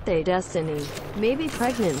birthday, Destiny. Maybe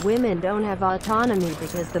pregnant women don't have autonomy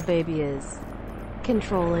because the baby is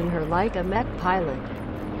controlling her like a mech pilot.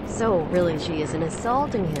 So, really she isn't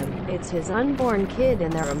assaulting him. It's his unborn kid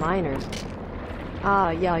and they're a minor.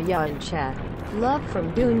 Ah, yeah, in chat. Love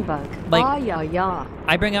from Dunebug. Like, ah, yeah.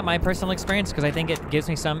 I bring up my personal experience because I think it gives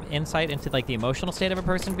me some insight into like the emotional state of a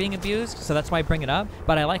person being abused, so that's why I bring it up.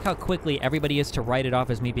 But I like how quickly everybody is to write it off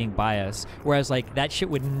as me being biased, whereas like that shit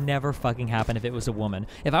would never fucking happen if it was a woman.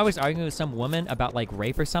 If I was arguing with some woman about like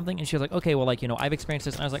rape or something and she was like, okay, well, like, you know, I've experienced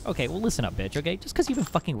this, and I was like, okay, well, listen up, bitch, okay? Just because you've been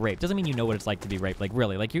fucking raped doesn't mean you know what it's like to be raped. Like,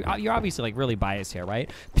 really, like, you're obviously like really biased here, right?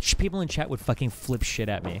 People in chat would fucking flip shit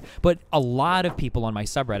at me. But a lot of people on my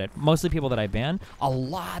subreddit, mostly people that I ban, a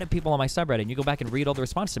lot of people on my subreddit, and you go back and read all the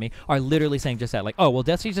responses to me, are literally saying just that, like, oh, well,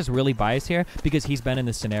 Destiny's just really biased here because he's been in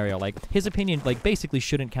this scenario. Like, his opinion, like, basically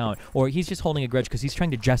shouldn't count, or he's just holding a grudge because he's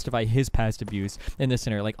trying to justify his past abuse in this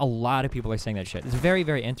scenario. Like, a lot of people are saying that shit. It's very,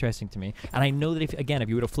 very interesting to me, and I know that if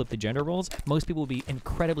you were to flip the gender roles, most people would be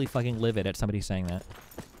incredibly fucking livid at somebody saying that.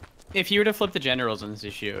 If you were to flip the gender roles on this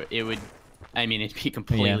issue, it would, I mean, it'd be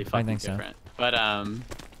completely fucking different. So. But,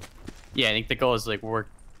 yeah, I think the goal is, like, work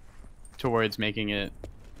towards making it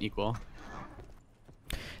equal.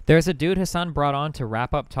 There's a dude Hassan brought on to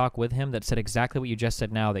wrap up talk with him that said exactly what you just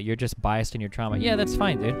said now, that you're just biased in your trauma. Yeah, that's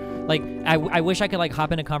fine, dude. Like, I wish I could, like,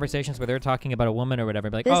 hop into conversations where they're talking about a woman or whatever.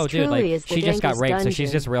 Be like, oh, dude, like, she just got raped, so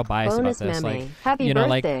she's just real biased about this. Like, you know,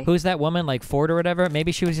 like, who's that woman, like, Ford or whatever?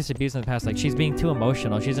 Maybe she was just abused in the past. Like, she's being too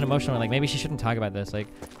emotional. She's an emotional, like, maybe she shouldn't talk about this.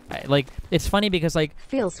 Like, it's funny because, like...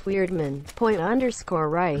 Feels Weirdman.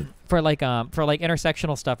 _right. For like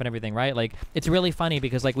intersectional stuff and everything, right? Like, it's really funny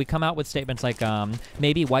because like we come out with statements like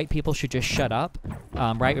maybe white people should just shut up,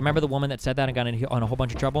 right? Remember the woman that said that and got in on a whole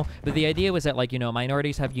bunch of trouble? But the idea was that, like, you know,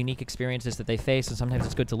 minorities have unique experiences that they face, and sometimes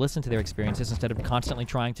it's good to listen to their experiences instead of constantly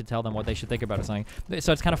trying to tell them what they should think about or something.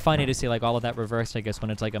 So it's kind of funny to see like all of that reversed, I guess, when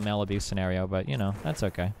it's like a male abuse scenario. But you know, that's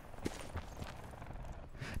okay.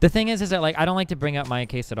 The thing is that like I don't like to bring up my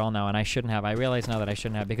case at all now, and I shouldn't have. I realize now that I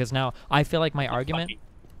shouldn't have, because now I feel like my argument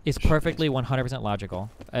is perfectly 100% logical,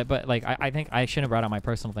 but like I think I shouldn't have brought out my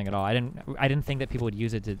personal thing at all. I didn't think that people would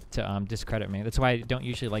use it to discredit me. That's why I don't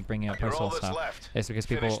usually like bringing up personal stuff. It's because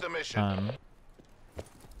people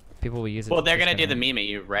will use it. Well, they're gonna do the meme at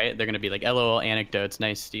you, right? They're gonna be like, "LOL anecdotes,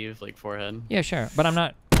 nice Steve," like forehead. Yeah, sure, but I'm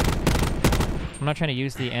not trying to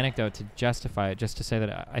use the anecdote to justify it, just to say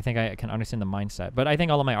that I think I can understand the mindset. But I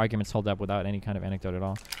think all of my arguments hold up without any kind of anecdote at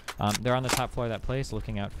all. They're on the top floor of that place,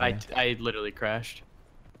 looking out for you. I literally crashed.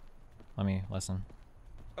 Let me listen.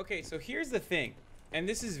 Okay, so here's the thing, and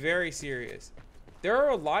this is very serious. There are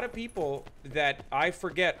a lot of people that I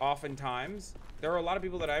forget oftentimes. That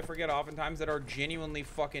are genuinely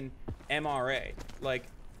fucking MRA. Like,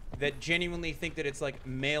 that genuinely think that it's like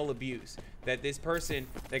male abuse. That this person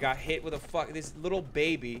that got hit with this little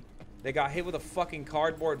baby that got hit with a fucking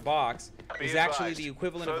cardboard box is actually the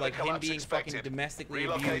equivalent of like him being fucking domestically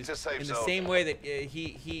abused in the same way that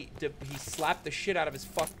he slapped the shit out of his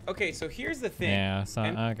fuck. Okay, so here's the thing. Yeah, so,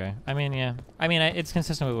 okay. I mean, yeah. I mean, it's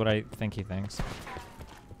consistent with what I think he thinks.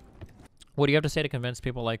 What do you have to say to convince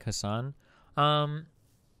people like Hassan? How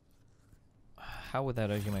would that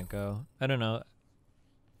argument go? I don't know.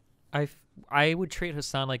 I would treat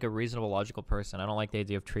Hassan like a reasonable, logical person. I don't like the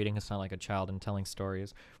idea of treating Hassan like a child and telling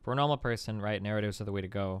stories. For a normal person, right, narratives are the way to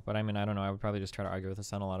go. But I mean, I don't know. I would probably just try to argue with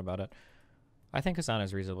Hassan a lot about it. I think Hassan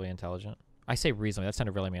is reasonably intelligent. I say reasonably. That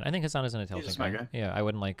sounded really mean. I think Hassan is an intelligent guy. Yeah, I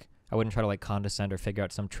wouldn't try to like condescend or figure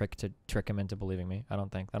out some trick to trick him into believing me. I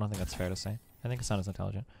don't think that's fair to say. I think Hassan is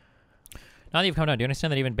intelligent. Now that you've come down, do you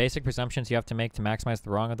understand that even basic presumptions you have to make to maximize the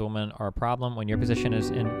wrong of the woman are a problem? When your position is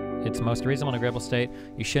in its most reasonable and agreeable state,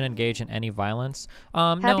 you shouldn't engage in any violence.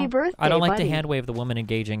 Happy birthday, I don't like buddy. to hand wave the woman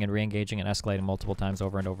engaging and re-engaging and escalating multiple times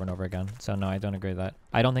over and over and over again. So no, I don't agree with that.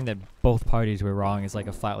 I don't think that both parties were wrong is like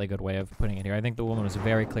a flatly good way of putting it here. I think the woman was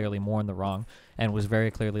very clearly more in the wrong and was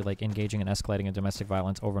very clearly like engaging and escalating in domestic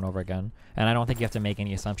violence over and over again. And I don't think you have to make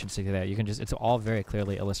any assumptions to do that. You can just, it's all very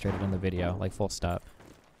clearly illustrated in the video, like full stop.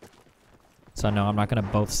 So no, I'm not gonna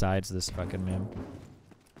both sides this fucking meme.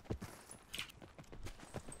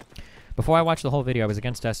 Before I watched the whole video, I was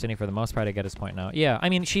against Destiny for the most part. I get his point now. Yeah, I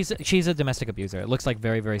mean, she's a domestic abuser. It looks like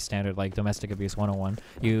very, very standard, like domestic abuse 101.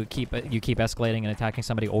 You keep escalating and attacking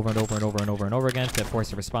somebody over and over and over and over and over again to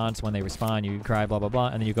force a response. When they respond, you cry, blah, blah, blah,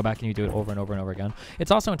 and then you go back and you do it over and over and over again.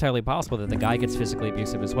 It's also entirely possible that the guy gets physically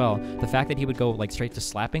abusive as well. The fact that he would go, like, straight to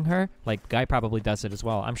slapping her, like, guy probably does it as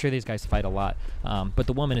well. I'm sure these guys fight a lot. But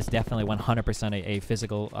the woman is definitely 100% a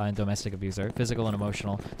physical and domestic abuser. Physical and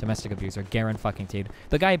emotional domestic abuser. Guaranteed.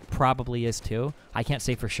 The guy probably is too. I can't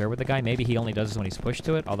say for sure with the guy. Maybe he only does this when he's pushed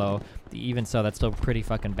to it, although even so, that's still pretty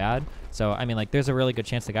fucking bad. So, I mean, like, there's a really good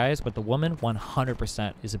chance the guy is, but the woman,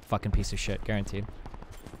 100% is a fucking piece of shit. Guaranteed.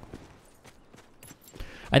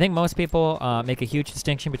 I think most people make a huge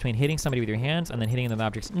distinction between hitting somebody with your hands and then hitting them with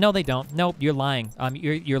objects. No, they don't. Nope, you're lying.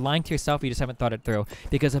 You're lying to yourself. You just haven't thought it through.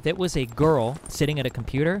 Because if it was a girl sitting at a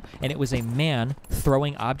computer and it was a man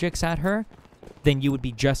throwing objects at her, then you would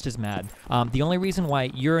be just as mad. The only reason why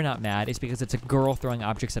you're not mad is because it's a girl throwing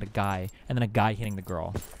objects at a guy and then a guy hitting the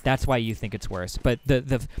girl. That's why you think it's worse. But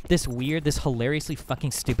this hilariously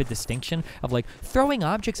fucking stupid distinction of like throwing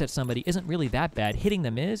objects at somebody isn't really that bad. Hitting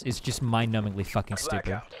them is just mind-numbingly fucking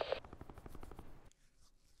stupid.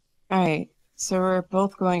 Alright, so we're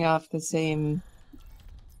both going off the same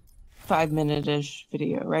 5-minute-ish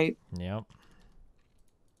video, right? Yep.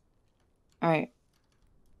 Alright.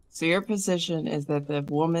 So your position is that the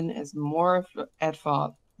woman is more at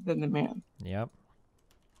fault than the man. Yep.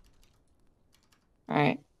 All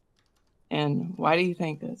right. And why do you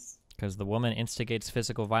think this? Because the woman instigates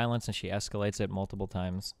physical violence and she escalates it multiple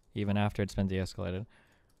times, even after it's been de-escalated.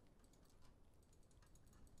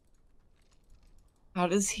 How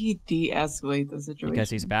does he de-escalate the situation? Because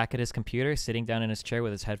he's back at his computer, sitting down in his chair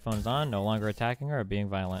with his headphones on, no longer attacking her or being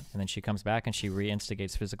violent. And then she comes back and she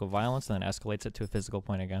re-instigates physical violence and then escalates it to a physical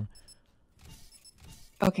point again.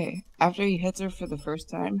 Okay, after he hits her for the first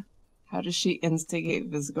time, how does she instigate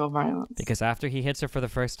physical violence? Because after he hits her for the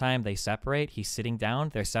first time, they separate. He's sitting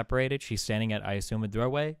down, they're separated. She's standing at, I assume, a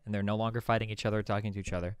doorway, and they're no longer fighting each other or talking to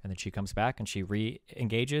each other. And then she comes back and she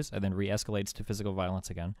re-engages and then re-escalates to physical violence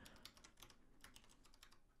again.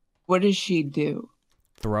 What does she do?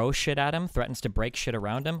 Throw shit at him, threatens to break shit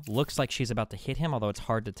around him. Looks like she's about to hit him, although it's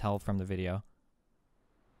hard to tell from the video.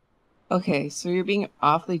 Okay, so you're being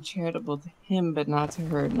awfully charitable to him, but not to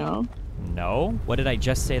her, no? No? What did I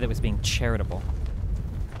just say that was being charitable?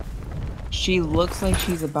 She looks like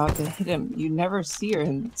she's about to hit him. You never see her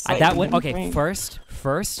in sight. Okay,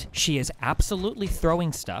 first, she is absolutely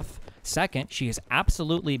throwing stuff. Second, she is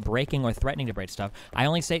absolutely breaking or threatening to break stuff. I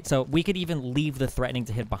only say, so we could even leave the threatening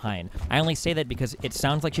to hit behind. I only say that because it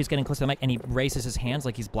sounds like she's getting close to the mic and he raises his hands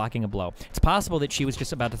like he's blocking a blow. It's possible that she was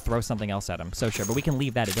just about to throw something else at him. So sure, but we can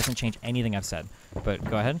leave that. It doesn't change anything I've said. But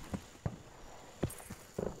go ahead.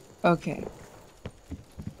 Okay.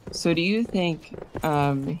 So do you think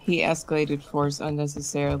he escalated force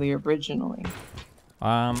unnecessarily originally?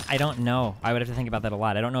 I don't know. I would have to think about that a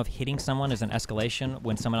lot. I don't know if hitting someone is an escalation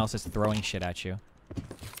when someone else is throwing shit at you.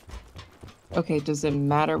 Okay, does it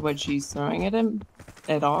matter what she's throwing at him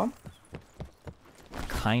at all?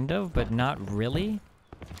 Kind of, but not really.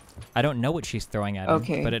 I don't know what she's throwing at him,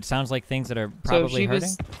 okay. But it sounds like things that are probably hurting. So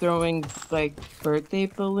if she was throwing, like, birthday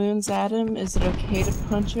balloons at him, is it okay to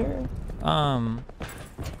punch her?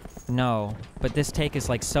 No, but this take is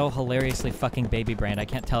like so hilariously fucking baby brained. I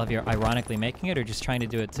can't tell if you're ironically making it or just trying to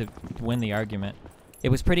do it to win the argument. It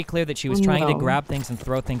was pretty clear that she was trying to grab things and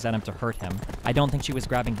throw things at him to hurt him. I don't think she was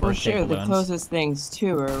grabbing birthday balloons. The closest things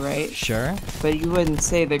to her, right? Sure. But you wouldn't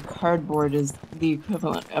say that cardboard is the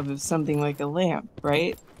equivalent of something like a lamp,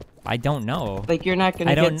 right? I don't know. Like, you're not going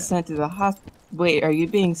to get sent to the hospital. Wait, are you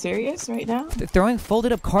being serious right now? Throwing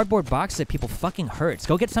folded up cardboard boxes at people fucking hurts.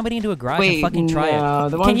 Go get somebody into a garage and fucking try it.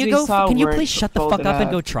 The ones Can you please shut the fuck up and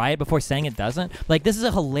go try it before saying it doesn't? Like, this is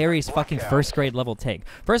a hilarious fucking first grade level take.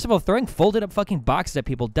 First of all, throwing folded up fucking boxes at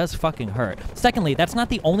people does fucking hurt. Secondly, that's not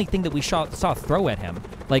the only thing that we saw throw at him.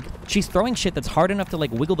 Like, she's throwing shit that's hard enough to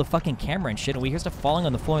like wiggle the fucking camera and shit, and we hear stuff falling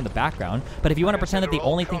on the floor in the background. But if you want to pretend that the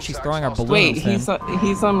only thing she's throwing are balloons, wait, he's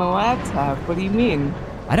on the laptop. What do you mean?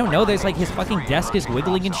 I don't know, there's like his fucking desk is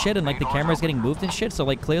wiggling and shit and like the camera's getting moved and shit, so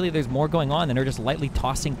like clearly there's more going on than her just lightly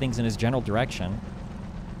tossing things in his general direction.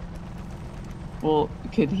 Well,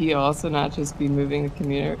 could he also not just be moving the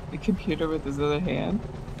computer with his other hand?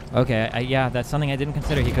 Okay, yeah, that's something I didn't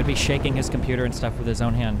consider. He could be shaking his computer and stuff with his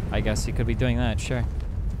own hand. I guess he could be doing that, sure.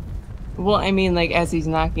 Well, I mean, like, as he's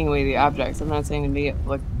knocking away the objects, I'm not saying to make it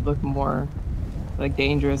look more like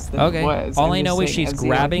dangerous than Okay. it was. All I'm I just know is saying, she's as the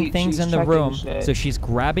grabbing RP, things she's in the checking room. shit. So she's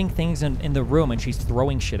grabbing things in the room and she's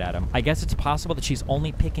throwing shit at him. I guess it's possible that she's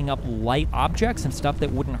only picking up light objects and stuff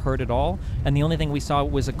that wouldn't hurt at all. And the only thing we saw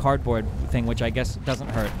was a cardboard thing, which I guess doesn't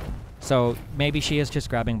hurt. So maybe she is just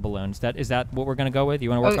grabbing balloons. Is that what we're gonna go with? You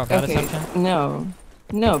want to work off that assumption?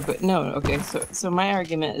 No, okay, so my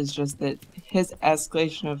argument is just that his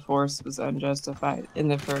escalation of force was unjustified in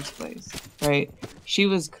the first place, right? She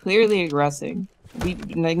was clearly aggressing.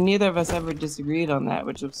 Neither of us ever disagreed on that,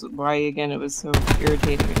 which is why, again, it was so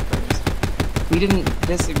irritating at first. We didn't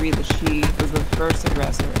disagree that she was the first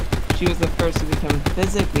aggressor. She was the first to become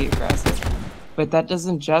physically aggressive, but that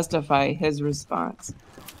doesn't justify his response.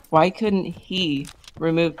 Why couldn't he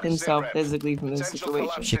remove himself physically from this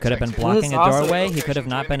situation? She could have been blocking a doorway. He could have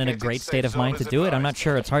not been in a great state of mind to do it. I'm not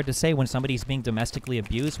sure. It's hard to say when somebody's being domestically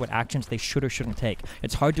abused what actions they should or shouldn't take.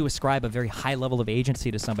 It's hard to ascribe a very high level of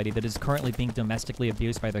agency to somebody that is currently being domestically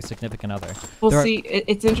abused by their significant other. Well, see,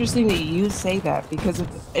 it's interesting that you say that, because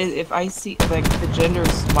if I see like the gender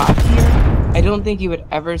swap here, I don't think you would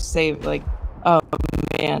ever say like, oh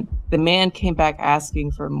man, the man came back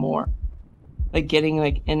asking for more. Like getting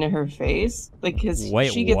like into her face, like because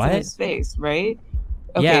she gets in his face, right?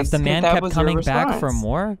 Okay, yeah, if the so man that kept was coming your back for response.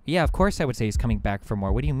 more, yeah, of course I would say he's coming back for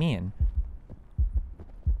more. What do you mean?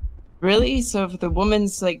 Really? So if the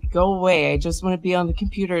woman's like, "Go away! I just want to be on the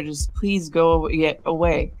computer. Just please go get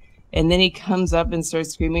away," and then he comes up and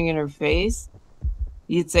starts screaming in her face,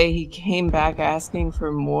 you'd say he came back asking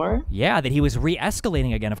for more? Yeah, that he was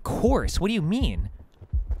re-escalating again. Of course. What do you mean?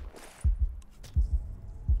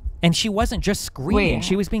 And she wasn't just screaming. Wait.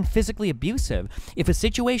 She was being physically abusive. If a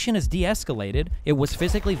situation is de-escalated, it was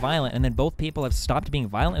physically violent, and then both people have stopped being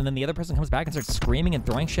violent, and then the other person comes back and starts screaming and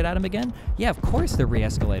throwing shit at him again, yeah, of course they're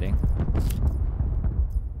re-escalating.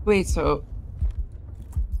 Wait, so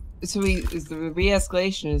the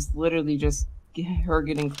re-escalation is literally just her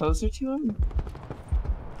getting closer to him?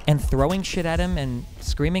 And throwing shit at him and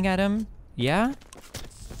screaming at him, yeah?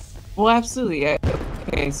 Well, absolutely.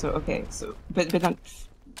 Okay, so but not,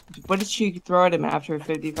 what did she throw at him after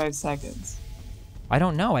 55 seconds? I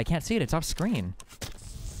don't know. I can't see it. It's off screen.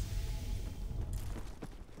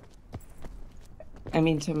 I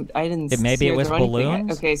mean, I didn't. Maybe it was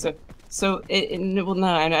balloons. Okay, so well, no,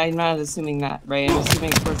 I'm not assuming that, right? I'm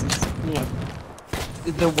assuming, of course,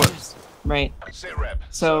 it's the worst, right?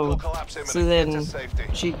 So then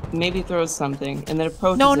she maybe throws something and then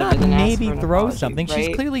approaches No, him not and then asks maybe for an throws apology, something. right?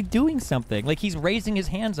 She's clearly doing something. Like he's raising his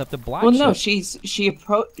hands up to block. Well, no, shit. she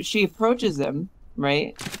approaches him,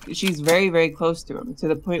 right? She's very, very close to him, to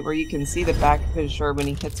the point where you can see the back of his shirt when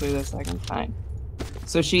he hits her the second time.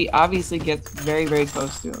 So she obviously gets very, very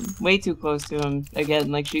close to him. Way too close to him.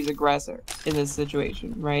 Again, like she's aggressor in this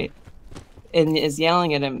situation, right? And is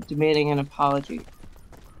yelling at him, demanding an apology.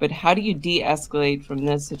 But how do you de-escalate from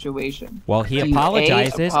this situation? Well, he Do you, A,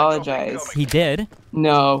 apologizes. apologize? He did.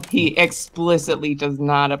 No, he explicitly does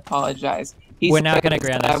not apologize. We're not gonna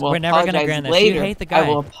grant this. We're never gonna grant this. You hate the guy. I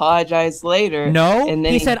will apologize later. No, and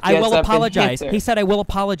then he said, I gets will up and apologize. hits her. He said, I will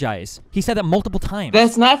apologize. He said that multiple times.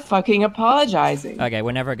 That's not fucking apologizing. Okay,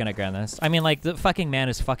 we're never gonna grant this. I mean, like, the fucking man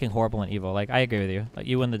is fucking horrible and evil. Like, I agree with you. Like,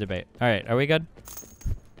 you win the debate. All right, are we good?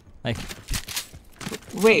 Like,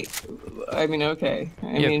 wait. I mean, okay.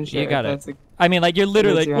 I mean, sure. you got that's it. I mean, like, you're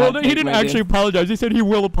literally like, well, your he hot didn't take, my actually dude. apologize. He said he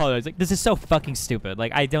will apologize. Like, this is so fucking stupid.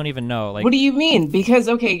 Like, I don't even know. Like, What do you mean? Because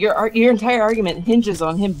okay, your entire argument hinges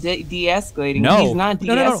on him de-escalating. No. He's not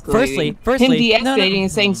de-escalating. No. Firstly, him de-escalating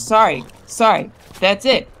and saying sorry. That's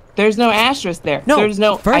it. There's no asterisk there. No, There's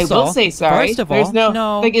no. first I of will all- say sorry. first of There's all,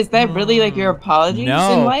 no. Like, is that really like your apologies in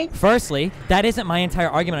No. life? Firstly, that isn't my entire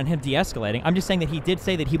argument on him de-escalating. I'm just saying that he did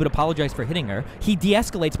say that he would apologize for hitting her. He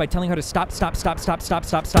de-escalates by telling her to stop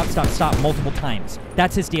multiple times.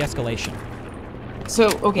 That's his de-escalation. So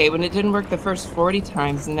okay, when it didn't work the first 40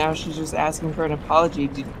 times, and now she's just asking for an apology.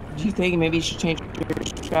 Do you think maybe you should change your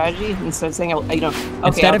strategy instead of saying, okay, Instead I'll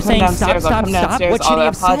of come saying downstairs, stop, I'll come downstairs, what should he I'll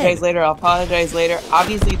have apologize said? later, I'll apologize later.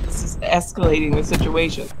 Obviously, this is escalating the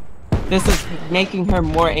situation. This is making her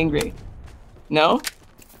more angry. No?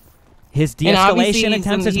 His And obviously de-escalation he's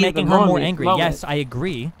attempts in is the heat of making the her more moment. angry. Yes, I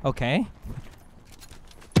agree. Okay.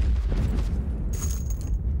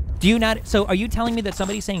 Do you not? So are you telling me that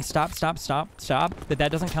somebody saying stop,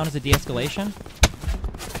 that doesn't count as a de-escalation?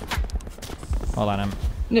 Hold on,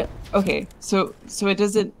 No. Okay. So it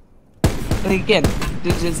doesn't. Like, again,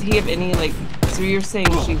 does he have any like? So you're saying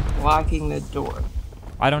she's blocking the door?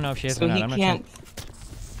 I don't know if she is So or not. he I'm not can't.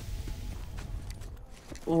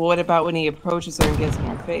 sure. What about when he approaches her and gets in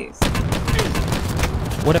her face?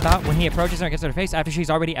 What about when he approaches her and gets in her face after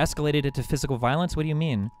she's already escalated it to physical violence? What do you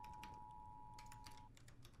mean?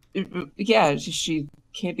 Yeah, she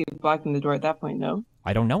can't be blocking the door at that point, no?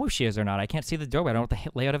 I don't know if she is or not. I can't see the doorway. I don't know what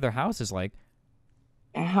the layout of their house is like.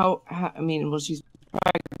 How I mean, well, she's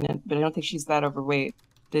pregnant, but I don't think she's that overweight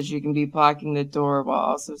that she can be blocking the door while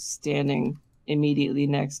also standing immediately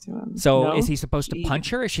next to him. So no? is he supposed to punch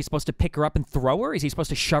her? Is she supposed to pick her up and throw her? Is he supposed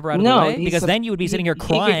to shove her out of No, the way? Because then you would be sitting here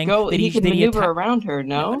crying. He could maneuver around her,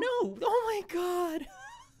 no? No. Oh my god.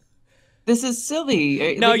 This is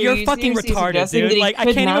silly. No, like, you're fucking retarded, dude. Like, I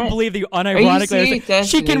can't even believe that you unironically saying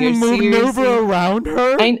she can maneuver around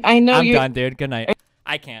her. I know I'm done, dude. Good night.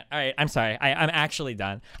 I can't. All right, I'm sorry. I'm actually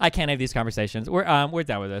done. I can't have these conversations. We're done with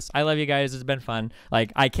this. I love you guys. It's been fun.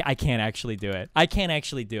 Like, I can't actually do it. I can't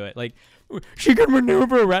actually do it. Like, she can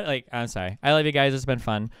maneuver around. Like, I'm sorry. I love you guys. It's been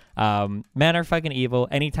fun. Men are fucking evil.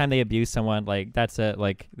 Anytime they abuse someone, like, that's it.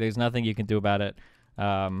 Like, there's nothing you can do about it.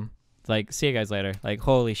 Like, see you guys later. Like,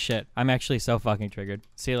 holy shit. I'm actually so fucking triggered.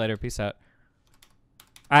 See you later. Peace out.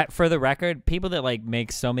 For the record, people that, like,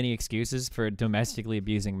 make so many excuses for domestically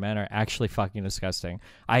abusing men are actually fucking disgusting.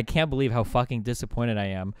 I can't believe how fucking disappointed I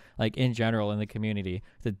am, like, in general in the community,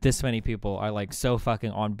 that this many people are, like, so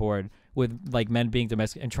fucking on board with, like, men being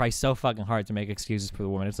domestic and try so fucking hard to make excuses for the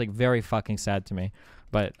woman. It's, like, very fucking sad to me.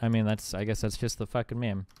 But, I mean, I guess that's just the fucking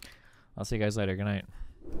meme. I'll see you guys later. Good night.